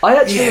 I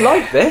actually Yeah.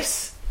 liked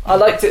this. I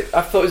liked it.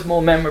 I thought it was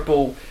more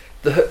memorable.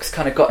 The hooks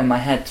kind of got in my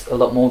head a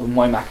lot more than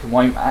Womack and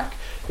Womack.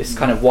 This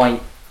kind of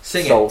white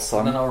Sing soul it, song.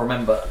 and then I'll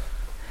remember.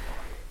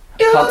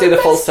 Can't do the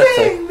falsetto.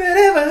 Thing that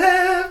ever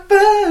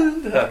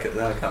happened. I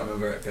can't remember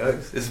where it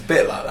goes. It's a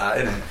bit like that,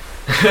 isn't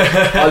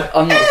it?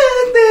 I'm not.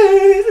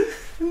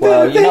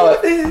 Well, you know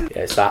what? Yeah,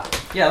 it's that.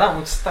 Yeah, that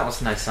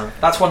was a nice song.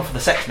 That's one for the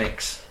sex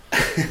mix.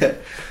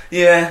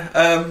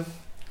 Yeah,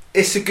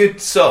 it's a good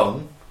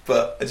song,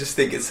 but I just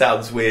think it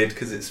sounds weird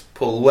because it's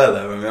Paul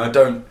Weller. I mean, I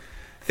don't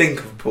think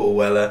of Paul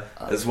Weller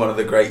as one of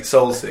the great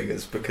soul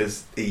singers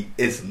because he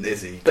isn't,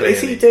 is he? But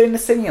is he Clearly. doing the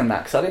singing on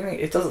that? Because I don't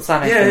think it doesn't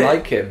sound anything Yeah.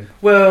 like him.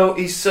 Well,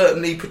 he's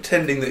certainly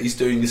pretending that he's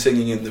doing the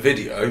singing in the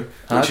video,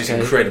 which is Okay.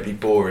 incredibly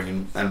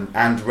boring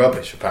and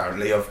rubbish,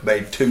 apparently. I've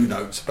made 2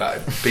 notes about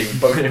it being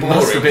both It boring.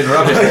 must have been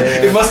rubbish.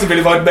 It must have been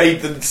if I'd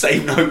made the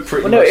same note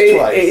pretty Well, no, much it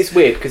twice. is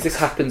weird because this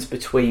happens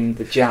between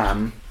the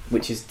Jam,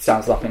 which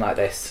sounds nothing like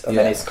this, and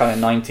then Yeah. it's kind of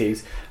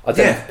 90s. I don't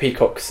know Yeah. if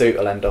Peacock Suit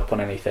will end up on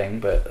anything,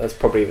 but that's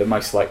probably the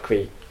most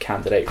likely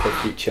candidate for the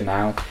future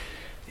now.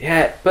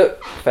 Yeah,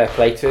 but fair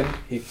play to him.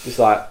 He was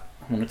like,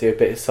 I want to do a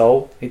bit of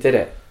soul. He did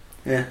it.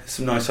 Yeah,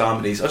 some nice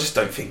harmonies. I just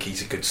don't think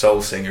he's a good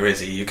soul singer, is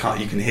he? You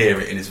can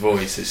hear it in his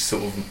voice. It's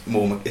sort of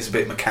it's a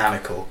bit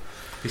mechanical.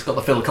 He's got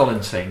the Phil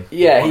Collins thing.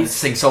 Yeah, He he's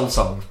sing soul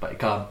songs, but he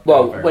can't.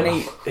 well do it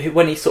when very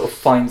when he sort of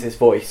finds his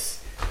voice,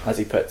 as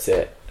he puts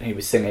it. He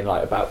was singing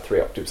like about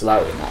 3 octaves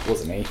lower than that,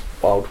 wasn't he?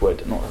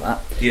 Wildwood and all of that.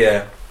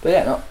 Yeah. But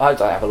yeah, no, I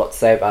don't have a lot to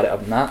say about it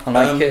other than that. I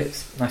like it.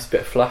 It's a nice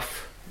bit of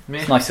fluff. Meh.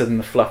 It's nicer than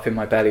the fluff in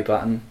my belly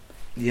button.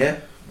 Yeah.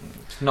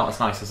 It's not as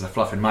nice as the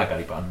fluff in my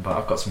belly button, but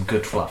I've got some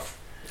good fluff.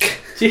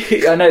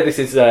 I know this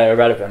is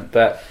irrelevant,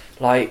 but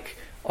like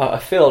I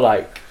feel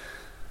like,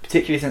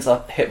 particularly since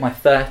I've hit my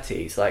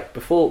 30s, like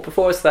before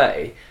I was 30,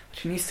 I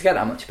didn't used to get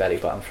that much belly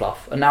button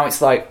fluff, and now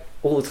it's like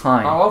all the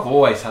time. Oh, I've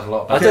always had a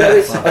lot of I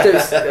belly don't know. button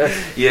It's, fluff. I don't,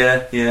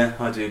 it's, Yeah,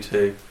 I do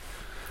too.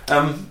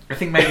 I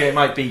think maybe it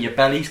might be your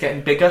belly's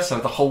getting bigger, so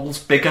the hole's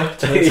bigger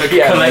to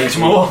collect maybe,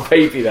 more.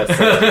 Maybe that's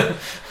it.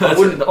 I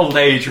wouldn't. Old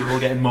age, we're all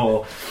getting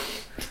more.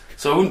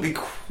 So I wouldn't be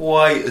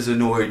quite as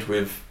annoyed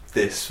with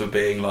this for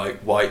being like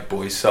white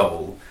boy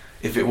soul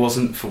if it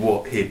wasn't for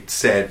what he'd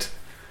said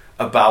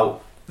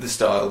about the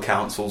Style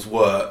Council's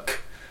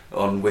work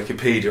on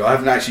Wikipedia. I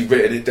haven't actually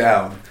written it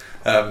down.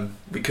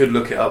 We could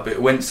look it up.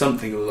 It went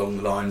something along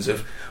the lines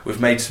of, we've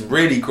made some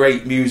really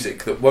great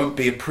music that won't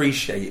be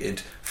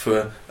appreciated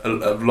for a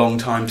long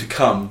time to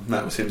come. And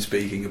that was him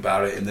speaking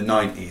about it in the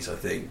 90s, I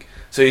think.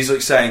 So he's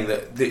like saying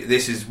that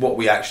this is what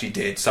we actually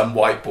did. Some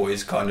white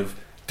boys kind of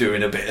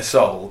doing a bit of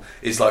soul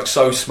is like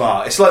so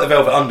smart. It's like the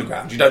Velvet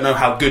Underground. You don't know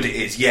how good it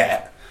is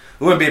yet.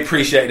 It won't be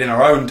appreciated in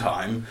our own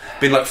time.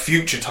 But in like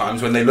future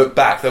times when they look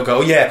back, they'll go,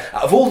 oh yeah,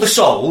 out of all the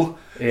soul,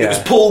 it was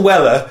Paul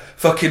Weller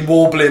fucking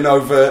warbling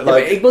over Yeah,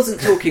 like... but he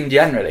wasn't talking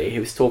generally. He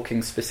was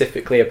talking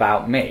specifically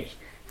about me.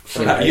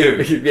 About you.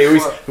 He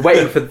was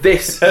waiting for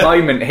this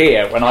moment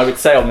here when I would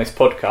say on this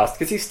podcast,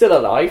 because he's still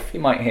alive. He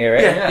might hear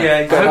it.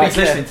 Yeah, I But hope he's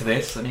like, listening to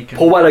this and he can.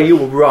 Paul Weller, you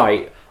were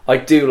right. I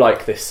do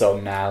like this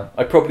song now.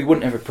 I probably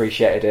wouldn't have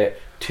appreciated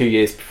it 2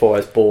 years before I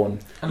was born.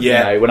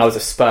 Yeah. You know, when I was a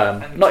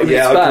sperm. Not even a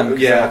Yeah, sperm.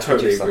 I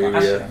totally agree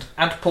with you.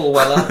 And Paul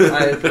Weller,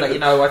 I let you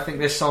know, I think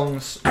this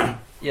song's,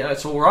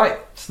 it's all right.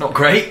 It's not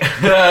great, but,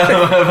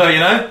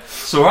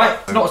 it's all right.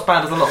 It's not as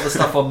bad as a lot of the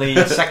stuff on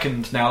the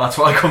second Now That's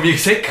What I Call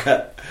Music.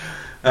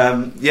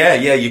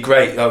 You're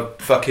great.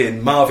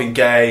 Fucking Marvin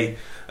Gaye.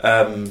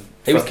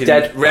 He was fucking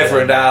dead.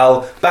 Reverend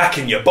Al, back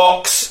in your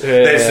box. Yeah.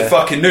 There's a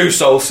fucking new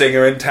soul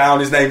singer in town.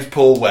 His name's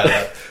Paul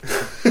Weller.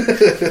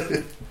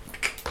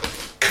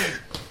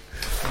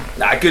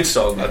 Good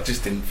song. I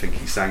just didn't think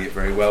he sang it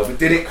very well. But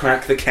did it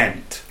crack the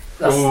Kent?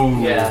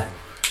 Yeah.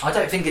 I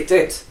don't think it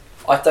did.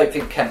 I don't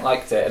think Kent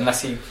liked it,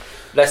 unless he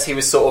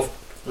was sort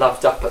of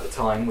loved up at the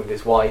time with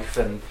his wife,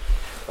 and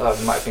he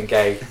might have been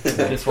gay.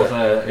 This was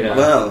a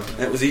Well,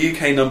 it was a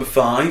UK number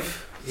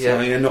 5. So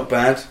Yeah. not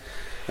bad.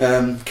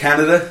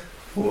 Canada.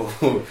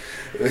 I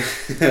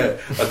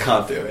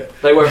can't do it.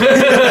 They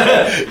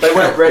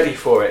weren't ready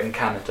for it in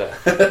Canada.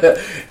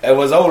 It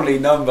was only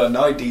number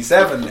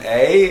 97,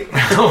 eh?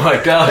 Oh my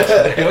god,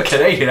 your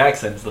Canadian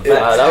accent's the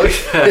best. That was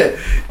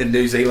In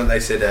New Zealand, they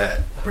said,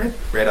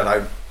 "Red,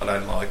 I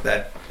don't like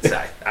that."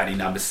 So only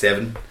number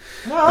 7.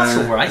 Well, that's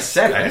all right.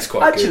 7. Yeah, it's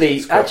quite good.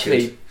 It's quite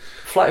actually,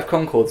 Flight of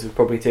Conchords would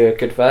probably do a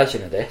good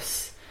version of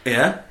this. good.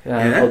 Yeah.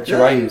 Well,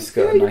 Jerome's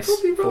got a nice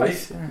You're probably right.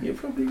 voice. Yeah. You're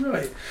probably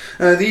right.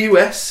 The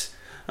US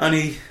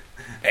only.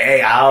 Hey,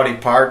 howdy,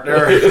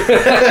 partner.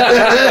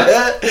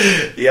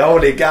 You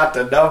only got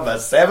to number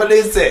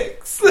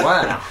 76.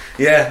 Wow.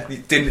 Yeah, you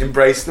didn't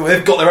embrace them.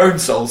 They've got their own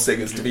soul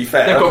singers, to be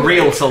fair. They've got haven't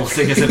real they? soul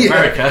singers in Yeah.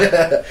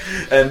 America.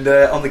 And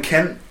on the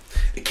Kent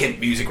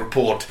Music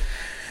Report.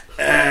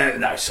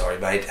 No, sorry,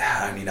 mate.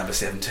 Only number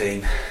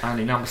 17.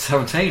 Only number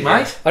 17,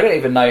 mate. I don't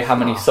even know how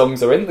many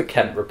songs are in the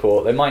Kent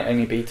report. There might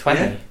only be 20.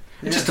 Yeah.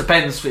 It just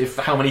depends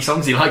how many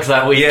songs he likes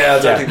that week. Yeah, I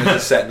don't Yeah. think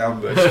there's a set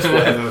number. It's just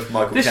whatever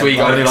Michael This Kent week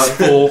I only likes.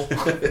 like 4.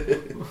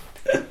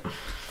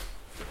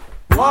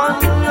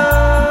 One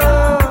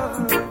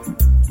love,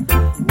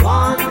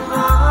 one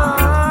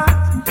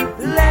heart.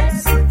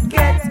 Let's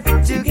get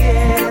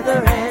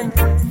together and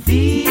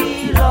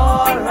feel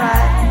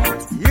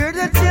alright. Hear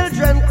the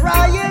children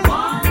crying.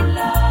 One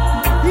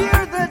love.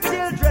 Hear the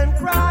children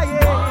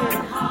crying.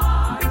 One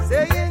heart.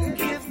 Saying,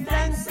 give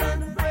thanks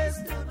and praise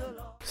to the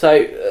Lord.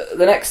 So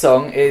the next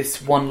song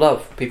is One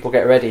Love, People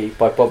Get Ready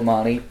by Bob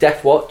Marley.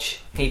 Death Watch,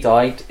 he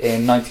died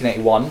in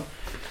 1981,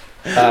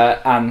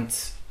 and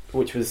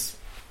which was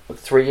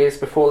 3 years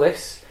before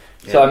this.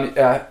 So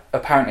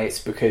apparently it's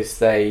because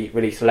they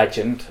released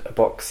Legend, a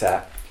box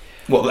set.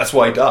 Well, that's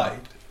why he died.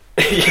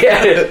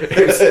 Yeah,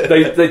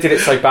 they did it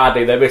so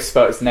badly they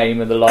misspelled his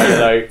name in the liner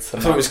notes. I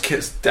thought it was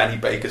because Danny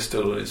Baker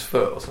stood on his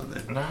foot or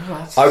something. No,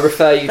 that's... I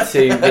refer you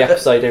to the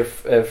episode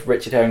of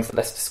Richard Herring's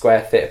Leicester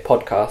Square Theatre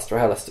podcast,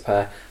 Rahel Leicester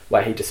Pair,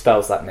 where he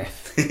dispels that myth.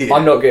 Yeah.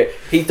 I'm not good.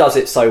 He does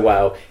it so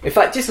well. In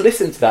fact, just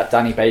listen to that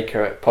Danny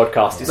Baker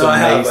podcast. It's No, I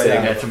have, amazing. I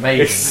have. It's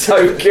amazing. It's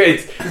so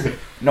good.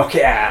 Knock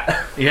it out.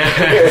 Yeah,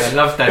 I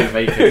love Danny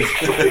Baker. He's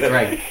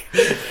great.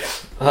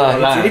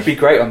 He'd be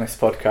great on this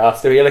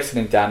podcast. Are you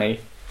listening, Danny?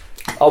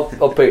 I'll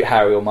boot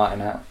Harry or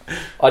Martin out.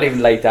 I'd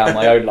even lay down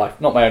my own life,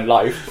 not my own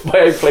life, my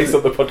own place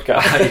on the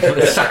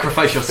podcast.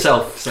 Sacrifice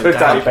yourself. So For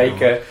Danny Dan-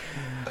 Baker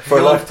for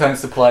a lifetime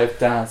supply of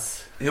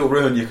Daz. He'll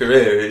ruin your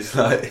career. It's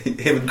like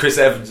him and Chris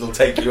Evans will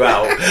take you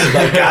out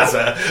like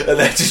Gaza, and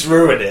they just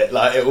ruin it.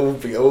 Like it'll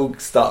all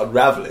start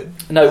unraveling.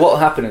 No, what will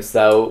happen is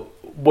though,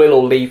 we'll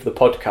all leave the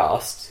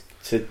podcast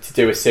to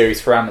do a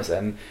series for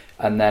Amazon,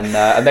 and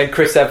then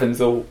Chris Evans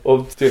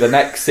will do the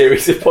next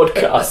series of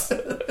podcasts,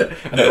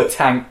 and it'll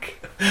tank.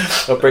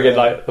 They'll bring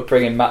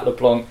in Matt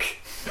LeBlanc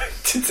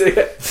to do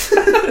it.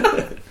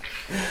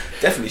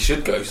 Definitely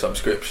should go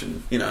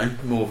subscription.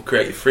 More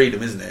creative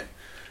freedom, isn't it?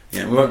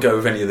 Yeah, we won't go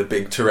with any of the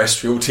big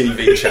terrestrial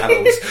TV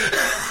channels.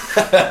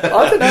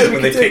 I don't know.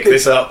 when they pick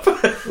this up.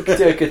 We could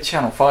do a good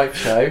Channel 5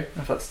 show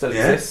if that still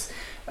Yeah. exists.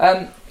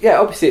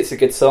 Obviously it's a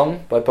good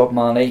song by Bob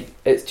Marley.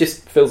 It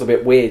just feels a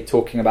bit weird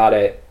talking about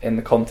it in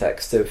the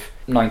context of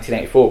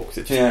 1984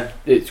 because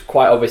it's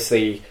quite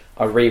obviously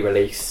a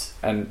re-release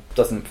and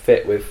doesn't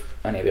fit with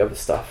any of the other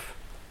stuff.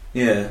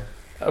 Yeah.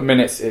 I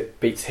mean, it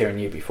beats Hearing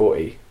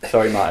UB40.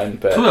 Sorry, Martin,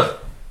 but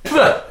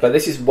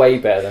this is way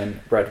better than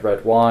Red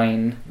Red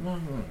Wine.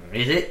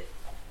 Is it?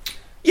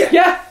 Yeah.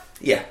 Yeah.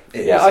 it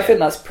Yeah, is, I think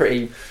that's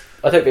pretty.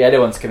 I don't think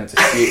anyone's going to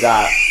dispute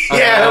that.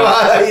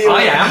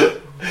 I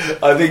am.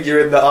 I think you're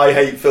in the I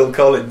hate Phil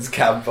Collins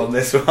camp on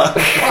this one. Well,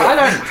 I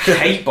don't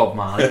hate Bob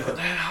Marley, but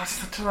I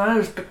don't know,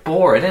 it's a bit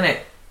boring, isn't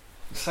it?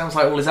 It sounds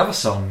like all his other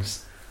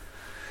songs.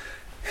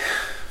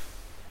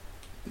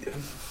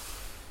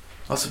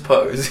 I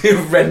suppose you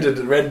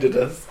rendered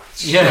us.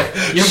 Yeah,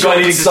 you haven't got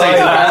anything to say to Short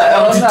that.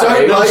 Oh, You no.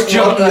 don't No like one's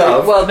One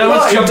Love. Well, No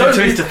one's Why? jumped Don't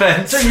into his you-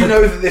 defence. Don't you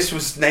know that this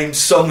was named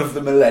Song of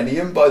the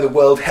Millennium by the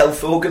World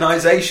Health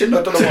Organization?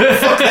 I don't know what the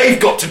fuck they've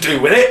got to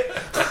do with it.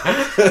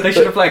 They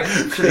should have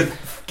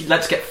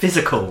let's get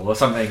physical or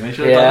something. They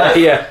should have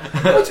done Yeah.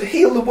 What, to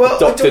heal the world?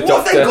 Doctor, what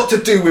have they Doctor. got to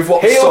do with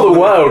what Heal song? the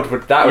world.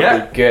 That would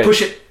yeah, be good.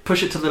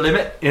 push it to the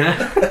limit.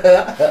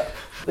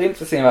 The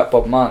interesting thing about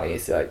Bob Marley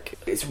is like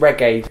it's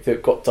reggae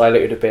that got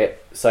diluted a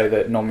bit so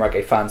that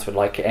non-reggae fans would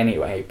like it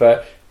anyway.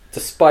 But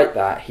despite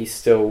that, he's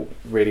still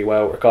really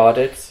well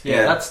regarded.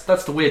 Yeah,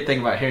 that's the weird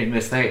thing about hearing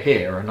this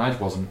here, and I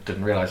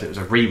didn't realise it was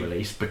a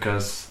re-release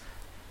because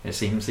it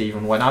seems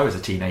even when I was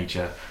a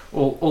teenager,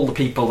 all the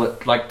people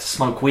that like to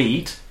smoke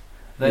weed,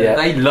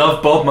 they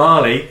love Bob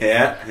Marley.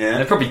 Yeah, yeah.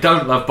 They probably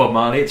don't love Bob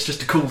Marley. It's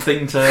just a cool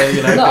thing to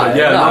No,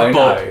 love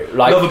Bob,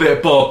 like, love a bit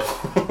of Bob.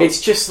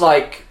 It's just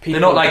like people.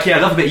 They're not like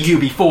love a bit of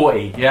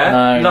UB40. Yeah,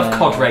 No, love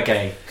cod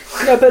reggae.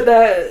 No,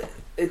 but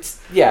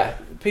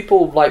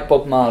people like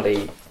Bob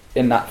Marley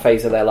in that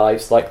phase of their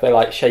lives, like they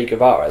like Che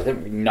Guevara. They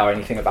don't really know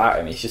anything about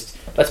him. He's just,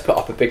 let's put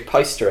up a big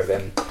poster of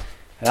him.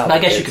 And I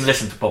guess you can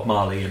listen to Bob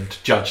Marley and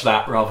judge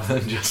that rather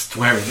than just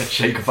wearing a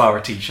Che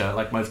Guevara t-shirt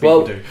like most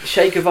people do.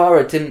 Che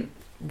Guevara didn't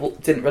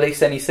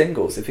release any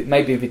singles.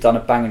 Maybe if he'd done a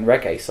banging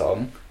reggae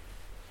song,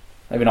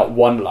 maybe not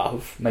One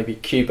Love, maybe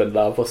Cuban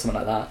Love or something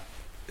like that.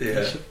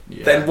 Yeah.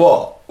 Then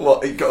what?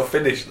 What, you got to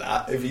finish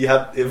that? If you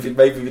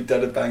maybe we'd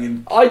done a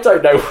banging I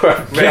don't know where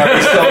I'm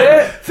reggae song,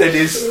 then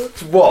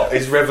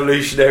his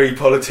revolutionary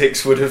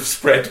politics would have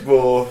spread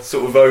more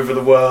sort of over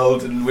the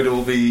world, and we'd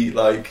all be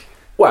like.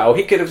 Well,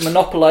 he could have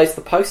monopolised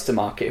the poster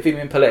market. If he'd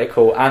been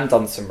political and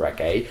done some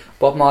reggae,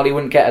 Bob Marley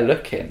wouldn't get a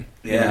look in.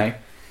 Yeah. You know?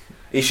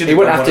 He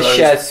wouldn't have to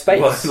share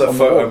space. Like on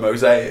photo the wall.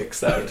 mosaics,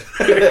 that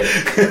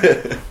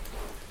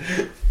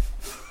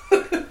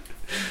would.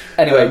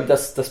 Anyway,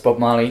 that's Bob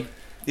Marley.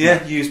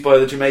 Yeah, used by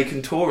the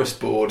Jamaican Tourist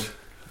Board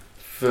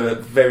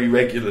very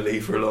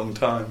regularly for a long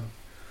time.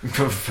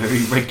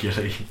 Very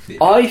regularly.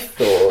 I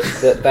thought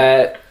that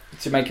their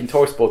Jamaican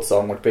Tourist Board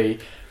song would be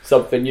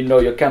something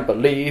you can't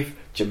believe.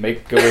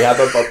 Jamaica, we have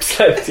a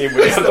bobsled team.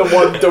 We have the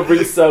one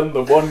Dobry son,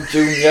 the one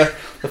junior,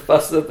 the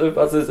first of the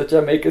buzzers, the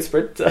Jamaica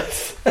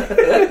sprinters.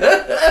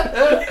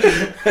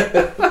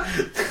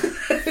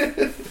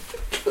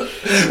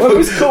 Well, it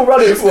was Cool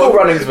Runnings. Cool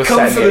Runnings was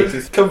set in the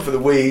 80s. Come for the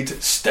weed,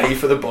 stay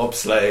for the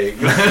bobsleighing.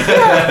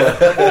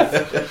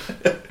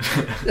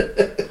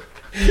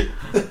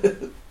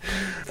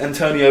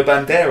 Antonio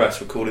Banderas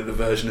recorded the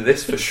version of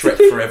this for Shrek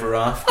Forever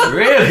After.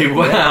 Really?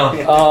 Wow.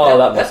 Oh,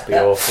 that must be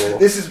awful.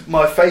 This is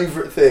my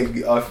favourite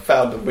thing I've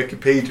found on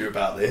Wikipedia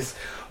about this.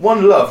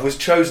 One Love was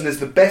chosen as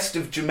the best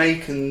of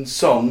Jamaican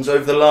songs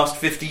over the last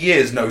 50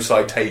 years, no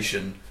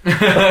citation.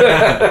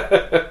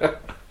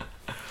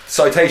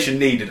 Citation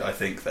needed, I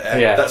think, there.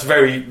 Yeah. That's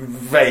very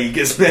vague,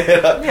 isn't it?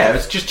 Yeah, it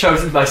was just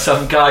chosen by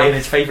some guy in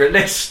his favourite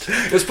list.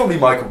 It was probably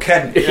Michael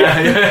Kent.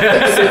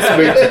 Since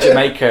moved to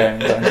Jamaica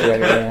and gone to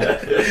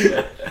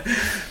yeah.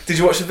 Did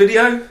you watch the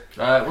video?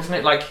 Wasn't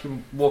it like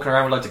him walking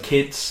around with loads of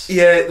kids?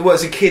 Yeah, well,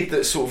 it's a kid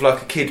that's sort of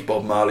like a kid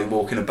Bob Marley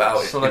walking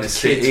about So in like a kids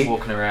city.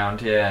 walking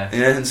around, yeah.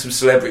 Yeah, and some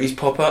celebrities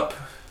pop up.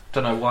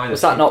 Don't know why.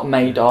 Was that not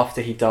made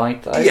after he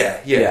died, though?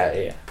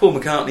 Yeah. Paul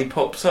McCartney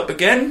pops up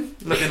again,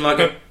 looking like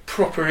a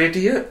proper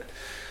idiot.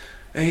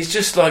 And he's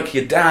just like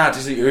your dad,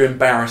 your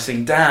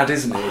embarrassing dad,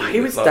 isn't he? He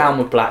was down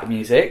with black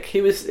music. He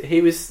was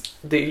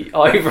the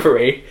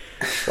Ivory.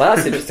 Well,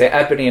 that's interesting.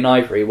 Ebony and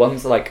Ivory.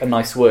 One's like a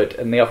nice wood,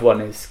 and the other one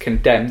is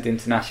condemned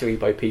internationally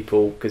by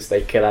people because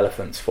they kill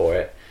elephants for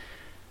it.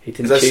 He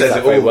didn't choose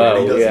that very well.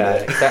 Really, yeah,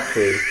 it?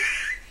 exactly.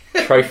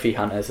 Trophy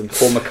hunters and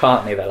Paul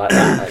McCartney, they're like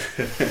that.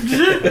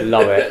 Like, I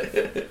love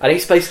it. And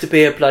he's supposed to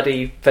be a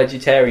bloody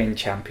vegetarian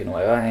champion or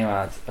whatever.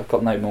 Anyway, I've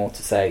got no more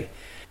to say.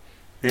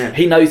 Yeah.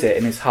 He knows it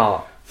in his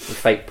heart, the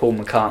fake Paul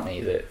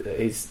McCartney, that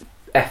he's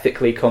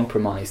ethically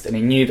compromised, and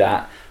he knew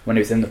that when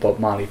he was in the Bob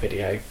Marley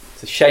video.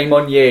 So shame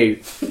on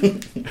you.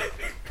 Did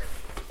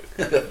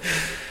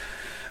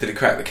it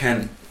crack the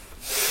Kent?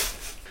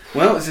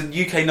 Well, it's in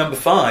UK number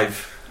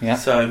 5. Yeah.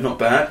 So not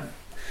bad.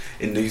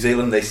 In New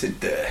Zealand, they said,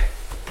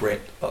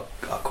 Brit, I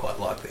quite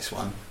like this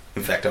one.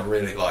 In fact, I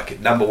really like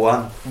it. Number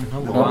 1.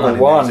 Number one.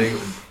 one in New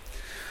Zealand.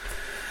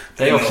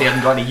 They obviously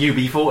haven't got any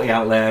UB40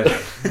 out there.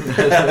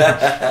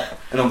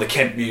 And on the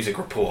Kent Music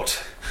Report,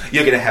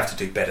 you're going to have to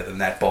do better than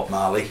that, Bob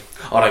Marley.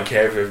 I don't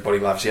care if everybody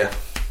loves you.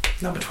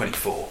 Number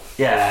 24.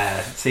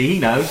 Yeah, see, he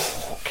knows.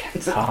 Oh,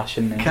 Kent's harsh,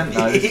 isn't he? Kent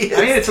knows. Yes.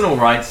 I mean, it's an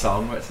alright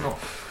song, but it's not.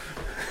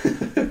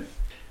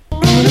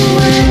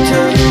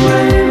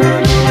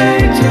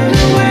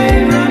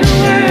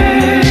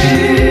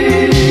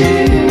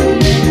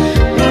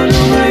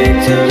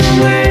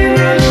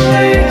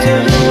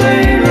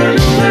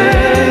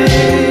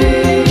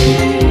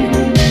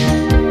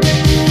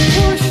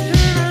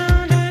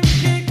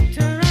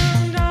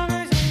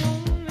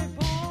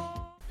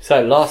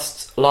 So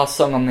last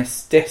song on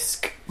this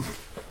disc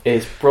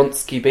is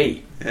Bronski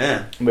Beat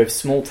Yeah. with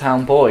Small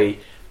Town Boy.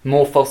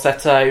 More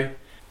falsetto.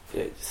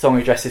 Song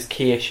addresses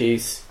key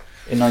issues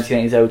in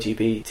 1980s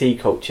LGBT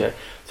culture.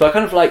 So I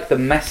kind of like the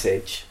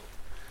message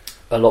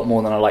a lot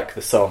more than I like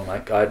the song.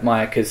 Like, I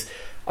admire, because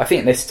I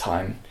think this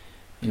time,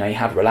 you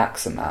had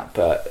Relax and that,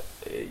 but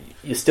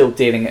you're still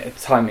dealing at a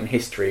time in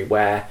history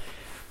where,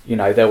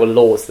 there were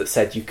laws that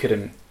said you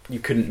couldn't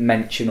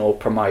mention or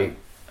promote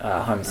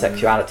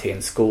homosexuality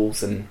in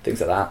schools and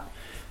things like that.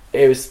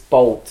 It was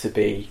bold to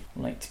be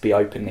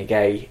openly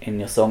gay in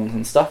your songs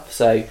and stuff.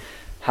 So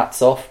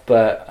hats off.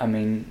 But I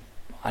mean,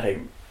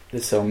 the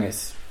song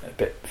is a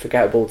bit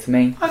forgettable to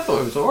me. I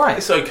thought it was alright.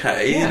 It's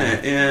okay, isn't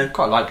it? Yeah.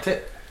 Quite liked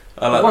it.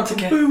 I like Once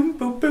again- boom,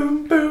 boom,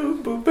 boom,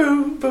 boom, boom,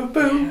 boom, boom,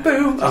 boom,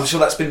 boom. I'm sure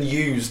that's been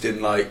used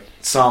in like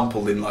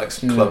sampled in like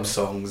some club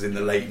songs in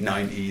the late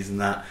 90s and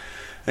that.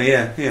 And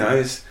yeah, you know,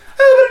 it's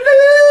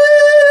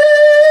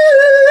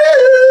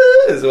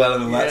as well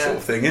and all that sort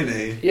of thing, isn't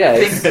he? Yeah,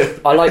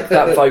 I like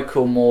that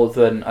vocal more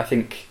than I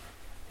think.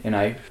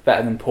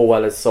 Better than Paul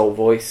Weller's soul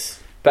voice,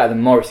 better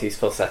than Morrissey's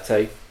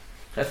falsetto.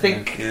 I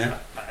think Yeah.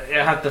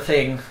 it had the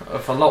thing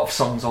of a lot of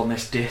songs on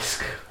this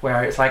disc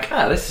where it's like,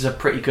 this is a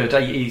pretty good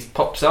 80s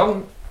pop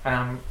song,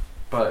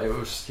 but it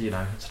was,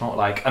 it's not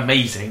like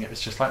amazing. It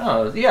was just like,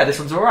 oh yeah, this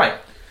one's alright.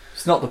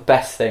 It's not the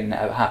best thing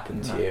that ever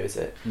happened to you, is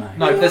it?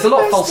 No, there's a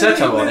lot of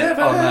falsetto on it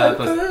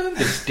on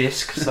this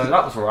disc, so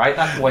that was alright.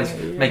 That always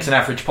makes an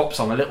average pop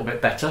song a little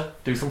bit better.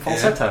 Do some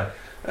falsetto.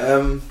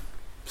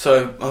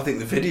 So I think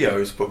the video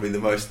is probably the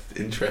most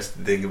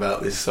interesting thing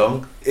about this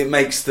song. It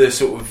makes the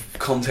sort of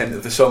content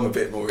of the song a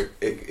bit more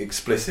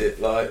explicit,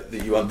 like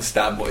that you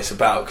understand what it's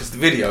about. Because the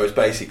video is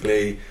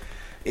basically,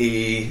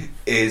 I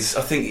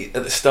think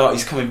at the start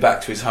he's coming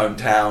back to his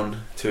hometown,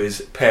 to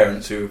his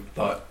parents who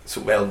are like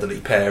sort of elderly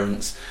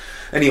parents.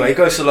 Anyway, he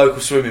goes to local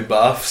swimming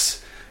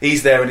baths.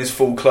 He's there in his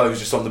full clothes,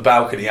 just on the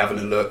balcony having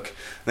a look.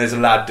 There's a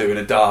lad doing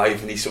a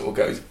dive, and he sort of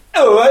goes,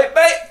 "All right,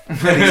 mate."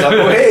 And he's like,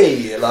 "Oh,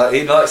 hey!" Like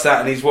he likes that,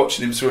 and he's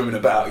watching him swimming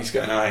about. He's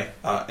going, "Aye,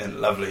 and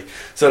lovely."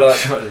 So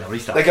like,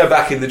 they go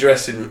back in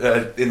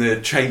the in the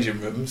changing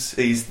rooms.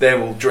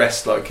 They're all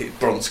dressed like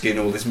Bronski and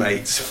all his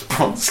mates.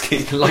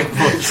 Bronski, Like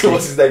Bronski.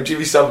 What's his name?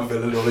 Jimmy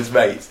Somerville and all his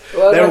mates.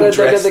 Well, They're all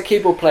dressed. the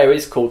keyboard player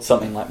is called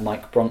something like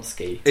Mike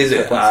Bronski. Is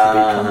it? That's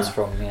where Bronski comes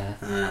from.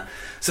 Yeah.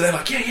 So they're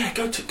like, yeah,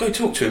 go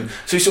talk to him.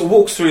 So he sort of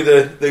walks through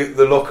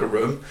the locker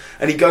room,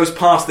 and he goes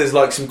past. There's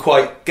like some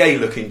quite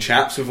gay-looking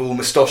chaps with all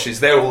moustaches.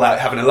 They're all out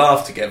having a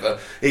laugh together.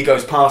 He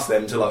goes past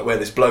them to like where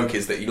this bloke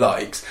is that he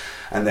likes,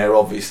 and they're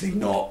obviously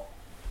not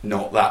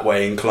that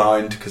way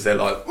inclined because they're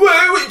like, what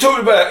are you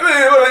talking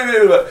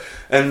about?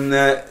 And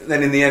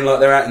then in the end, like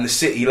they're out in the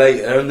city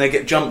later, and they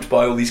get jumped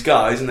by all these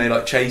guys, and they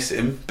like chase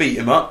him, beat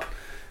him up.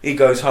 He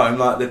goes home.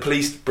 Like the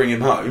police bring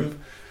him home.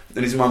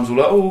 And his mum's all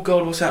like, "Oh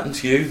God, what's happened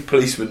to you?" The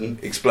policeman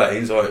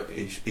explains, like,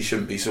 he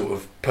shouldn't be sort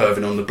of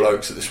perving on the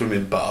blokes at the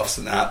swimming baths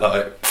and that,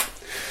 like.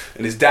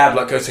 And his dad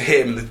like goes to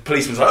hit him, and the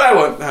policeman's like,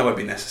 "That won't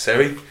be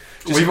necessary.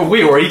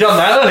 We already done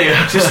that earlier."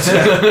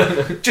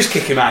 Just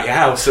kick him out your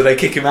house." So they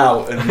kick him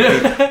out,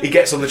 and he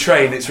gets on the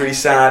train. It's really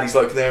sad. He's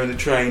like there in the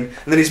train,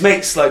 and then his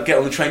mates like get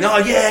on the train. "Oh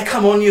yeah,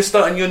 come on, you're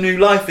starting your new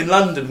life in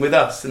London with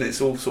us," and it's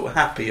all sort of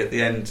happy at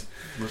the end.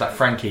 Was that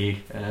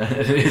Frankie?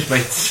 His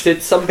mates.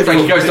 Did somebody?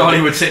 Frankie goes to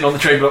Hollywood, sitting on the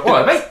train, like,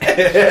 "What,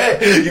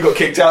 mate?" You got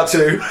kicked out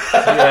too.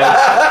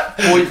 Yeah.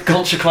 Boy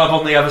Culture Club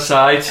on the other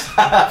side.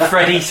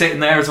 Freddie sitting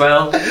there as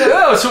well.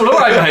 "Oh, it's all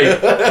alright,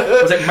 mate."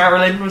 Was it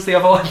Marilyn? Was the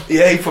other one?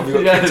 Yeah, he probably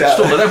got kicked out. Just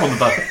all of them on the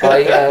bus.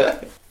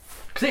 I,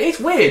 Because it's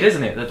weird,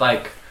 isn't it? That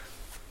like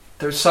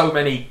there's so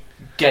many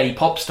gay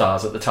pop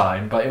stars at the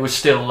time, but it was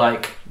still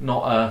like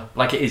not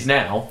like it is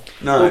now.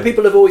 No. well,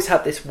 people have always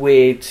had this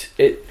weird.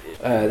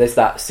 There's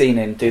that scene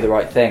in Do the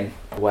Right Thing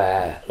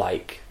where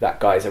like that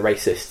guy's a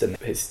racist and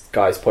his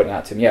guy's pointing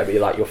out to him, "Yeah, but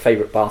you're like your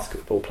favourite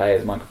basketball player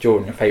is Michael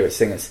Jordan, your favourite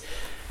singer's,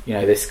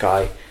 this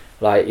guy."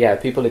 Like, yeah,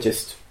 people are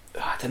just,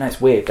 I don't know, it's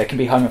weird. They can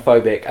be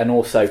homophobic and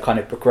also kind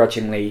of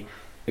begrudgingly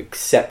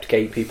accept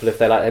gay people if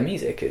they like their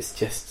music.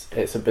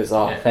 It's a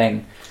bizarre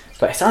thing.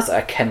 But it sounds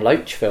like a Ken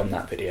Loach film,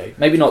 that video.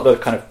 Maybe not the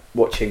kind of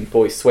watching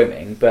boys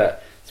swimming,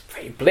 but it's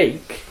pretty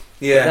bleak.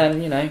 Yeah. But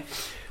then,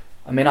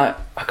 I mean, I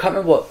can't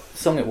remember what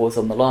song it was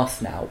on the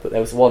last now, but there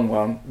was one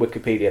where on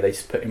Wikipedia they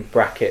just put in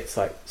brackets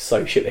like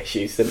social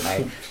issues, didn't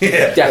they?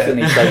 Yeah.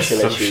 Definitely social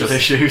Social issues.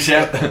 issues,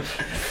 yeah.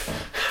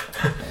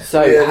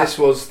 So Yeah, this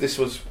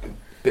was a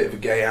bit of a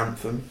gay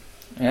anthem.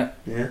 yeah.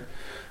 Yeah.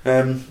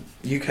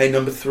 UK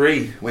number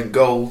 3 went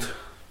gold.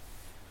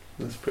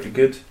 That's pretty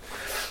good.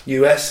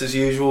 US, as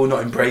usual,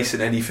 not embracing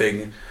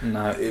anything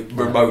No.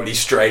 remotely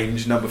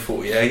strange. Number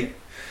 48.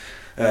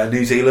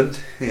 New Zealand,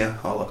 yeah,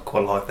 I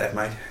quite like that,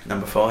 mate.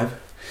 Number 5.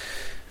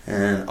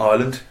 And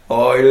Ireland,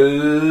 I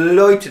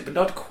liked it, but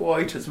not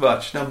quite as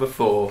much. Number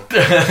 4.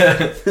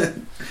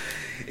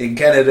 In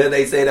Canada,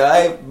 they said,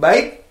 "Hey,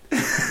 mate."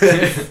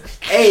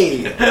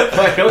 Hey.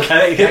 Like,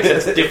 okay, the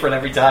accent's different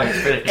every time.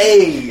 It's pretty.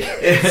 Hey.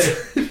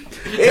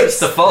 It's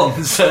the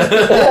Fonz.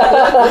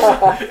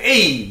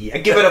 Hey, I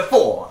give it a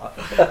 4.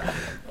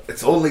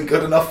 It's only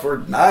good enough for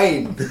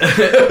 9.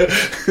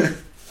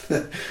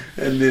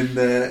 And in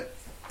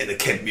the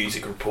Kent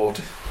Music Report,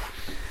 it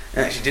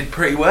actually did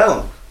pretty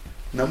well.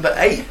 Number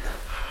 8.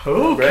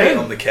 Okay. Great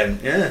on the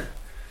Kent, yeah.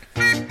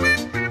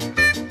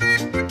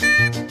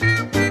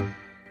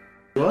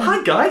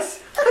 Hi guys,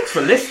 thanks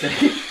for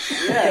listening.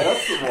 Yeah,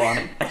 that's the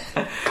one.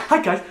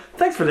 Hi guys,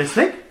 thanks for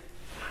listening.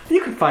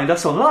 You can find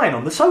us online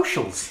on the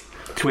socials.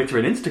 Twitter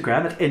and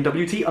Instagram at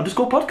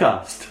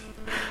NWT_podcast.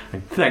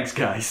 And thanks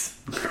guys.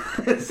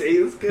 See,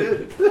 it was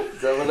good.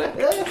 Have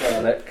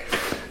a look.